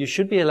feel that you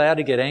should be allowed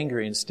to get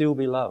angry and still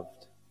be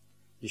loved.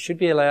 You should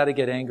be allowed to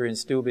get angry and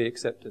still be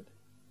accepted.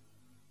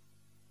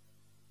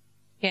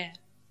 Yeah.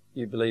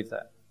 You believe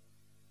that.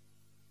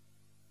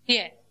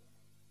 Yeah.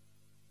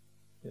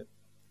 Yep.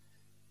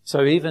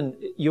 So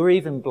you're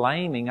even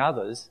blaming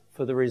others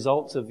for the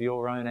results of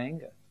your own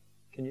anger.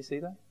 Can you see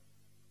that?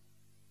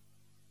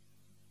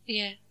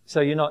 Yeah. So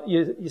you're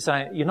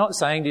not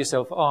saying to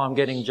yourself, oh, I'm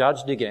getting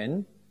judged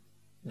again.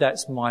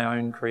 That's my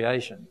own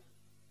creation.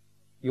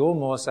 You're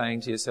more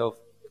saying to yourself,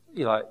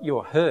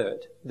 you're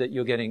hurt that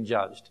you're getting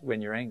judged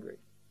when you're angry.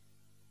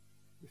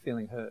 You're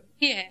feeling hurt.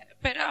 Yeah,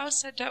 but I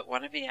also don't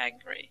want to be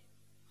angry.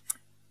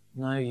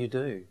 No, you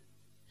do.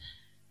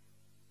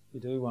 You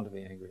do want to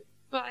be angry.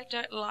 But I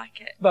don't like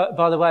it. But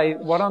by the way,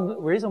 the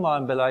reason why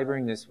I'm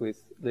belabouring this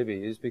with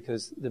Libby is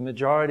because the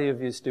majority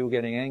of you still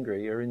getting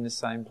angry are in the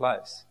same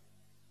place,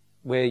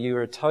 where you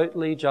are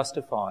totally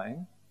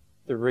justifying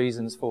the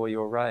reasons for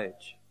your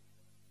rage.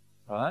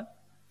 Right?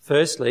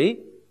 Firstly,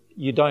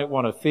 you don't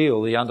want to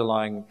feel the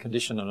underlying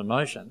condition and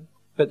emotion,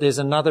 but there's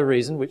another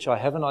reason which I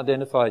haven't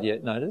identified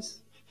yet, notice.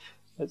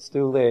 It's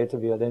still there to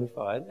be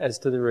identified as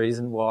to the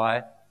reason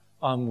why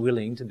I'm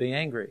willing to be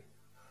angry.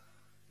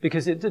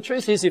 Because the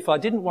truth is, if I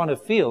didn't want to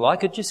feel, I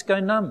could just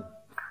go numb,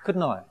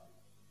 couldn't I?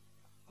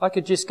 I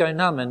could just go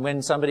numb, and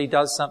when somebody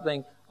does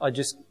something, I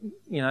just,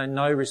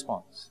 no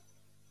response.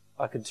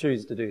 I could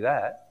choose to do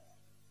that,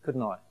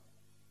 couldn't I?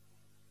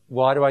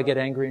 Why do I get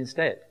angry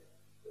instead?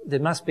 There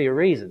must be a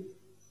reason,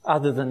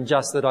 other than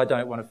just that I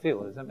don't want to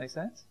feel. Does that make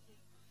sense?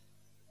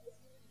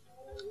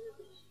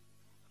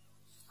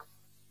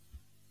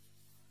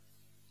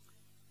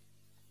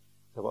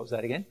 So what was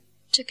that again?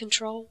 To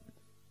control.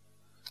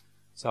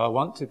 So I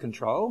want to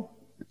control.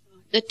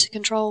 To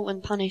control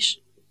and punish.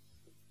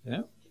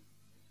 Yeah.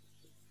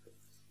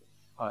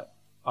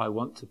 I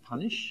want to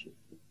punish.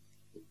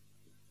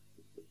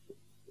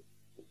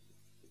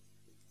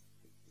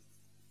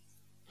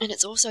 And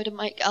it's also to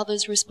make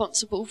others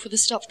responsible for the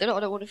stuff that I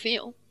don't want to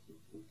feel.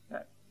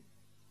 Okay.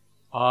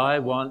 I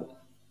want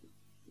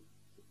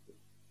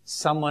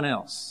someone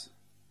else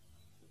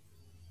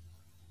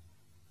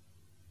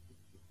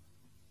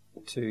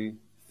to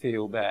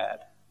feel bad.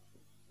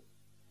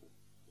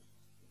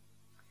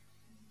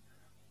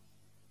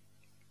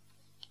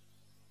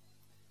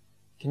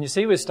 Can you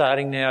see we're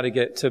starting now to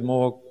get to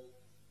more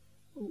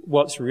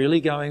what's really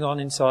going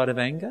on inside of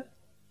anger?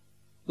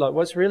 Like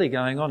what's really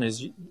going on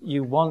is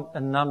you want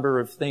a number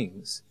of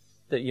things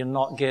that you're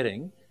not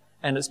getting,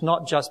 and it's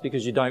not just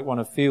because you don't want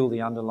to feel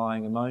the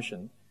underlying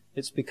emotion.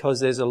 It's because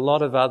there's a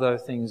lot of other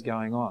things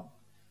going on.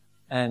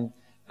 And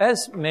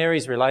as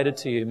Mary's related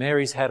to you,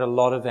 Mary's had a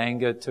lot of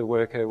anger to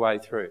work her way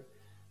through.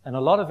 And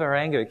a lot of her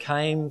anger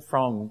comes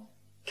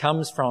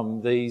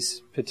from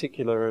these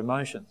particular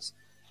emotions.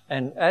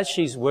 And as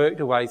she's worked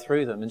her way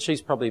through them, and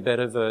she's probably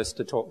better versed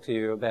to talk to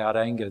you about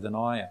anger than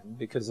I am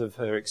because of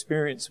her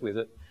experience with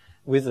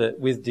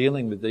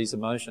dealing with these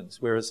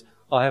emotions, whereas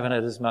I haven't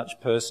had as much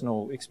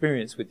personal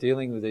experience with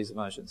dealing with these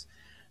emotions.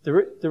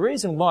 The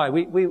reason why,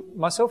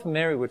 myself and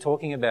Mary were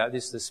talking about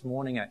this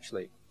morning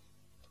actually.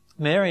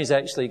 Mary's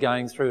actually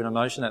going through an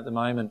emotion at the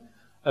moment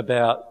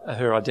about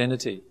her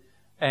identity,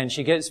 and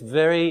she gets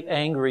very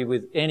angry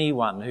with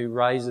anyone who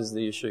raises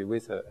the issue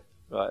with her,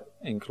 right,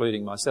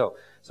 including myself.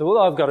 So all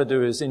I've got to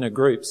do is in a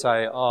group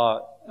say,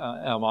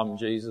 I'm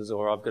Jesus,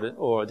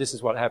 or this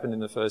is what happened in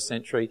the first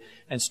century,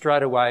 and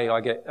straight away I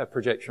get a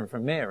projection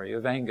from Mary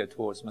of anger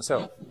towards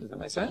myself. Does that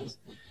make sense?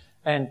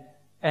 And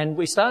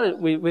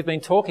we've been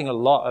talking a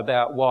lot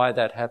about why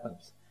that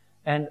happens.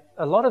 And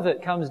a lot of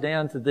it comes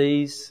down to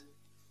these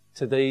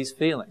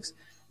feelings.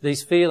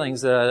 These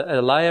feelings are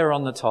a layer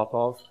on the top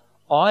of,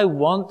 I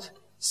want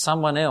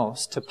someone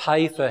else to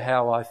pay for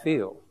how I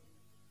feel.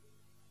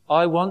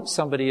 I want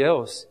somebody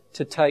else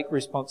to take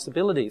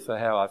responsibility for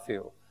how I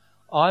feel.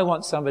 I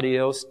want somebody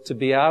else to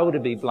be able to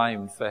be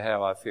blamed for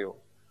how I feel.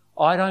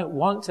 I don't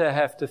want to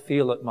have to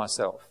feel it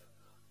myself.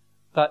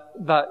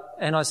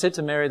 And I said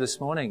to Mary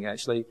this morning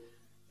actually,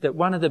 that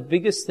one of the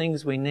biggest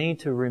things we need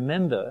to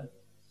remember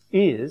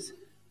is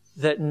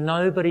that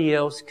nobody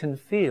else can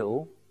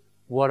feel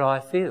what I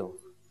feel.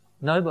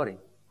 Nobody.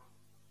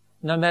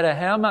 No matter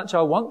how much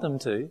I want them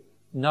to,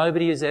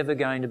 nobody is ever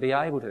going to be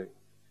able to.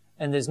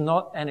 And there's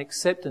not an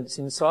acceptance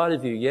inside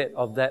of you yet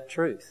of that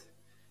truth.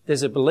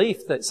 There's a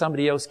belief that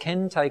somebody else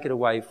can take it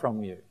away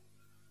from you,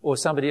 or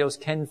somebody else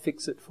can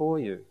fix it for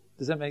you.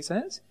 Does that make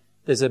sense?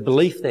 There's a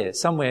belief there,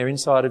 somewhere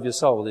inside of your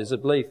soul, there's a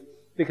belief.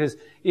 Because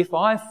if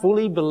I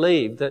fully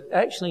believe that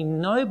actually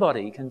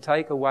nobody can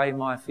take away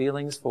my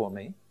feelings for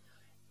me,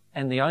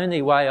 and the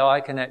only way I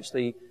can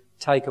actually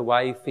take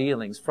away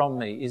feelings from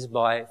me is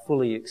by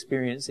fully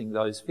experiencing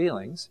those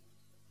feelings,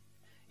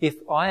 if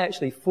I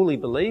actually fully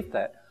believe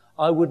that,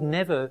 I would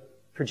never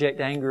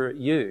project anger at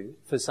you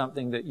for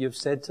something that you've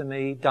said to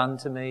me, done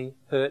to me,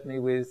 hurt me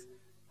with,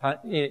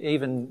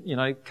 even,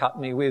 cut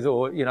me with,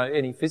 or,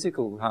 any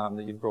physical harm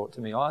that you've brought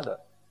to me either.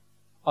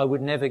 I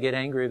would never get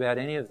angry about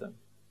any of them.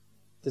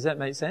 Does that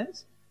make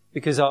sense?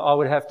 Because I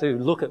would have to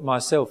look at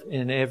myself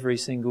in every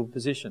single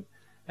position.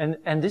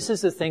 And this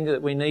is the thing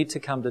that we need to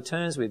come to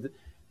terms with.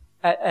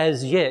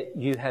 As yet,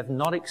 you have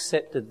not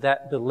accepted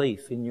that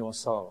belief in your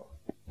soul.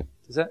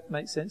 Does that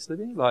make sense,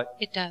 Libby?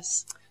 It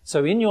does.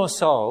 So in your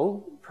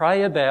soul,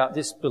 pray about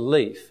this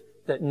belief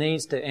that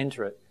needs to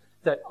enter it,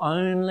 that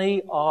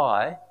only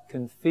I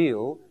can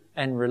feel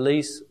and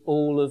release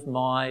all of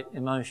my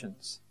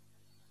emotions.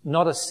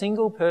 Not a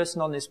single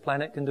person on this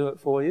planet can do it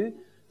for you.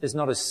 There's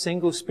not a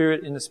single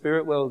spirit in the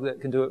spirit world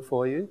that can do it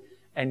for you.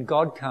 And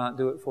God can't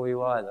do it for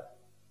you either.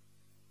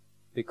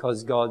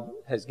 Because God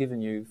has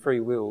given you free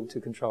will to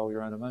control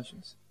your own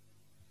emotions.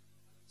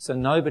 So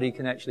nobody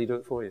can actually do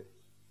it for you.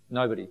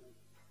 Nobody.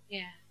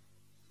 Yeah.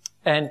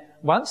 And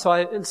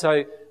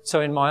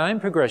so in my own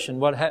progression,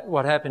 what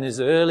happened is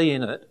early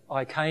in it,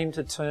 I came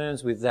to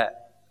terms with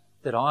that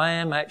I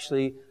am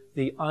actually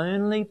the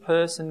only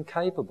person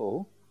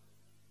capable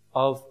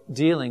of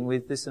dealing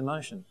with this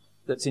emotion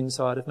that's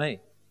inside of me.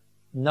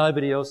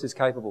 Nobody else is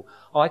capable.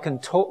 I can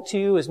talk to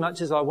you as much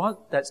as I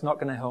want. That's not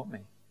going to help me.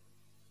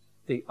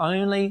 The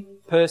only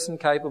person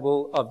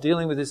capable of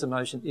dealing with this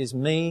emotion is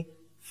me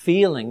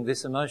feeling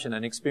this emotion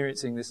and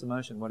experiencing this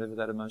emotion, whatever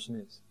that emotion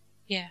is.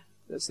 Yeah.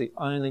 That's the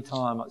only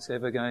time it's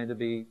ever going to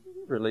be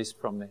released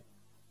from me.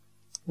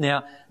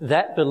 Now,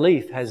 that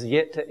belief has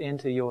yet to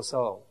enter your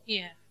soul.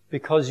 Yeah.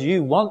 Because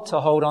you want to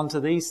hold on to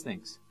these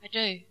things. I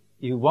do.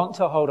 You want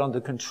to hold on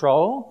to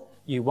control.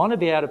 You want to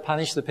be able to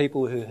punish the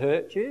people who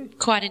hurt you.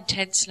 Quite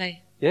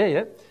intensely.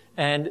 Yeah.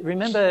 And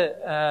remember,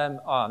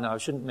 I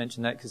shouldn't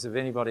mention that because if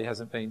anybody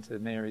hasn't been to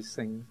Mary's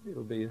thing,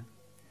 it'll be...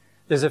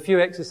 There's a few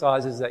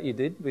exercises that you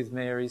did with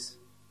Mary's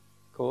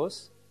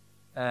course.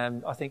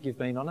 I think you've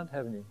been on it,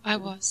 haven't you? I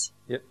was.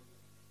 Yep.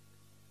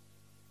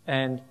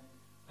 And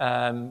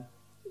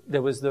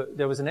there was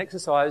an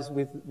exercise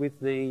with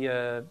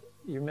the...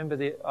 you remember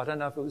I don't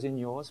know if it was in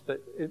yours,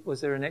 but was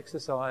there an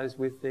exercise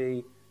with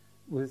the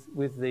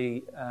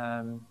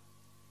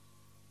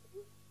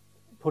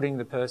putting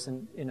the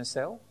person in a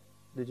cell?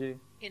 Did you?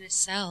 In a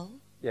cell?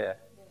 Yeah.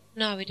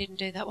 No, we didn't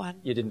do that one.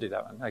 You didn't do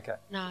that one, okay.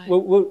 No.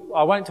 Well,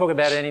 I won't talk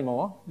about it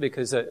anymore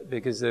because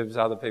there's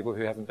other people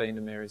who haven't been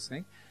to Mary's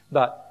thing,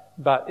 but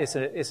it's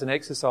an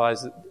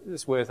exercise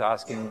that's worth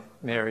asking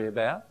Mary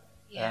about,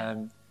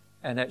 and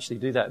actually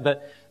do that.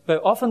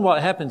 But often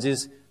what happens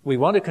is we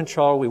want to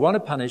control, we want to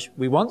punish,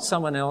 we want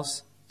someone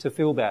else to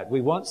feel bad.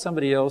 We want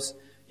somebody else,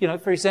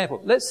 for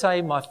example, let's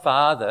say my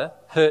father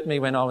hurt me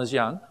when I was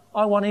young.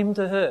 I want him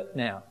to hurt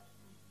now.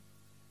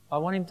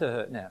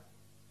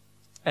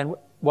 And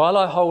while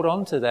I hold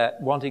on to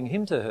that, wanting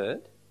him to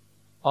hurt,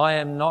 I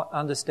am not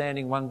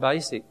understanding one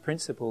basic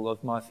principle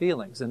of my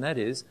feelings, and that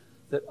is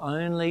that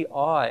only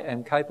I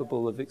am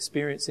capable of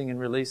experiencing and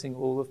releasing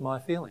all of my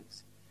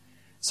feelings.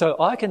 So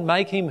I can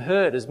make him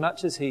hurt as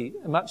much as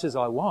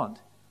I want,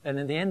 and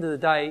at the end of the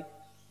day,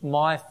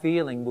 my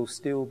feeling will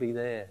still be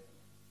there.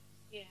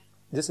 Yeah.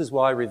 This is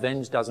why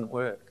revenge doesn't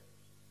work.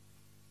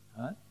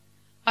 Right?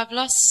 I've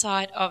lost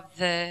sight of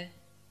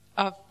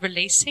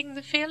releasing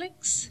the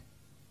feelings.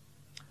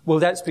 Well,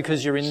 that's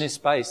because you're in this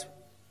space.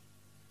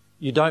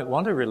 You don't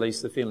want to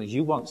release the feelings.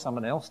 You want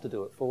someone else to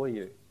do it for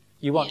you.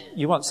 You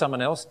want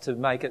someone else to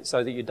make it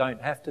so that you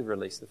don't have to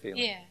release the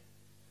feelings. Yeah.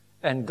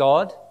 And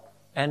God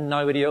and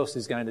nobody else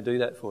is going to do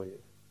that for you.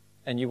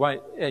 And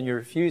you're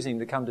refusing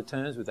to come to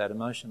terms with that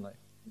emotionally.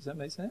 Does that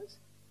make sense?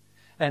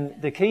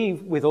 And the key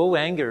with all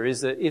anger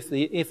is that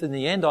if in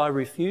the end I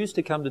refuse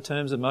to come to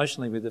terms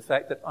emotionally with the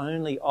fact that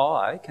only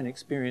I can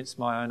experience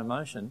my own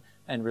emotion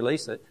and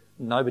release it,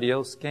 nobody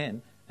else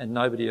can, and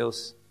nobody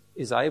else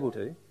is able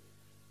to,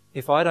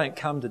 if I don't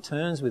come to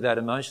terms with that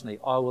emotionally,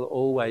 I will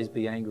always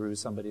be angry with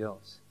somebody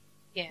else.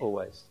 Yeah.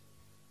 Always.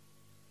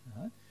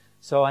 Right?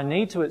 So I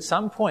need to at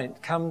some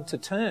point come to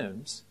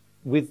terms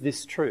with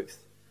this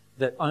truth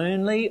that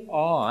only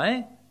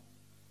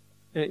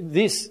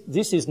this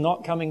is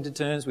not coming to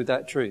terms with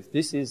that truth.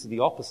 This is the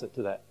opposite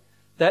to that.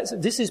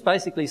 This is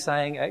basically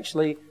saying,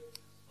 actually,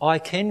 I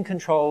can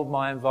control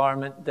my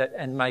environment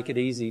and make it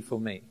easy for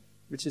me,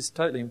 which is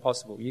totally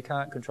impossible. You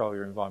can't control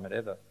your environment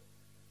ever.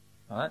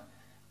 Right?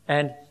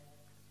 And,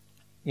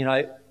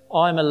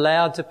 I'm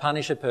allowed to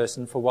punish a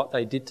person for what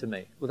they did to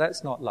me. Well,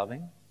 that's not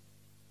loving.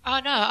 Oh,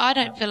 no, I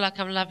don't feel like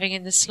I'm loving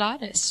in the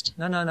slightest.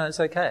 No, it's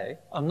okay.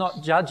 I'm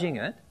not judging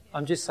it.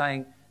 I'm just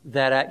saying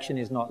that action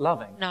is not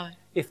loving. No.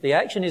 If the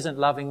action isn't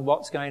loving,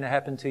 what's going to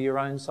happen to your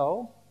own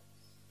soul?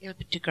 It'll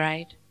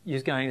degrade.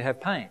 You're going to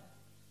have pain.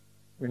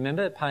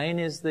 Remember, pain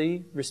is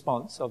the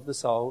response of the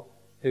soul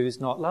who's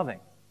not loving.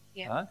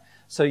 Yeah. Right?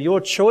 So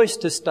your choice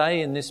to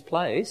stay in this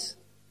place,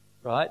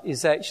 right,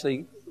 is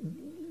actually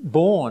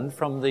born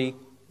from the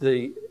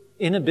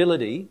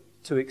inability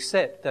to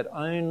accept that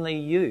only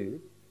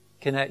you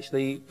can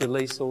actually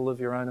release all of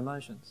your own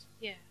emotions.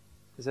 Yeah.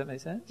 Does that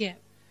make sense? Yeah.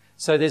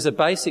 So there's a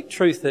basic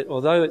truth that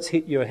although it's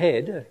hit your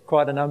head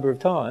quite a number of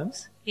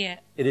times, yeah,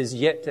 it is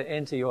yet to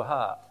enter your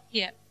heart.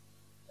 Yeah.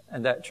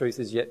 And that truth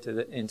is yet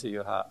to enter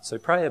your heart. So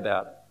pray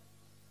about it.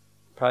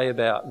 Pray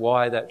about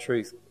why that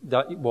truth,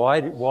 why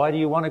do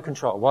you want to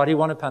control? Why do you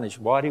want to punish?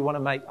 Why do you want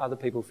to make other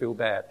people feel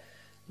bad?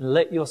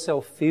 Let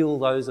yourself feel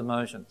those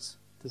emotions.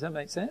 Does that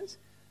make sense?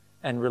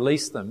 And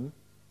release them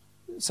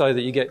so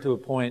that you get to a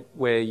point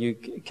where you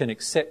can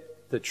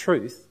accept the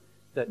truth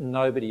that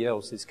nobody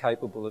else is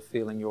capable of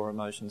feeling your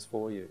emotions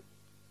for you.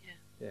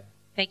 Yeah.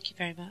 Thank you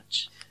very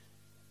much.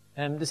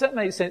 Does that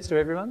make sense to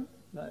everyone?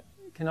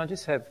 Can I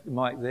just have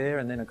Mike there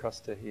and then across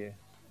to here?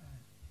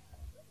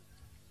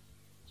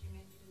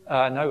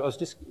 No, I was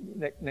just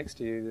next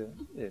to you.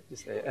 Yeah,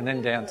 just there. And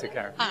then down to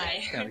Karen.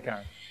 Hi. Down to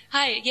Karen.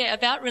 Hi, yeah,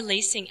 about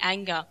releasing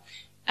anger.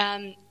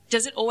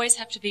 Does it always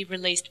have to be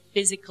released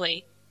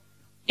physically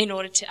in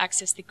order to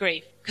access the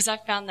grief? Because I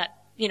found that,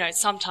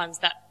 sometimes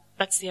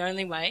that's the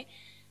only way.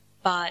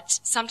 But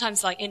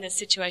sometimes, like in a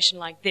situation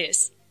like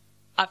this,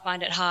 I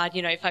find it hard,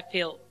 if I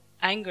feel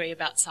angry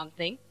about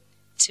something,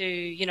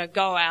 to,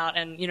 go out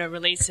and,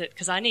 release it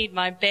because I need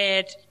my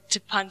bed to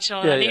punch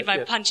on. I need my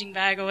punching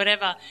bag or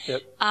whatever.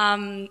 Yep.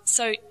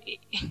 So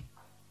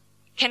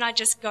can I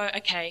just go,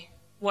 okay,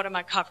 what am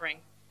I covering?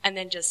 And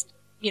then just,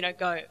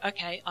 go,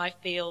 okay, I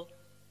feel.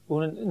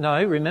 Well,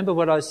 no, remember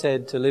what I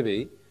said to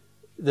Libby.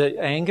 The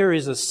anger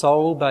is a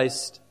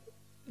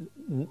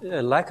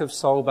lack of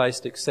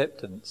soul-based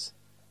acceptance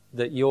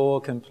that you're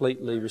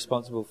completely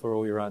responsible for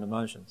all your own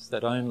emotions,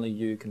 that only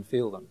you can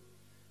feel them.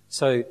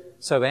 So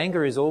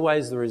anger is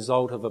always the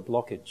result of a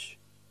blockage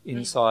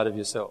inside of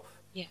yourself.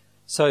 Yeah.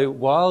 So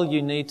while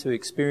you need to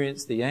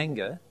experience the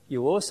anger,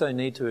 you also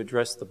need to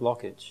address the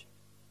blockage,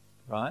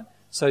 right?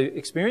 So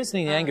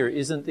experiencing the anger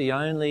isn't the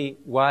only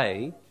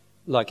way,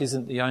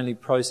 isn't the only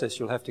process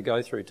you'll have to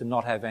go through to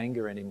not have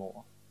anger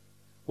anymore.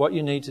 What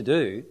you need to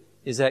do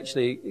is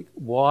actually,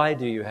 why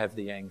do you have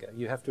the anger?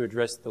 You have to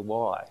address the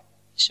why.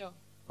 Sure.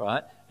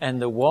 Right?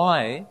 And the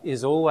why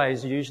is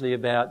always usually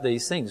about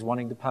these things,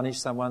 wanting to punish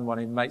someone,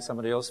 wanting to make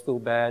somebody else feel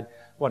bad,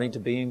 wanting to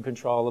be in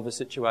control of a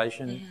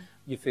situation. Mm-hmm.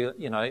 You feel,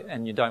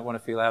 and you don't want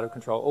to feel out of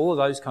control. All of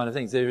those kind of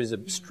things. There is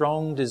a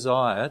strong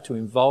desire to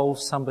involve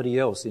somebody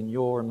else in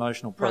your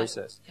emotional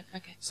process. Right.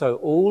 Yep. Okay. So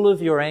all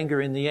of your anger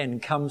in the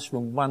end comes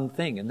from one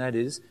thing, and that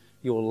is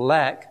your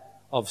lack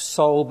of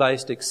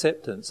soul-based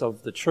acceptance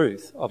of the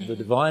truth, of the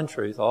divine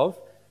truth of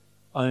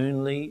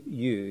only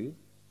you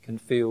can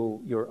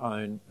feel your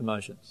own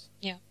emotions.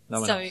 Yeah. No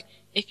one so else.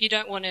 If you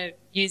don't want to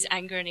use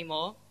anger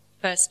anymore,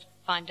 first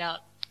find out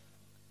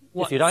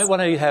if you don't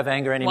want to have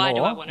anger why do I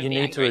anymore, want to you be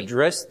need to angry?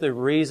 address the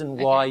reason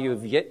why you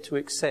have yet to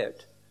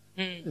accept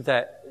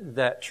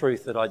that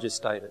truth that I just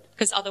stated.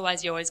 Because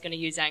otherwise you're always going to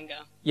use anger.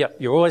 Yeah,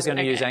 you're always going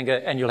to use anger,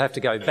 and you'll have to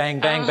go bang,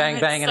 bang, bang,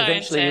 bang, and so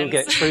eventually intense.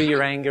 you'll get through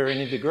your anger and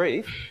into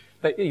grief.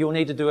 But you'll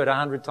need to do it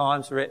 100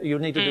 times. You'll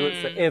need to do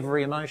it for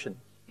every emotion.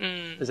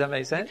 Does that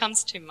make sense? It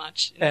becomes too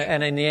much.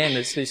 And in the end,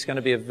 it's just going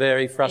to be a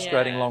very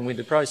frustrating,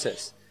 long-winded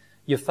process.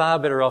 You're far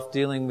better off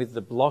dealing with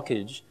the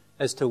blockage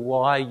as to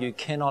why you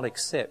cannot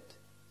accept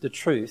the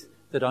truth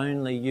that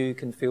only you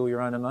can feel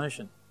your own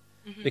emotion.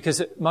 Mm-hmm.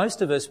 Because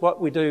most of us,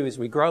 what we do is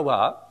we grow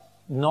up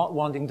not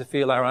wanting to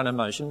feel our own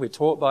emotion. We're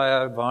taught by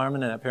our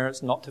environment and our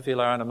parents not to feel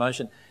our own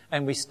emotion.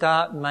 And we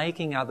start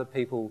making other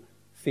people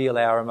feel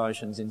our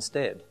emotions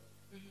instead.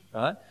 Mm-hmm.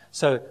 Right?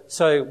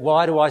 So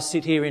why do I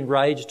sit here in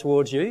rage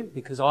towards you?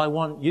 Because I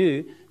want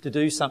you to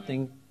do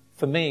something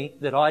for me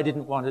that I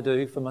didn't want to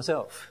do for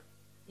myself.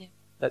 Yeah.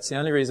 That's the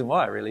only reason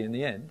why, really, in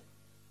the end.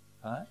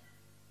 Right?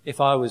 If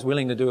I was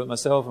willing to do it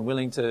myself and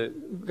willing to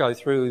go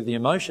through the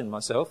emotion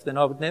myself, then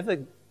I would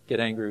never get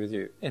angry with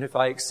you. And if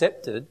I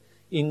accepted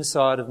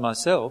inside of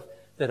myself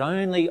that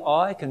only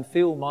I can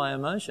feel my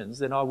emotions,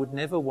 then I would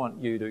never want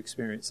you to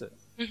experience it.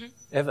 Mm-hmm.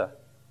 Ever.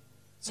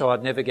 So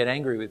I'd never get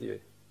angry with you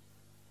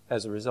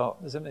as a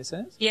result. Does that make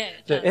sense? Yeah,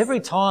 it So does. every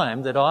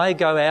time that I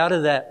go out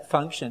of that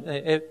function,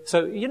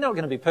 so you're not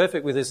going to be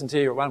perfect with this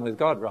until you're at one with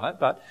God, right?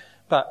 But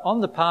on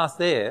the path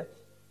there,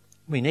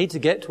 we need to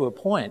get to a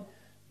point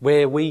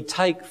where we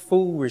take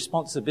full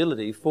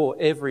responsibility for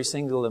every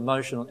single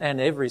emotional and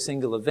every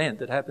single event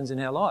that happens in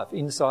our life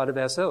inside of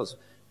ourselves.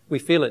 We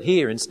feel it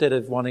here instead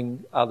of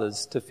wanting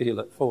others to feel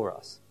it for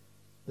us.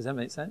 Does that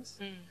make sense?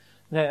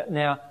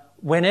 Now,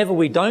 whenever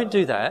we don't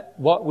do that,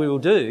 what we will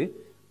do,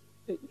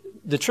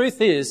 the truth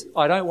is,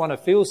 I don't want to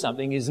feel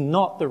something is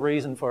not the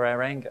reason for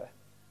our anger.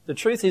 The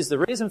truth is, the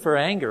reason for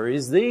anger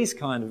is these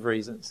kind of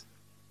reasons.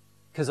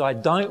 Because I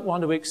don't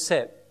want to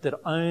accept that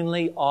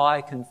only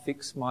I can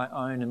fix my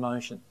own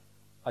emotion.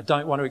 I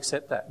don't want to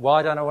accept that.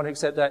 Why don't I want to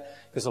accept that?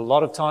 Because a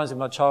lot of times in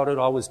my childhood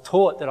I was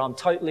taught that I'm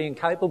totally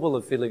incapable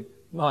of feeling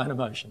my own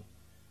emotion.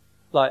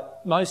 Like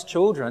most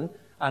children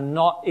are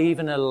not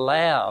even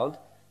allowed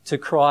to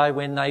cry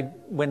when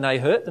they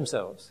hurt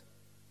themselves.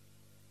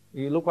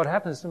 You look what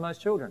happens to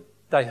most children.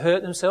 They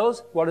hurt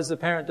themselves. What does the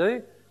parent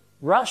do?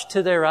 Rush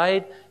to their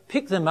aid,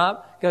 pick them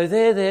up, go,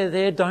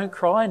 there, don't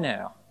cry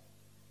now.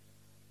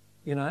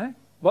 You know?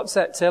 What's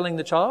that telling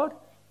the child?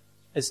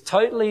 It's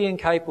totally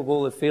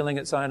incapable of feeling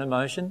its own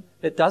emotion.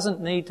 It doesn't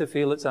need to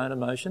feel its own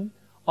emotion.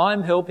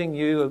 I'm helping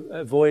you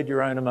avoid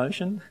your own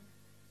emotion.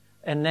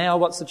 And now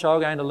what's the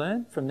child going to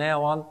learn? From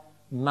now on,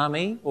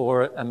 mummy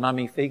or a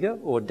mummy figure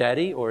or a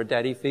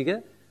daddy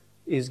figure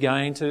is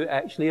going to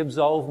actually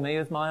absolve me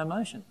of my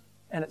emotion.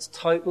 And it's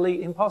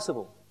totally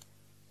impossible.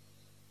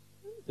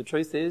 The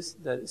truth is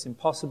that it's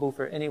impossible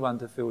for anyone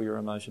to feel your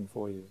emotion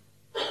for you.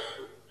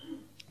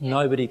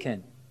 Nobody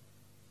can.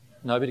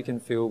 Nobody can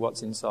feel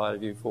what's inside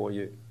of you for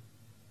you.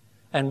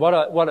 And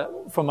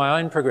from my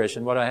own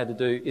progression, what I had to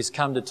do is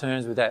come to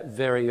terms with that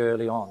very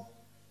early on.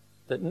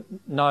 That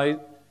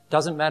no,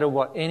 Doesn't matter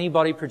what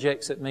anybody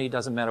projects at me,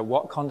 doesn't matter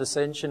what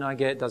condescension I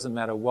get, doesn't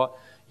matter what,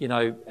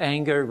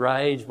 anger,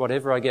 rage,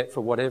 whatever I get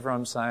for whatever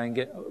I'm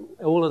saying,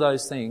 all of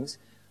those things,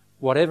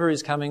 whatever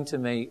is coming to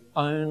me,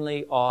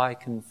 only I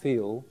can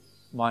feel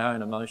my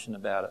own emotion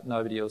about it.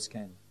 Nobody else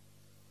can.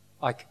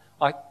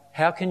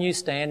 How can you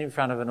stand in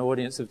front of an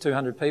audience of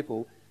 200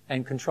 people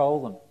and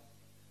control them?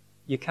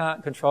 You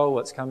can't control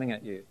what's coming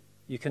at you.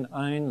 You can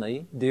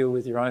only deal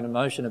with your own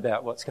emotion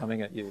about what's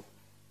coming at you.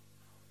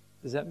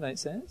 Does that make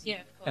sense?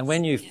 Yeah, of course. And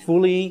when you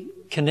fully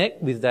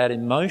connect with that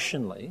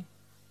emotionally,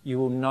 you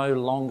will no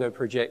longer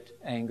project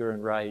anger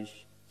and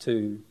rage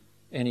to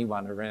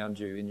anyone around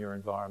you in your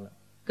environment.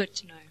 Good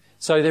to know.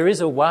 So there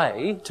is a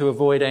way to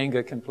avoid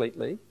anger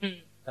completely,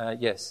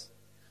 yes.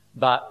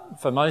 But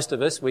for most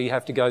of us, we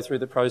have to go through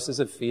the process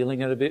of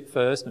feeling it a bit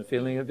first and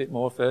feeling it a bit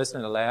more first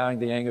and allowing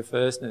the anger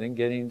first and then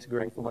getting into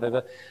grief or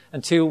whatever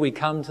until we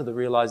come to the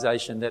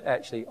realisation that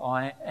actually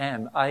I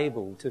am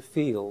able to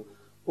feel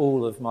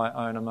all of my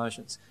own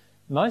emotions.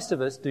 Most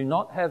of us do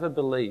not have a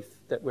belief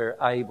that we're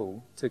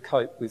able to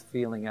cope with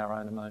feeling our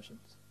own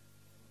emotions.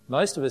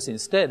 Most of us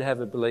instead have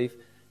a belief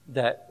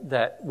that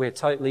we're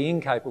totally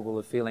incapable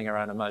of feeling our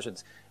own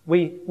emotions.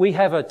 We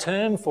have a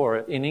term for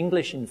it in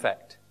English, in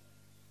fact.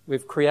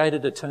 We've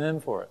created a term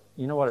for it.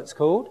 You know what it's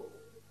called?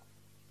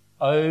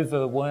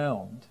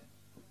 Overwhelmed.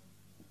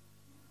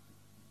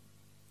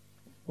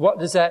 What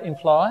does that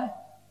imply?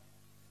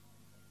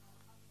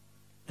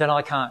 That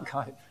I can't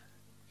cope.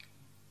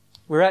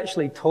 We're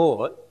actually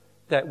taught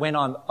that when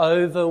I'm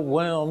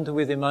overwhelmed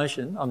with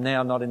emotion, I'm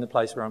now not in the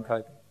place where I'm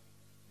coping.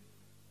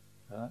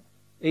 Right?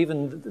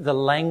 Even the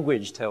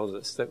language tells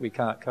us that we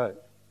can't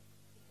cope.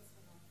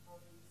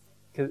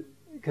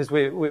 Because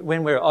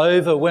when we're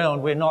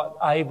overwhelmed, we're not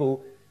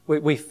able...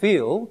 We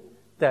feel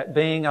that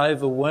being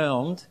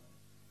overwhelmed,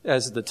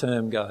 as the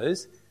term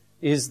goes,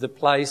 is the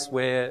place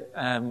where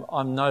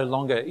I'm no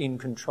longer in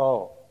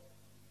control.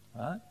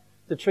 Right?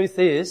 The truth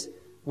is,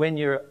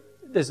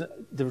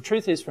 the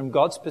truth is, from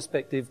God's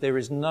perspective, there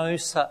is no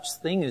such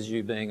thing as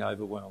you being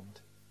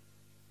overwhelmed.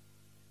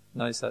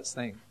 No such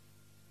thing.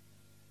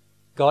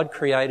 God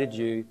created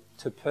you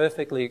to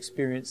perfectly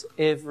experience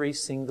every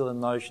single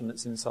emotion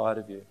that's inside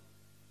of you.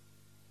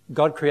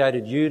 God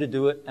created you to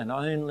do it, and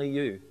only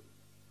you.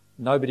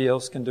 Nobody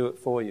else can do it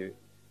for you.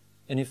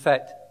 And in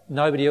fact,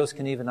 nobody else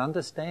can even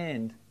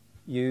understand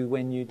you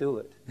when you do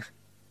it.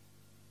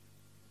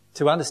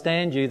 To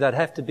understand you, they'd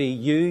have to be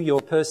you,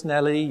 your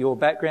personality, your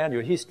background,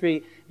 your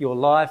history, your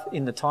life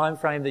in the time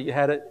frame that you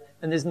had it.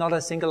 And there's not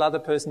a single other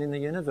person in the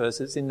universe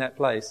that's in that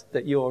place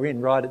that you're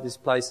in right at this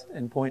place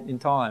and point in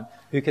time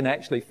who can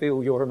actually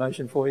feel your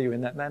emotion for you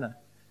in that manner.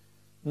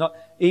 Not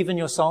even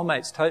your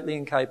soulmate's totally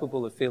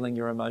incapable of feeling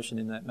your emotion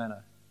in that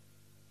manner.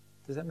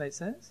 Does that make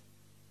sense?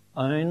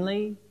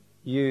 Only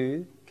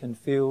you can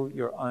feel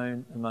your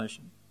own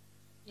emotion.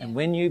 Yeah. And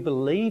when you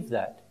believe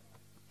that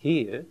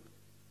here,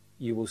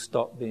 you will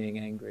stop being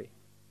angry.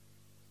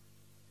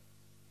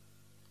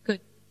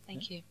 Good.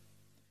 Thank you.